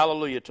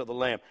 Hallelujah to the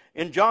Lamb.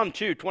 In John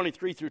 2,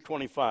 23 through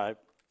 25,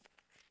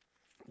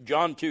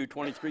 John 2,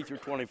 23 through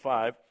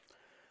 25,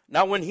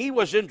 now when he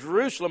was in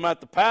Jerusalem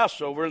at the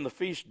Passover and the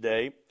feast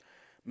day,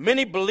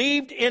 many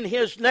believed in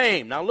his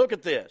name. Now look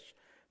at this.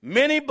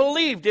 Many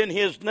believed in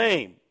his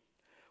name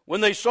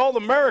when they saw the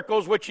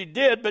miracles which he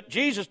did, but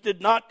Jesus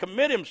did not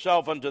commit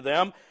himself unto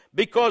them,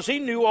 because he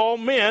knew all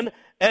men,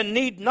 and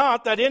need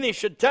not that any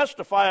should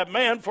testify of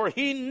man, for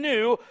he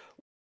knew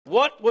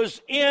what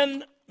was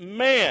in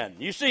man.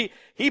 You see,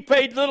 he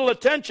paid little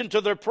attention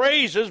to their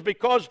praises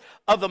because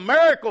of the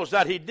miracles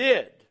that he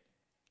did.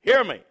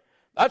 Hear me.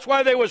 That's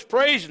why they was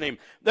praising him.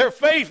 Their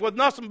faith was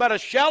nothing but a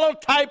shallow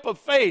type of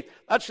faith.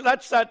 That's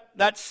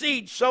that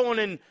seed sown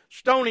in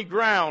stony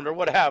ground or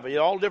what have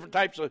you. All different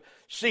types of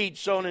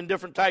seeds sown in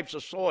different types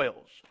of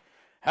soils.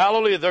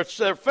 Hallelujah.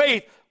 Their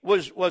faith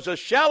was a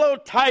shallow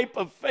type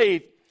of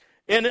faith,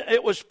 and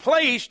it was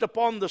placed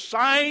upon the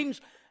signs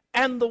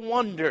and the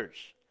wonders.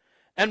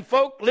 And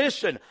folk,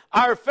 listen,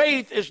 our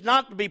faith is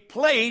not to be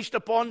placed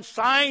upon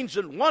signs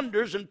and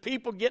wonders and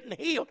people getting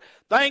healed.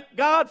 Thank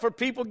God for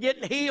people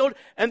getting healed,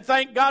 and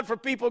thank God for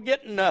people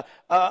getting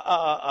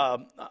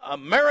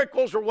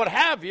miracles or what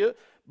have you.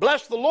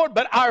 Bless the Lord.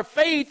 But our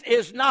faith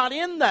is not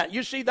in that.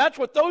 You see, that's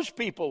what those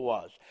people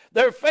was.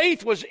 Their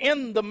faith was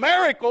in the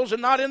miracles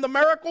and not in the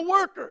miracle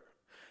worker.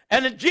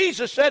 And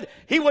Jesus said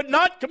he would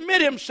not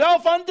commit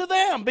himself unto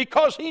them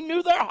because he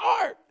knew their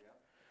heart.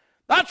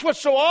 That's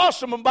what's so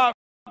awesome about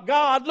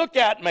God. Look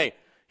at me.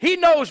 He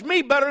knows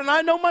me better than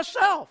I know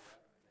myself.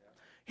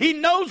 He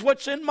knows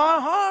what's in my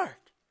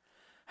heart.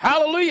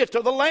 Hallelujah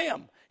to the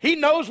Lamb. He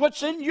knows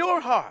what's in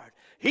your heart.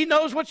 He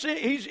knows what's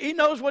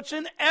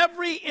in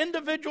every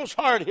individual's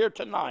heart here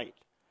tonight.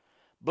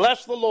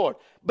 Bless the Lord.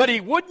 But he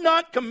would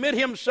not commit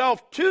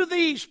himself to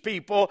these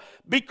people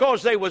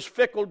because they was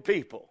fickle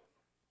people.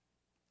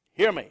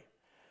 Hear me.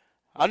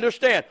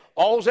 Understand,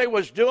 all they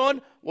was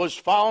doing was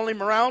following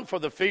him around for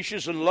the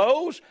fishes and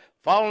loaves,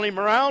 following him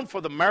around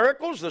for the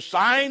miracles, the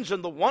signs,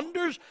 and the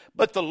wonders.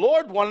 But the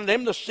Lord wanted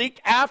them to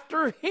seek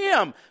after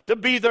him, to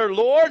be their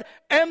Lord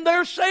and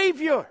their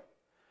Savior.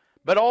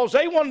 But all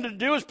they wanted to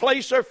do is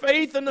place their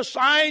faith in the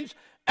signs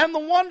and the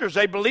wonders.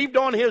 They believed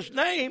on his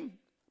name,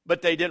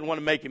 but they didn't want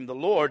to make him the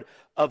Lord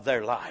of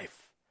their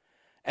life.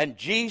 And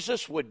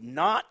Jesus would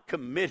not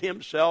commit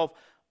himself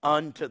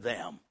unto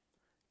them.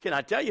 Can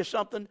I tell you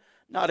something?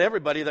 Not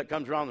everybody that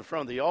comes around the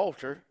front of the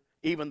altar,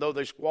 even though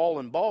they squall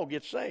and bawl,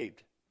 gets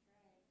saved.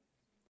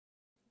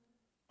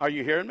 Are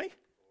you hearing me?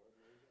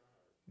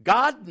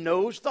 God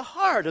knows the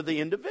heart of the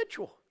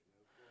individual.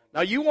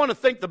 Now, you want to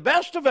think the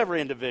best of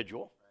every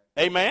individual.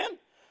 Amen?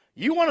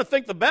 You want to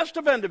think the best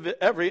of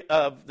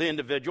the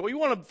individual. You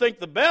want to think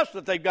the best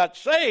that they've got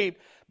saved.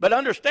 But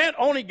understand,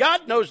 only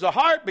God knows the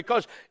heart,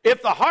 because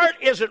if the heart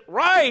isn't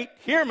right,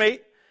 hear me,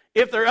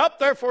 if they're up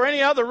there for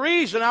any other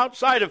reason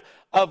outside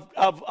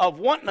of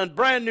wanting a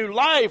brand new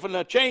life and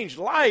a changed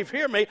life,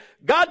 hear me,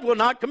 God will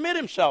not commit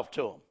himself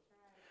to them.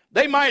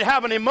 They might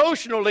have an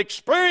emotional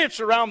experience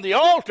around the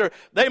altar.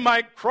 They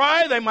might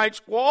cry, they might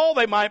squall,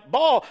 they might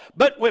bawl.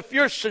 But if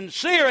you're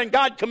sincere and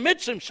God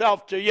commits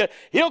himself to you,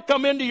 he'll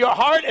come into your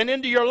heart and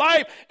into your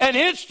life, and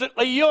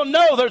instantly you'll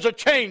know there's a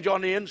change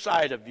on the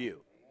inside of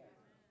you.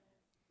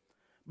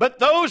 But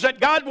those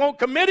that God won't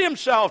commit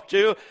himself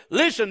to,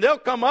 listen, they'll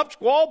come up,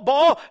 squall,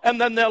 bawl,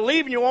 and then they'll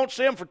leave and you won't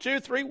see them for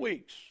 2-3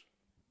 weeks.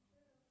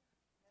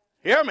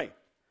 Hear me.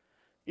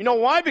 You know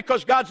why?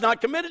 Because God's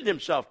not committed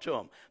himself to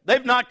them.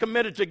 They've not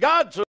committed to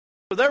God, so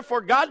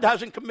therefore God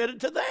hasn't committed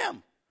to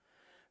them.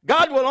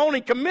 God will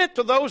only commit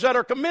to those that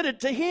are committed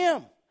to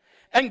him.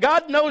 And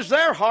God knows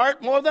their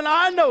heart more than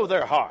I know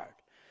their heart.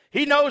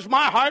 He knows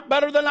my heart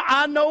better than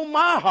I know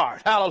my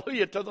heart.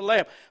 Hallelujah to the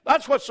Lamb.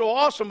 That's what's so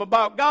awesome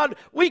about God.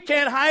 We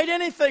can't hide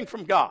anything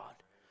from God.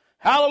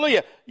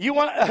 Hallelujah. You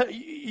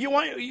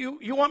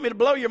want me to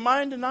blow your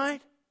mind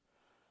tonight?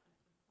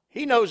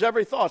 He knows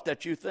every thought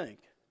that you think.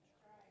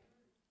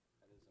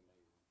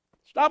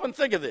 Stop and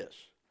think of this.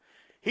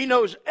 He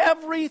knows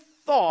every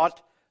thought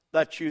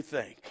that you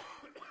think.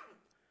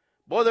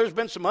 Boy, there's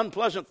been some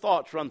unpleasant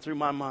thoughts run through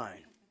my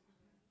mind.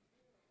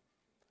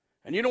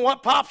 And you know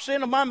what pops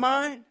into my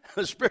mind?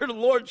 The Spirit of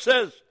the Lord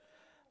says,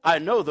 I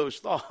know those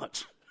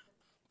thoughts.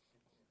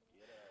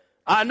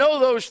 I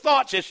know those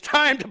thoughts. It's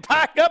time to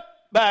pack up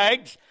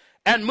bags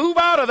and move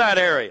out of that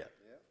area.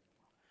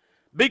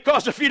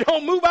 Because if you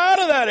don't move out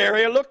of that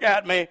area, look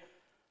at me,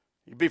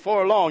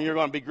 before long you're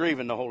going to be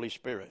grieving the Holy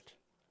Spirit.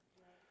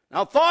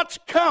 Now thoughts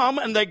come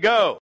and they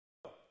go.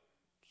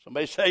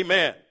 Somebody say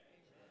amen.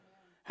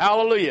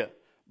 Hallelujah.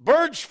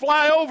 Birds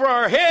fly over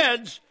our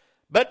heads,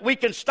 but we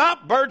can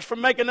stop birds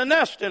from making a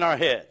nest in our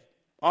head,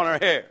 on our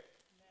hair.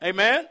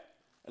 Amen?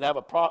 I'd have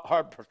a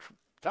hard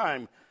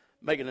time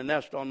making a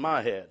nest on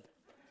my head.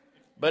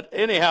 But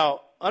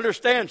anyhow,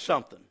 understand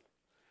something.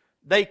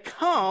 They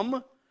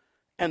come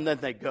and then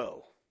they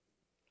go.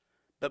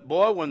 But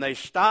boy, when they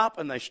stop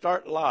and they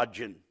start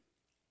lodging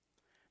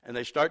and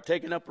they start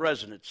taking up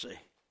residency,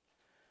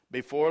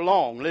 before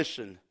long,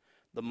 listen,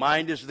 the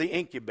mind is the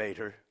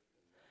incubator,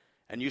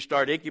 and you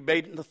start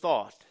incubating the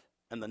thought,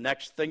 and the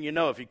next thing you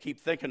know, if you keep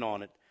thinking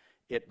on it,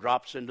 it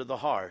drops into the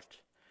heart,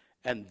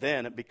 and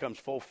then it becomes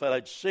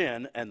full-fledged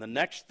sin, and the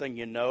next thing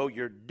you know,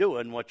 you're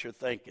doing what you're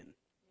thinking.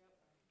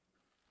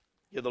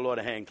 Give the Lord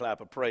a hand clap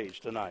of praise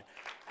tonight.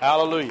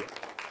 Hallelujah.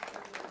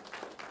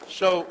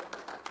 So,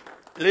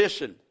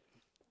 listen,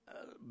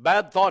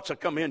 bad thoughts will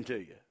come into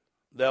you.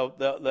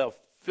 They'll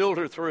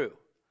filter through.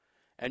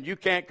 And you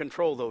can't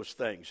control those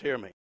things. Hear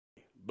me.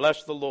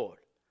 Bless the Lord.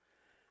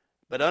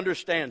 But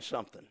understand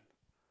something.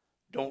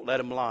 Don't let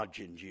them lodge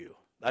in you.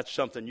 That's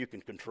something you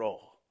can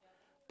control.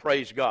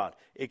 Praise God.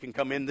 It can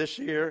come in this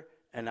ear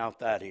and out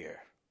that ear.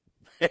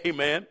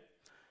 Amen.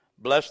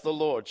 Bless the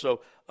Lord.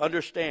 So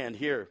understand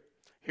here.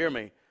 Hear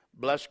me.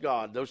 Bless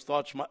God. Those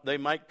thoughts, they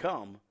might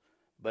come,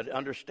 but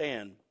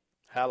understand,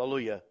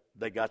 hallelujah,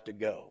 they got to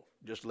go.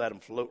 Just let them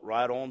float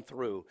right on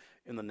through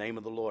in the name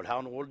of the Lord. How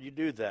in the world do you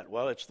do that?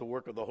 Well, it's the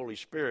work of the Holy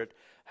Spirit.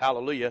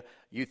 Hallelujah.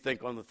 You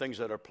think on the things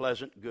that are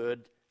pleasant,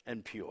 good,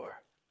 and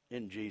pure.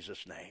 In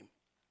Jesus' name.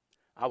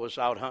 I was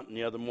out hunting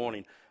the other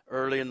morning,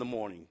 early in the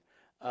morning,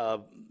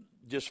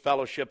 just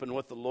fellowshipping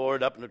with the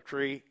Lord up in a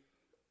tree,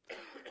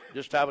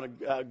 just having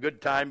a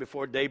good time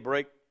before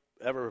daybreak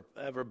ever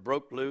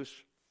broke loose,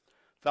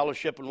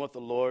 fellowshipping with the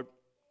Lord.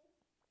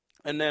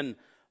 And then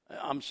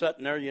I'm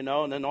sitting there,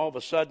 and then all of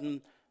a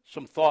sudden,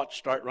 some thoughts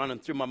start running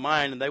through my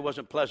mind, and they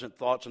wasn't pleasant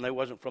thoughts, and they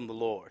wasn't from the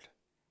Lord.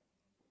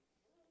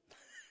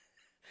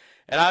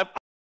 And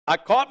I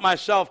caught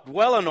myself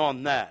dwelling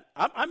on that.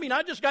 I mean,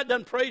 I just got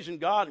done praising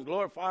God and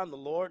glorifying the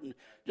Lord and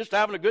just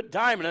having a good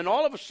time, and then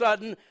all of a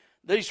sudden,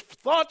 these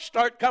thoughts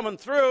start coming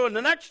through, and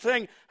the next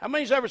thing, how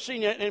many's ever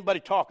seen anybody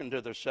talking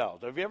to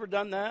themselves? Have you ever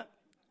done that?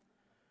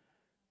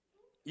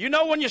 You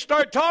know, when you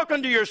start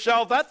talking to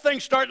yourself, that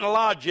thing's starting to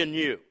lodge in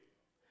you.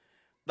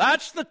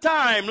 That's the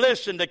time,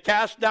 listen, to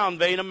cast down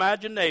vain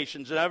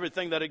imaginations and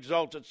everything that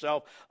exalts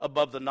itself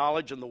above the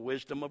knowledge and the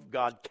wisdom of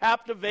God,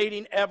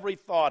 captivating every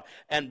thought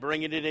and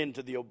bringing it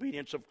into the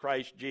obedience of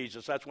Christ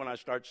Jesus. That's when I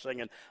start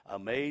singing,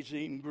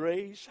 Amazing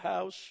Grace,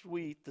 how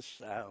sweet the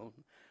sound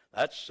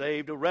that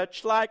saved a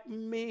wretch like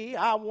me.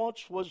 I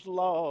once was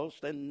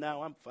lost and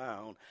now I'm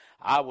found.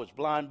 I was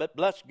blind, but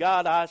bless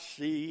God I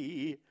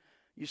see.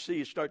 You see,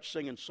 you start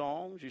singing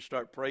songs, you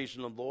start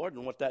praising the Lord,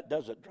 and what that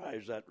does, it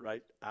drives that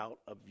right out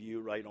of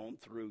you, right on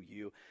through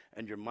you,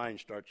 and your mind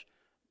starts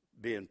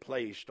being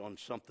placed on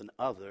something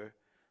other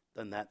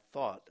than that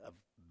thought of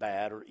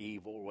bad or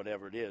evil or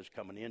whatever it is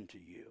coming into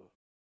you.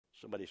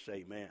 Somebody say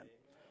amen.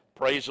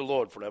 Praise the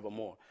Lord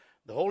forevermore.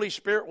 The Holy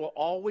Spirit will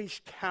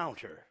always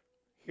counter,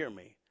 hear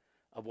me,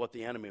 of what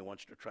the enemy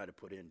wants to try to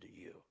put into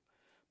you.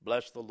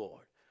 Bless the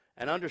Lord.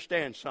 And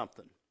understand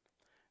something.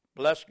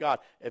 Bless God.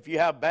 If you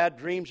have bad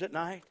dreams at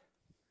night,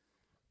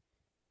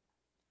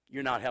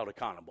 you're not held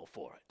accountable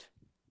for it.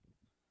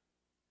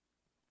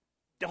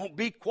 Don't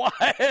be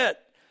quiet.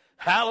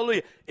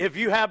 Hallelujah. If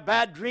you have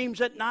bad dreams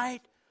at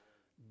night,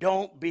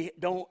 don't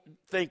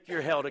think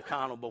you're held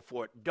accountable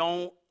for it.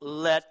 Don't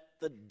let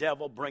the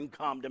devil bring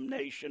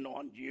condemnation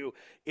on you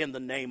in the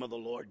name of the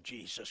Lord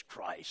Jesus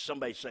Christ.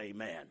 Somebody say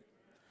amen.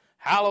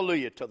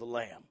 Hallelujah to the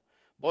Lamb.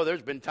 Boy,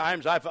 there's been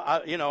times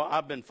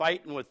I've been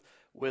fighting with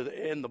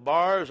in the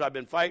bars, I've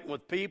been fighting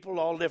with people,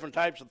 all different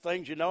types of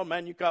things,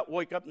 man, you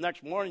wake up the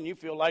next morning, you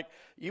feel like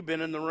you've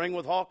been in the ring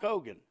with Hulk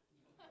Hogan.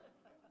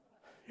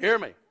 Hear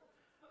me.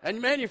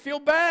 And man, you feel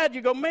bad.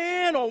 You go,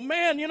 man, oh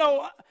man,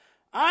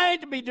 I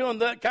hate to be doing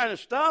that kind of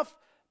stuff,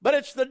 but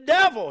it's the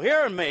devil.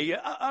 Hear me.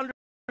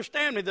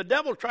 Understand me. The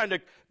devil trying to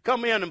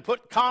come in and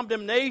put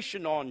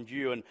condemnation on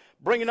you and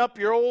bringing up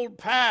your old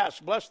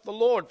past. Bless the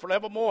Lord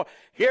forevermore.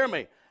 Hear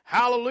me.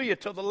 Hallelujah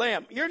to the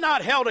Lamb. You're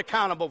not held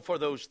accountable for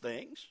those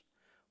things.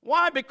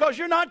 Why? Because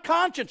you're not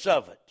conscious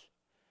of it.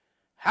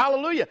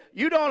 Hallelujah.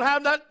 You don't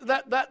have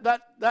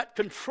that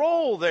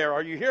control there.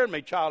 Are you hearing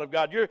me, child of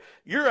God?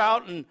 You're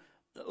out in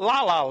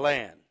la-la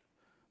land.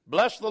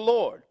 Bless the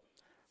Lord.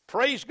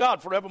 Praise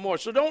God forevermore.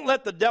 So don't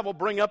let the devil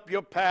bring up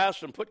your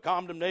past and put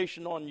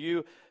condemnation on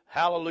you,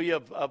 hallelujah,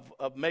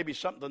 of maybe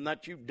something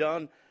that you've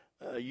done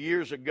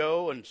years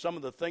ago and some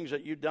of the things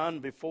that you've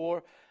done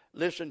before.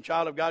 Listen,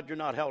 child of God, you're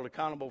not held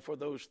accountable for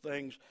those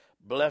things.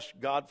 Bless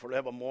God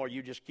forevermore.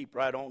 You just keep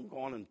right on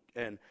going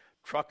and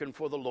trucking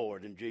for the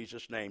Lord in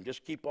Jesus' name.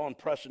 Just keep on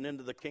pressing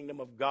into the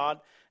kingdom of God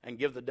and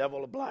give the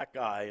devil a black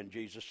eye in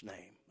Jesus'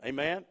 name.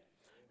 Amen?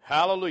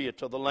 Hallelujah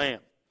to the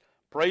Lamb.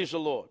 Praise the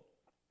Lord.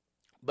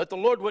 But the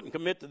Lord wouldn't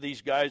commit to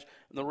these guys,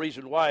 and the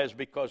reason why is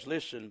because,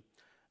 listen,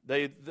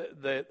 they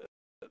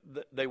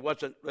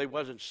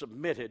wasn't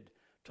submitted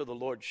to the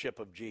lordship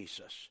of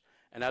Jesus.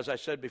 And as I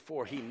said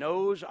before, he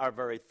knows our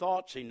very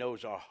thoughts. He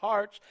knows our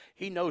hearts.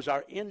 He knows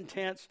our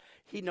intents.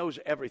 He knows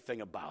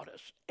everything about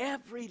us.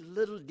 Every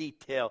little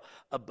detail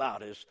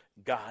about us,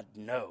 God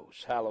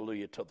knows.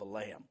 Hallelujah to the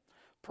Lamb.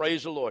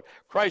 Praise the Lord.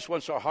 Christ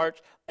wants our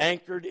hearts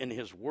anchored in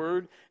his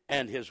word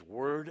and his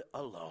word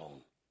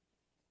alone.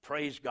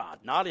 Praise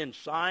God. Not in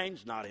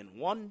signs, not in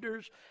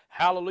wonders.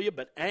 Hallelujah.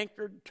 But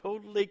anchored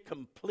totally,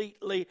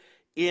 completely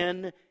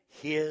in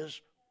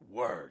his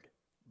word.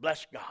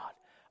 Bless God.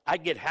 I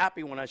get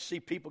happy when I see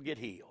people get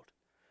healed.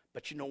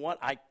 But you know what?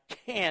 I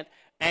can't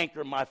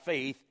anchor my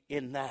faith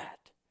in that.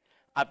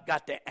 I've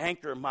got to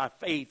anchor my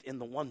faith in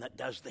the one that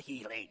does the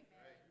healing.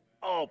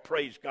 Oh,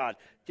 praise God.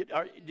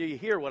 Do you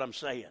hear what I'm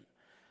saying?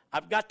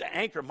 I've got to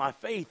anchor my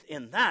faith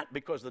in that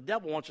because the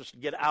devil wants us to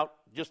get out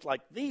just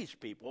like these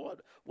people,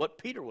 what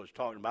Peter was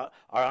talking about,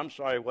 or I'm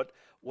sorry,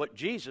 what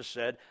Jesus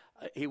said.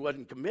 He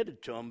wasn't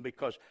committed to them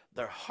because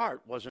their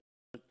heart wasn't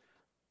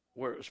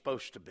where it was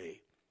supposed to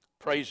be.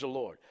 Praise the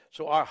Lord.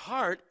 So our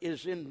heart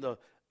is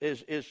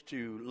is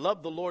to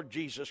love the Lord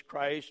Jesus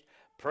Christ,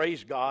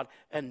 praise God,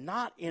 and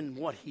not in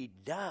what he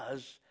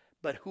does,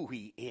 but who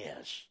he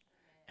is.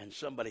 And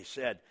somebody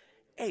said,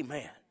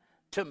 amen.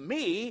 To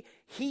me,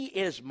 he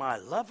is my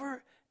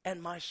lover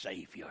and my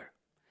Savior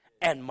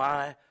and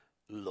my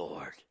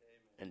Lord.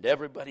 And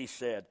everybody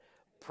said,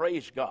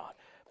 praise God.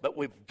 But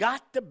we've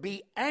got to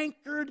be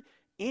anchored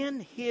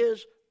in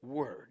his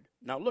word.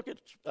 Now look at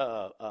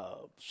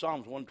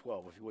Psalms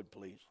 112, if you would,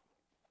 please.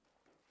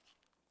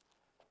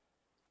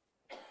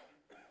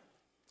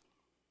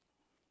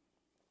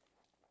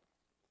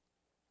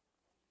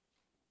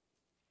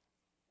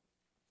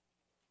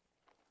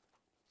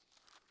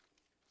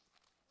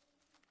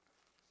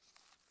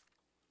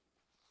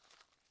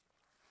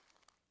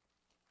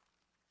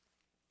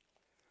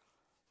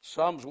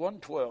 Psalms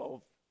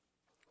 112,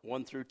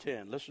 1 through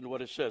 10. Listen to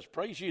what it says.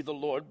 Praise ye the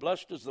Lord.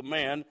 Blessed is the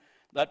man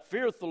that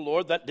feareth the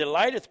Lord, that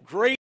delighteth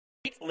greatly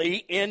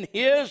in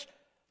his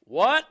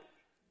what?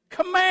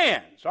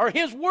 Commands, or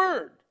his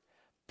word.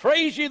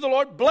 Praise ye the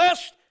Lord.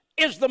 Blessed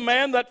is the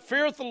man that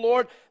feareth the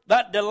Lord,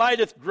 that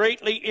delighteth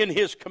greatly in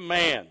his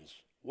commands.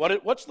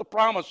 What's the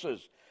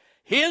promises?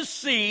 His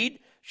seed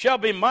shall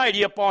be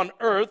mighty upon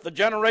earth. The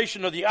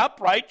generation of the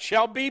upright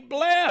shall be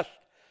blessed.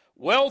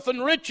 Wealth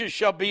and riches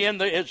shall be in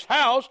his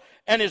house,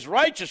 and his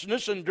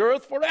righteousness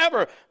endureth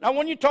forever. Now,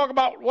 when you talk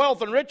about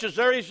wealth and riches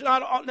there, he's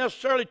not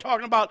necessarily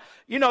talking about,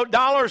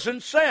 dollars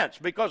and cents,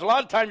 because a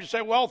lot of times you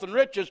say wealth and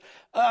riches,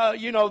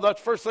 the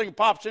first thing that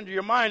pops into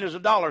your mind is a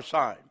dollar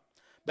sign.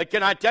 But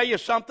can I tell you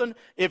something?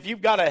 If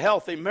you've got a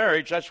healthy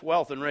marriage, that's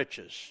wealth and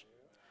riches.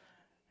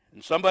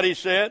 And somebody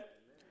said,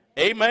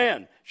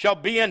 amen, shall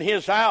be in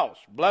his house.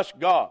 Bless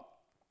God.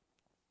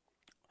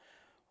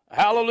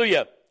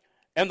 Hallelujah.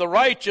 And the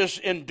righteous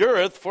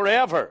endureth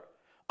forever.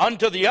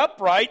 Unto the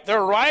upright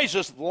there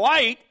riseth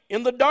light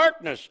in the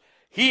darkness.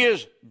 He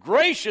is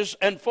gracious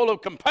and full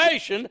of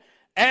compassion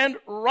and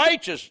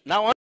righteous.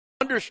 Now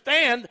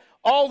understand,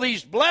 all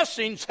these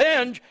blessings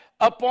hinge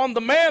upon the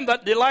man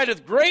that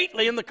delighteth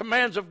greatly in the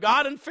commands of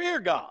God and fear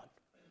God.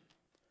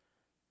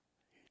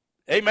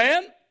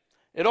 Amen?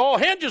 It all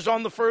hinges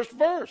on the first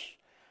verse.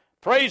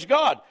 Praise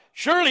God.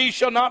 Surely he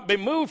shall not be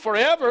moved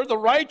forever. The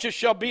righteous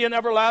shall be in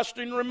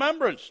everlasting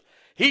remembrance.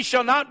 He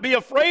shall not be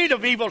afraid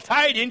of evil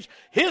tidings.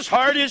 His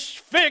heart is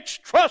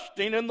fixed,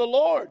 trusting in the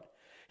Lord.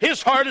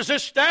 His heart is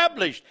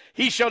established.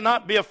 He shall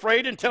not be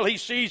afraid until he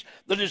sees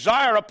the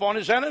desire upon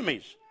his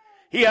enemies.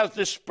 He hath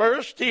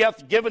dispersed, he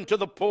hath given to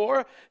the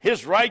poor.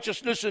 His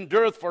righteousness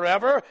endureth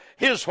forever.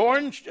 His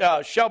horn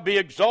shall be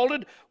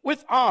exalted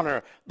with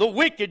honor. The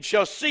wicked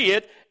shall see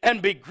it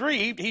and be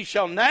grieved. He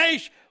shall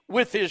gnash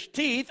with his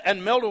teeth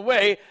and melt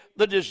away.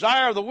 The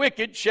desire of the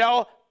wicked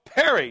shall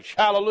perish.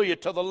 Hallelujah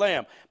to the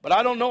Lamb. But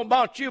I don't know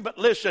about you, but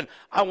listen,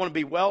 I want to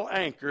be well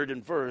anchored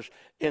and versed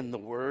in the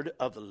word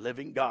of the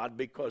living God,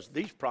 because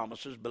these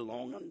promises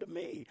belong unto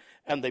me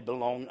and they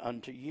belong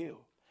unto you.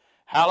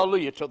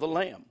 Hallelujah to the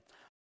Lamb.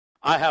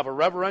 I have a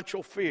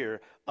reverential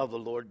fear of the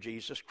Lord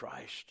Jesus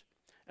Christ.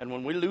 And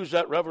when we lose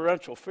that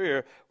reverential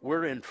fear,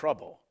 we're in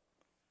trouble.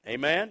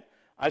 Amen?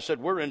 I said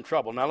we're in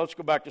trouble. Now let's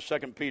go back to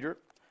 2 Peter.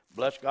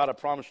 Bless God, I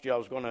promised you I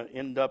was going to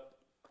end up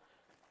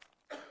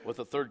with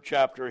the 3rd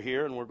chapter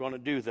here, and we're going to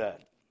do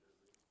that.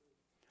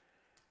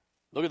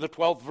 Look at the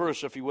 12th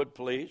verse, if you would,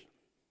 please.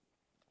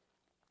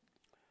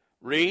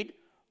 Read,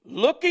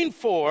 looking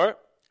for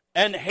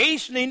and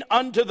hastening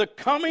unto the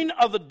coming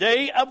of the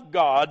day of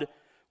God,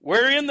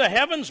 wherein the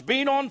heavens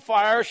being on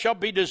fire shall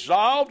be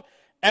dissolved,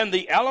 and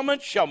the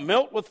elements shall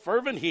melt with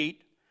fervent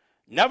heat.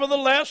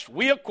 Nevertheless,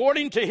 we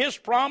according to his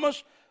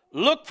promise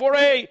look for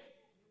a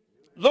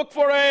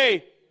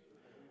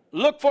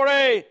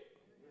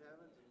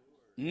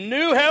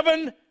new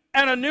heaven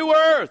and a new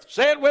earth.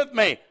 Say it with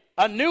me.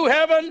 A new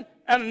heaven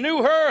and a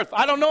new earth.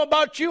 I don't know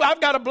about you.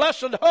 I've got a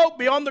blessed hope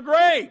beyond the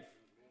grave.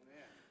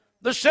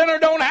 The sinner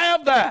don't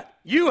have that.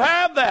 You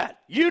have that.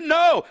 You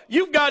know.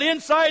 You've got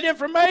inside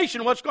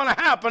information what's going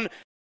to happen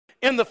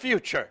in the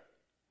future.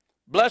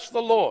 Bless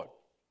the Lord.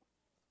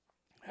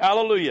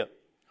 Hallelujah.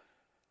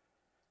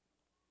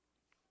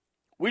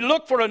 We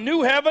look for a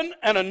new heaven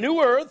and a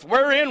new earth,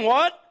 wherein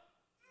what?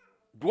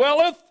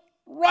 Dwelleth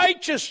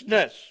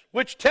righteousness,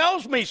 which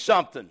tells me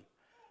something.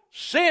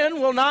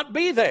 Sin will not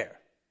be there.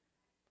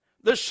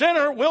 The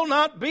sinner will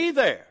not be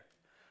there.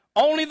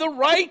 Only the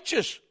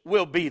righteous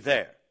will be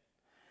there.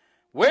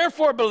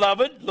 Wherefore,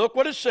 beloved, look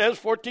what it says,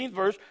 14th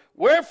verse.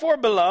 Wherefore,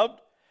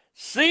 beloved,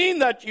 seeing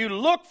that you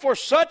look for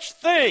such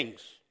things,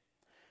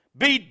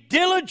 be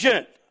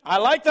diligent. I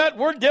like that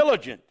word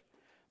diligent.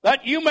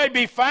 That you may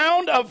be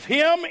found of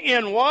him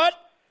in what?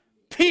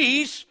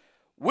 Peace,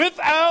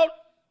 without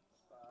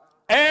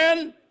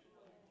and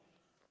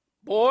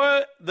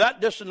boy,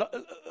 that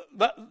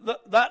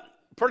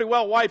pretty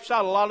well wipes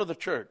out a lot of the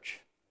church.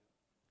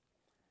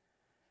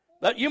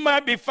 That you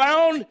might be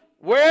found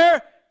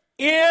where?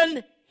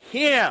 In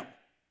him.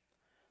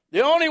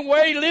 The only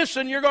way,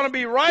 listen, you're going to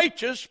be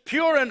righteous,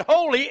 pure and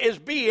holy is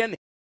be in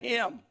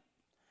him.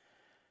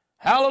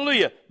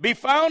 Hallelujah. Be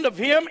found of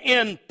him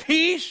in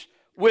peace,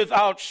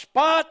 without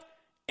spot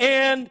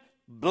and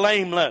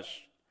blameless.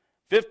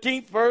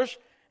 15th verse.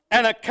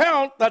 And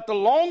account that the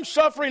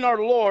long-suffering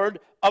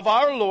of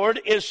our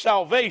Lord is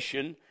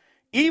salvation,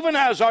 even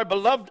as our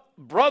beloved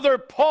brother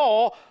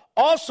Paul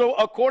also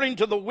according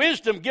to the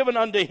wisdom given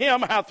unto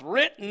him hath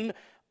written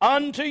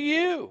unto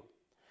you.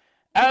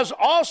 As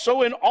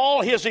also in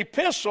all his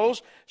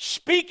epistles,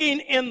 speaking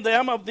in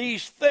them of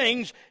these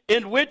things,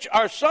 in which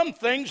are some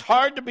things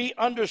hard to be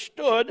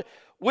understood,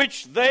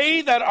 which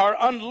they that are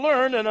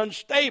unlearned and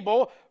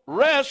unstable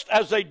wrest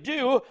as they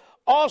do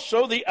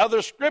also the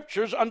other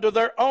scriptures unto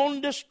their own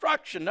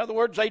destruction. In other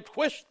words, they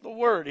twist the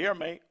word, hear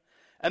me,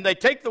 and they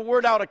take the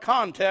word out of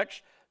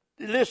context,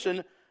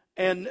 listen,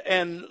 and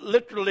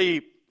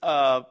literally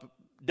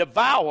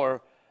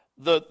devour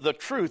the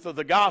truth of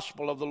the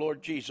gospel of the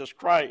Lord Jesus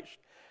Christ.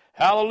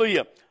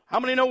 Hallelujah.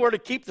 How many know where to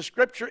keep the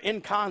scripture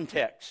in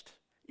context?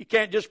 You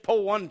can't just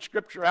pull one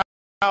scripture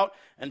out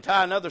and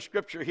tie another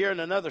scripture here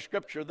and another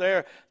scripture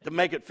there to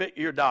make it fit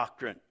your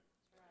doctrine.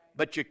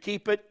 But you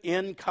keep it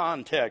in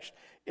context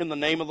in the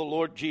name of the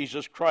Lord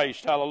Jesus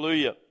Christ.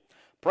 Hallelujah.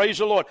 Praise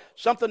the Lord.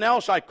 Something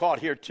else I caught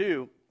here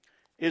too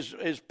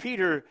is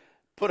Peter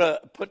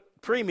put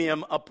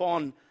premium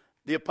upon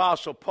the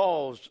Apostle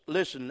Paul's,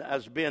 listen,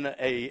 as being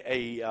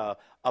a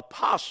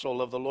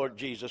apostle of the Lord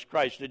Jesus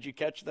Christ. Did you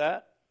catch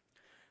that?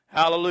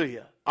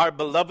 Hallelujah. Our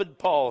beloved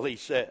Paul, he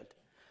said.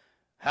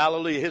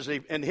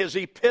 Hallelujah. In his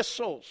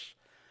epistles.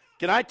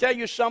 Can I tell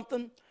you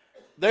something?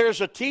 There's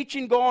a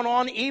teaching going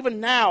on even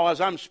now as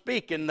I'm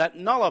speaking that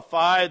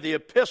nullify the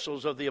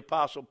epistles of the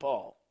Apostle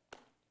Paul.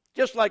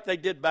 Just like they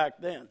did back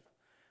then.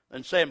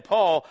 And saying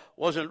Paul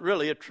wasn't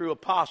really a true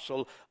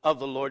apostle of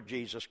the Lord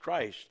Jesus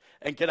Christ.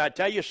 And can I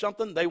tell you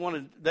something? They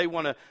want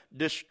to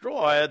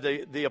destroy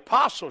the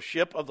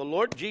apostleship of the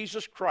Lord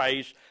Jesus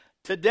Christ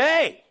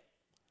today.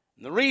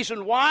 And the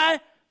reason why?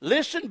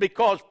 Listen,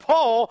 because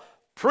Paul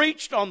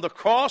preached on the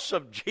cross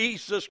of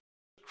Jesus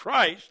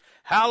Christ.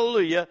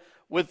 Hallelujah.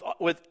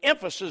 With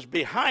emphasis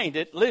behind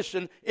it.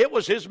 Listen, it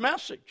was his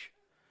message.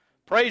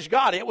 Praise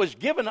God. It was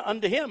given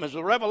unto him as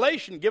a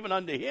revelation given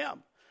unto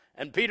him.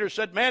 And Peter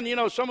said, man, you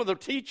know, some of the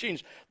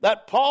teachings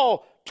that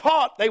Paul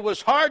taught, they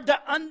was hard to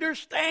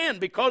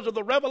understand because of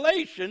the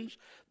revelations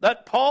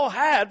that Paul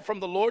had from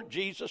the Lord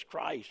Jesus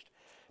Christ.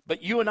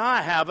 But you and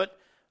I have it,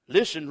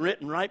 listen,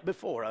 written right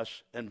before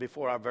us and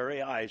before our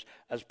very eyes,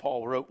 as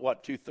Paul wrote,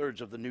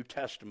 2/3 of the New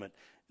Testament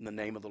in the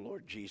name of the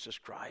Lord Jesus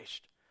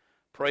Christ.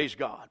 Praise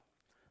God.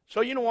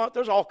 So you know what?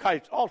 There's all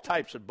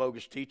types of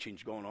bogus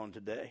teachings going on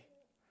today.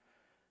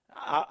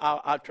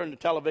 I turned the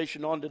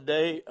television on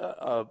today,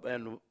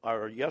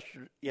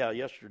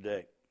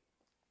 yesterday.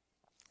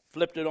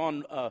 Flipped it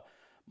on.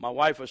 My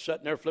wife was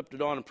sitting there, flipped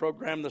it on, and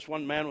programmed. This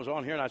one man was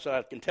on here, and I said,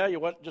 I can tell you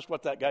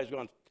what that guy's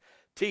going to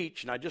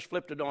teach. And I just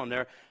flipped it on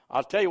there.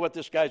 I'll tell you what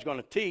this guy's going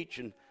to teach.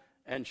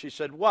 And she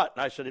said, what?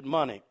 And I said,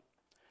 money.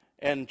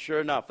 And sure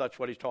enough, that's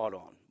what he taught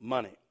on,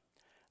 money.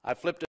 I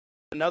flipped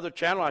another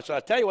channel. I said,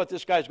 I'll tell you what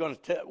this guy's going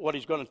to what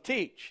he's going to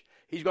teach.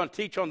 He's going to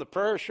teach on the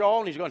prayer shawl,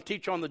 and he's going to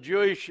teach on the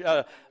Jewish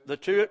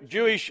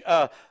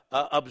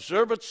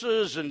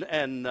observances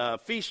and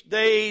feast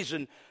days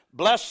and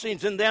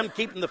blessings in them,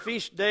 keeping the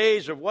feast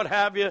days or what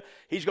have you.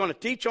 He's going to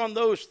teach on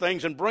those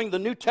things and bring the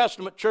New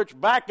Testament church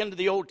back into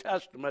the Old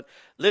Testament.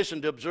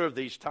 Listen, to observe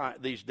these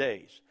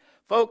days.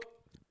 Folk,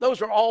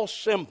 those are all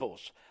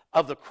symbols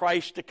of the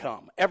Christ to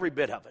come, every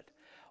bit of it.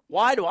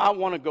 Why do I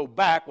want to go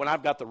back when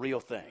I've got the real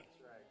thing?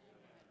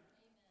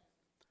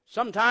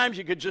 Sometimes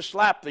you could just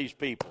slap these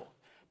people.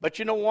 But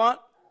you know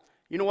what?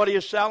 You know what he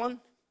is selling?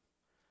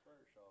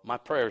 My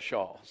prayer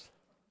shawls.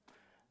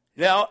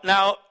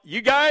 Now,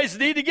 you guys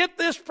need to get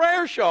this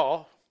prayer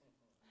shawl.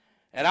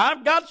 And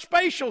I've got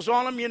spatials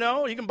on them, you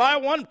know. You can buy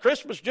one.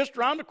 Christmas just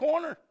around the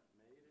corner.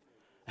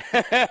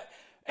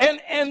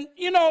 and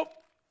you know,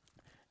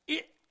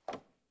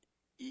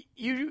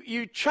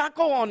 you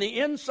chuckle on the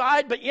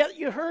inside, but yet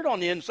you hurt on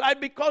the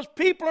inside because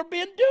people are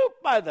being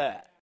duped by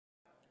that.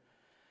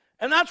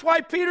 And that's why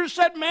Peter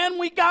said, man,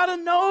 we got to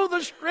know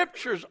the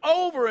Scriptures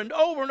over and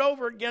over and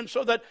over again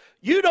so that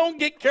you don't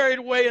get carried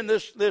away in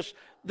this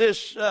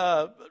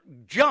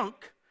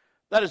junk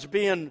that is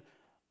being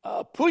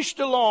pushed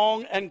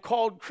along and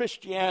called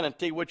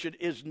Christianity, which it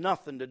is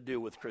nothing to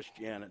do with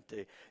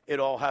Christianity. It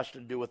all has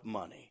to do with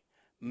money,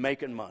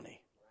 making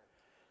money.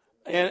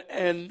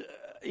 And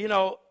you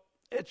know,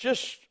 it's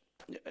just,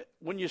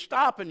 when you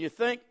stop and you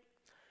think,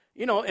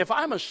 you know, if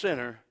I'm a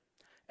sinner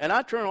and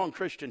I turn on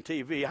Christian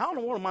TV, how in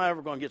the world am I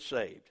ever going to get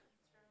saved?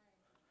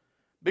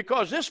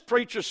 Because this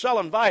preacher's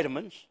selling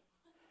vitamins.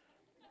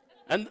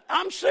 And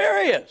I'm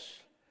serious.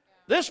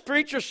 This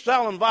preacher's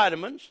selling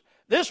vitamins.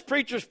 This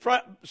preacher's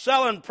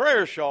selling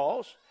prayer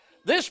shawls.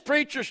 This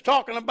preacher's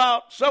talking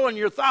about sowing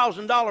your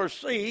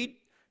 $1,000 seed,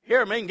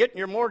 hear me, and getting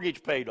your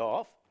mortgage paid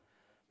off.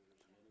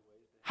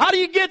 How do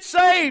you get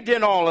saved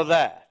in all of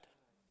that?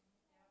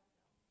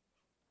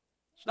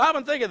 Stop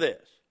and think of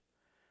this.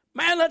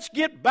 Man, let's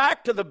get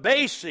back to the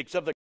basics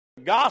of the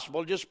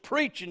gospel, just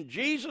preaching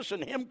Jesus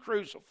and Him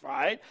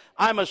crucified.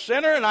 I'm a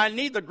sinner and I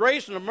need the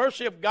grace and the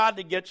mercy of God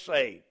to get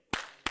saved.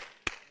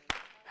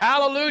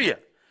 Hallelujah.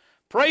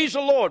 Praise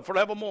the Lord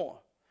forevermore.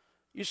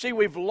 You see,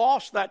 we've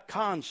lost that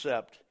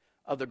concept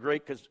of the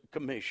Great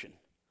Commission.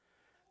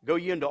 Go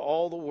ye into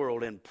all the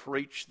world and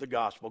preach the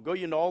gospel. Go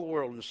ye into all the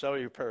world and sell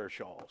your prayer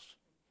shawls.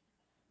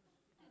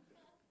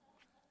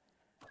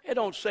 It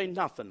don't say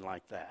nothing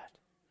like that.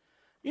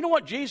 You know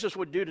what Jesus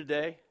would do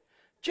today?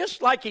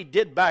 Just like He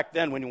did back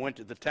then when He went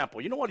to the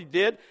temple. You know what He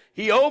did?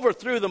 He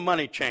overthrew the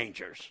money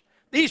changers.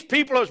 These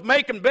people was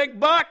making big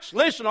bucks.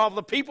 Listen, all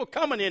the people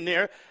coming in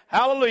there,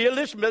 hallelujah,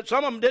 listen, but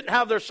some of them didn't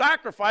have their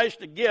sacrifice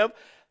to give,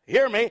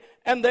 hear me,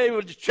 and they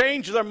would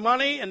change their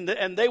money, and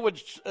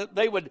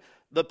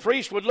the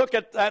priest would look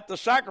at the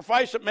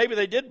sacrifice that maybe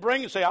they did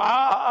bring and say,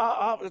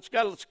 it's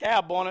got a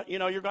scab on it. You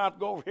know, you're going to have to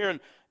go over here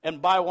and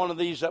buy one of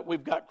these that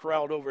we've got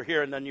corralled over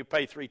here, and then you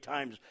pay 3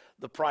 times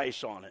the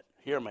price on it.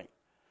 Hear me.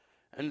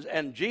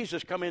 And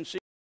Jesus come in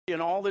seeing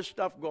all this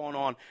stuff going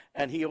on,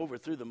 and He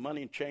overthrew the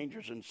money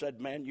changers and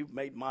said, man, you've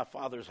made my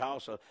Father's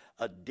house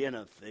a den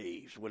of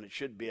thieves when it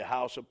should be a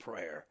house of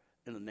prayer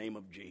in the name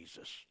of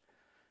Jesus.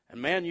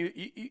 And man,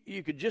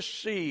 you could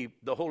just see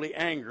the holy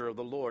anger of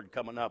the Lord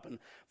coming up. And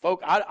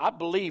folk, I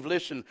believe,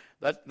 listen,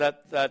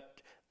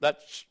 that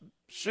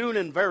soon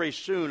and very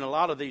soon, a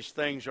lot of these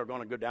things are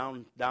going to go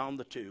down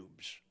the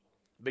tubes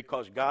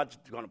because God's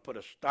going to put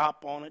a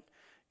stop on it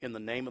in the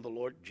name of the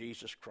Lord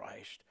Jesus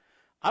Christ.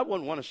 I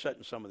wouldn't want to sit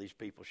in some of these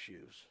people's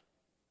shoes.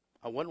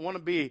 I wouldn't want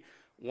to be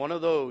one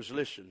of those,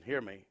 listen, hear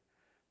me,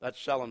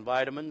 that's selling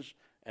vitamins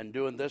and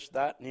doing this,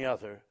 that, and the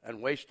other,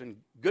 and wasting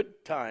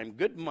good time,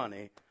 good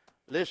money,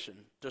 listen,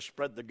 to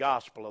spread the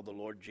gospel of the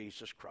Lord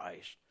Jesus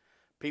Christ.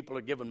 People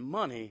are giving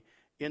money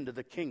into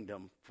the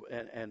kingdom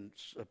and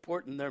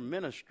supporting their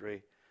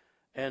ministry,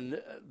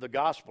 and the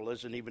gospel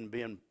isn't even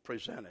being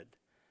presented.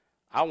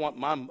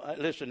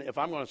 Listen, if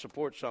I'm going to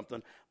support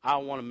something, I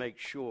want to make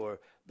sure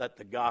that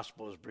the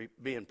gospel is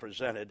being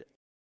presented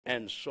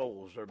and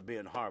souls are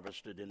being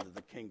harvested into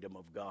the kingdom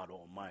of God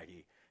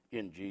Almighty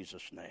in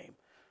Jesus' name.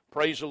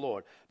 Praise the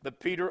Lord. But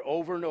Peter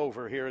over and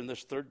over here in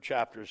this 3rd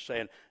chapter is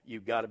saying,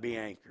 you've got to be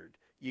anchored.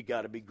 You've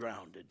got to be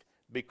grounded.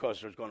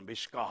 Because there's going to be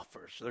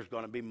scoffers, there's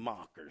going to be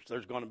mockers,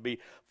 there's going to be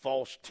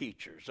false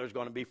teachers, there's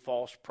going to be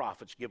false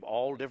prophets, give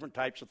all different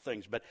types of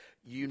things. But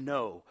you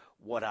know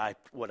what I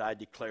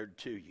declared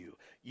to you.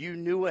 You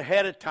knew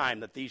ahead of time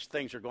that these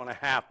things are going to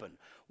happen.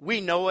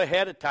 We know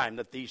ahead of time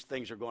that these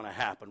things are going to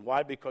happen.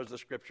 Why? Because the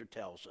Scripture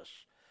tells us.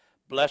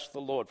 Bless the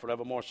Lord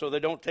forevermore. So they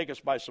don't take us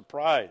by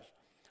surprise.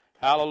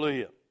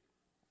 Hallelujah.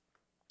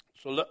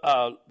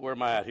 So where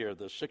am I at here?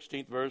 The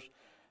 16th verse.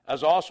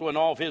 As also in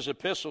all of his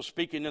epistles,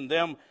 speaking in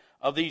them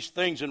of these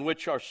things, in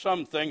which are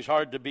some things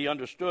hard to be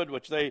understood,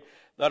 which they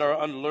that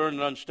are unlearned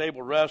and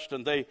unstable rest,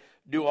 and they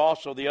do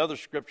also the other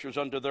scriptures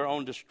unto their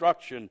own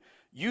destruction.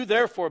 You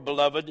therefore,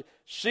 beloved,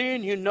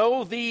 seeing you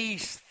know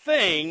these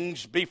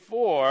things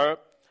before,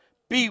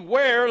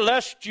 beware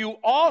lest you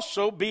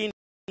also, being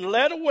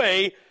led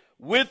away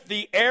with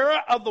the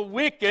error of the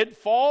wicked,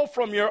 fall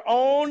from your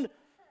own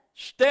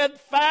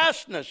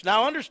steadfastness.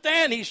 Now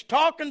understand, he's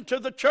talking to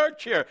the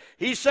church here.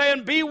 He's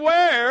saying,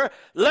 beware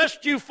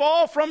lest you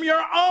fall from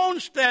your own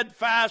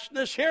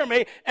steadfastness, hear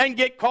me, and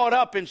get caught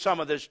up in some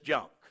of this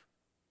junk.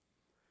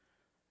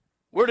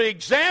 We're to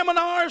examine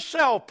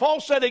ourselves.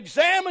 Paul said,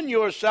 examine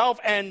yourself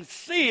and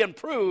see and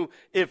prove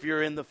if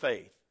you're in the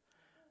faith.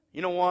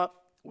 You know what?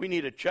 We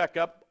need a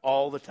checkup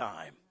all the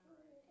time.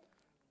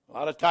 A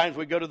lot of times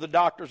we go to the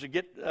doctors to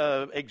get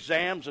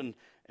exams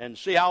and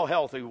see how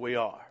healthy we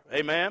are.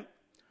 Amen?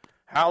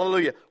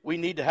 Hallelujah. We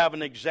need to have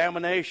an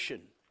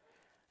examination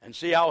and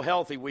see how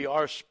healthy we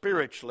are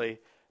spiritually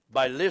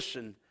by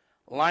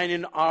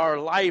lining our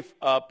life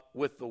up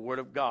with the Word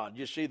of God.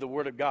 You see, the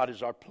Word of God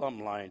is our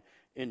plumb line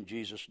in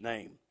Jesus'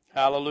 name.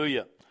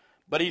 Hallelujah.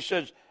 But he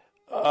says,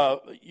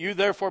 you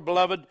therefore,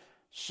 beloved,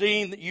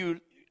 seeing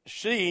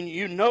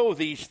you know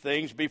these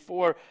things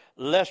before,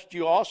 lest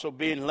you also,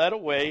 being led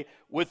away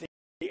with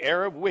the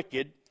error of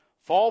wicked,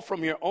 fall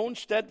from your own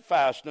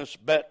steadfastness,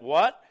 but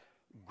what?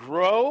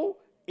 Grow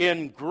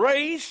in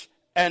grace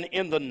and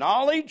in the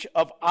knowledge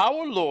of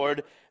our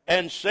Lord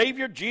and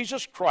Savior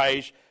Jesus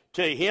Christ.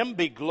 To him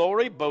be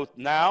glory both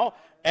now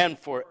and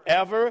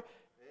forever.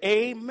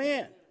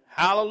 Amen.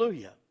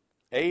 Hallelujah.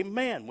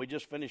 Amen. We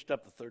just finished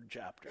up the 3rd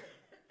chapter.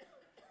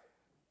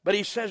 But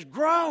he says,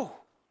 grow.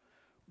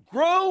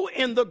 Grow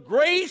in the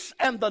grace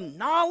and the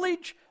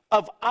knowledge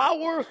of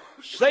our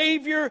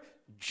Savior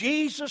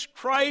Jesus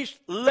Christ,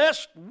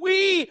 lest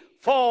we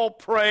fall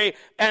prey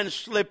and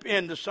slip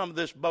into some of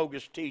this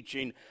bogus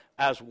teaching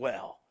as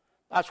well.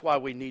 That's why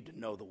we need to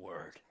know the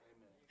Word.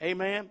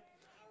 Amen.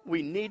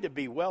 We need to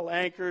be well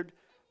anchored,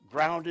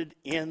 grounded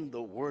in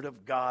the Word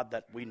of God,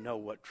 that we know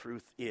what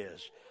truth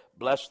is.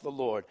 Bless the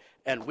Lord.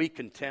 And we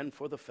contend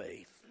for the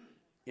faith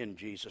in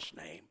Jesus'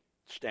 name.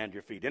 Stand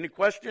your feet. Any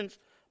questions?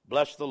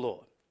 Bless the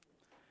Lord.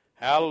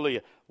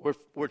 Hallelujah.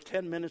 We're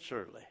 10 minutes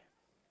early.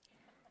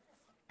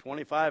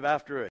 25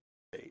 after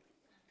 8.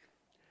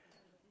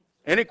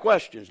 Any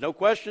questions? No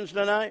questions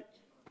tonight?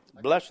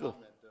 Bless the Lord.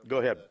 Go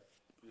ahead.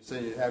 You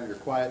say you have your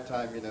quiet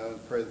time,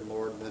 and praise the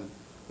Lord, and then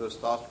those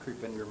thoughts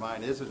creep into your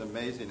mind. Isn't it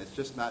amazing? It's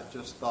just not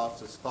just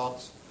thoughts. It's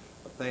thoughts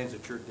of things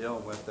that you're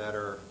dealing with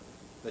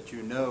that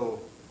you know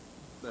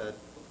that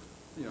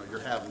you're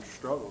having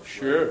struggles.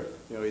 Sure.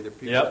 With. Either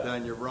people have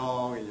done you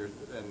wrong,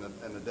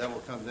 and the devil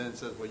comes in and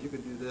says, "Well, you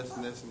can do this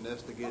and this and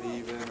this to get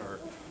even," or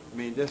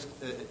just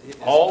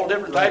all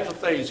different types of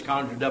things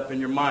conjured up in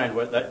your mind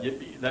that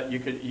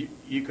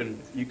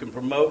you can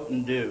promote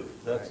and do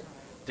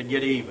to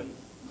get even.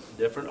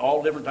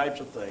 All different types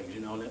of things.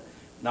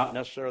 Not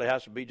necessarily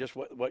has to be just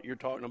what you're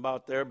talking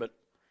about there, but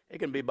it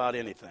can be about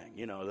anything,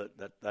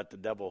 that the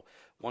devil,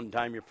 one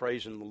time you're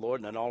praising the Lord,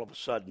 and then all of a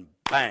sudden,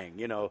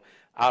 bang,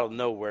 out of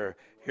nowhere,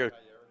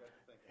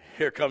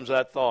 here comes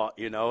that thought,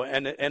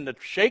 and to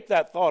shake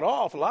that thought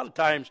off, a lot of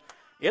times,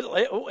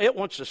 it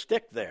wants to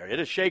stick there.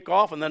 It'll shake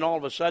off, and then all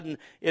of a sudden,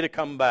 it'll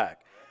come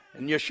back.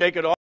 And you shake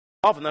it off,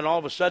 and then all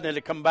of a sudden,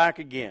 it'll come back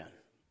again.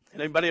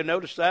 Anybody have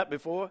noticed that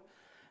before?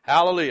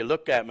 Hallelujah.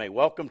 Look at me.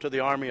 Welcome to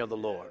the army of the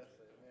Lord.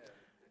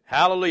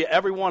 Hallelujah.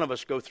 Every one of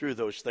us go through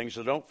those things.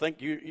 So don't think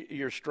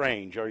you're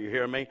strange. Are you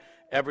hearing me?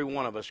 Every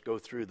one of us go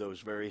through those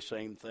very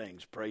same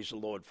things. Praise the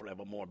Lord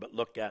forevermore. But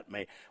look at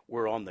me.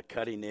 We're on the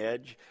cutting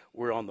edge.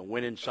 We're on the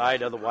winning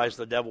side. Otherwise,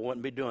 the devil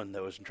wouldn't be doing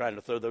those and trying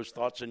to throw those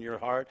thoughts in your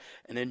heart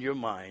and in your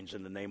minds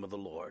in the name of the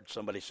Lord.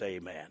 Somebody say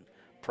amen.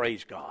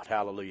 Praise God.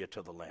 Hallelujah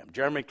to the Lamb.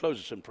 Jeremy,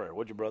 close us in prayer,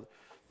 would you, brother?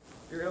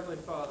 Dear Heavenly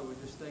Father, we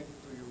just thank you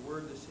for your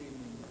word this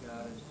evening,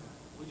 God. And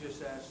we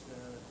just ask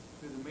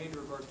through the remainder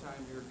of our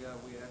time here, God,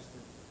 we ask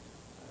that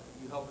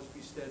you help us be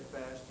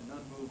steadfast and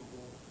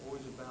unmovable, always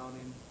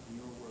abounding in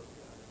your work,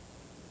 God.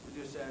 We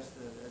just ask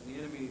that as the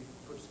enemy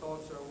puts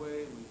thoughts our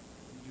way,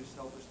 you just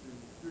help us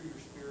through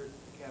your Spirit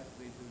to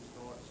captivate those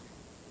thoughts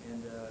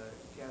and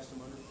cast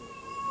them underfoot.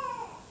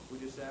 We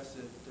just ask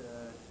that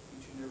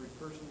each and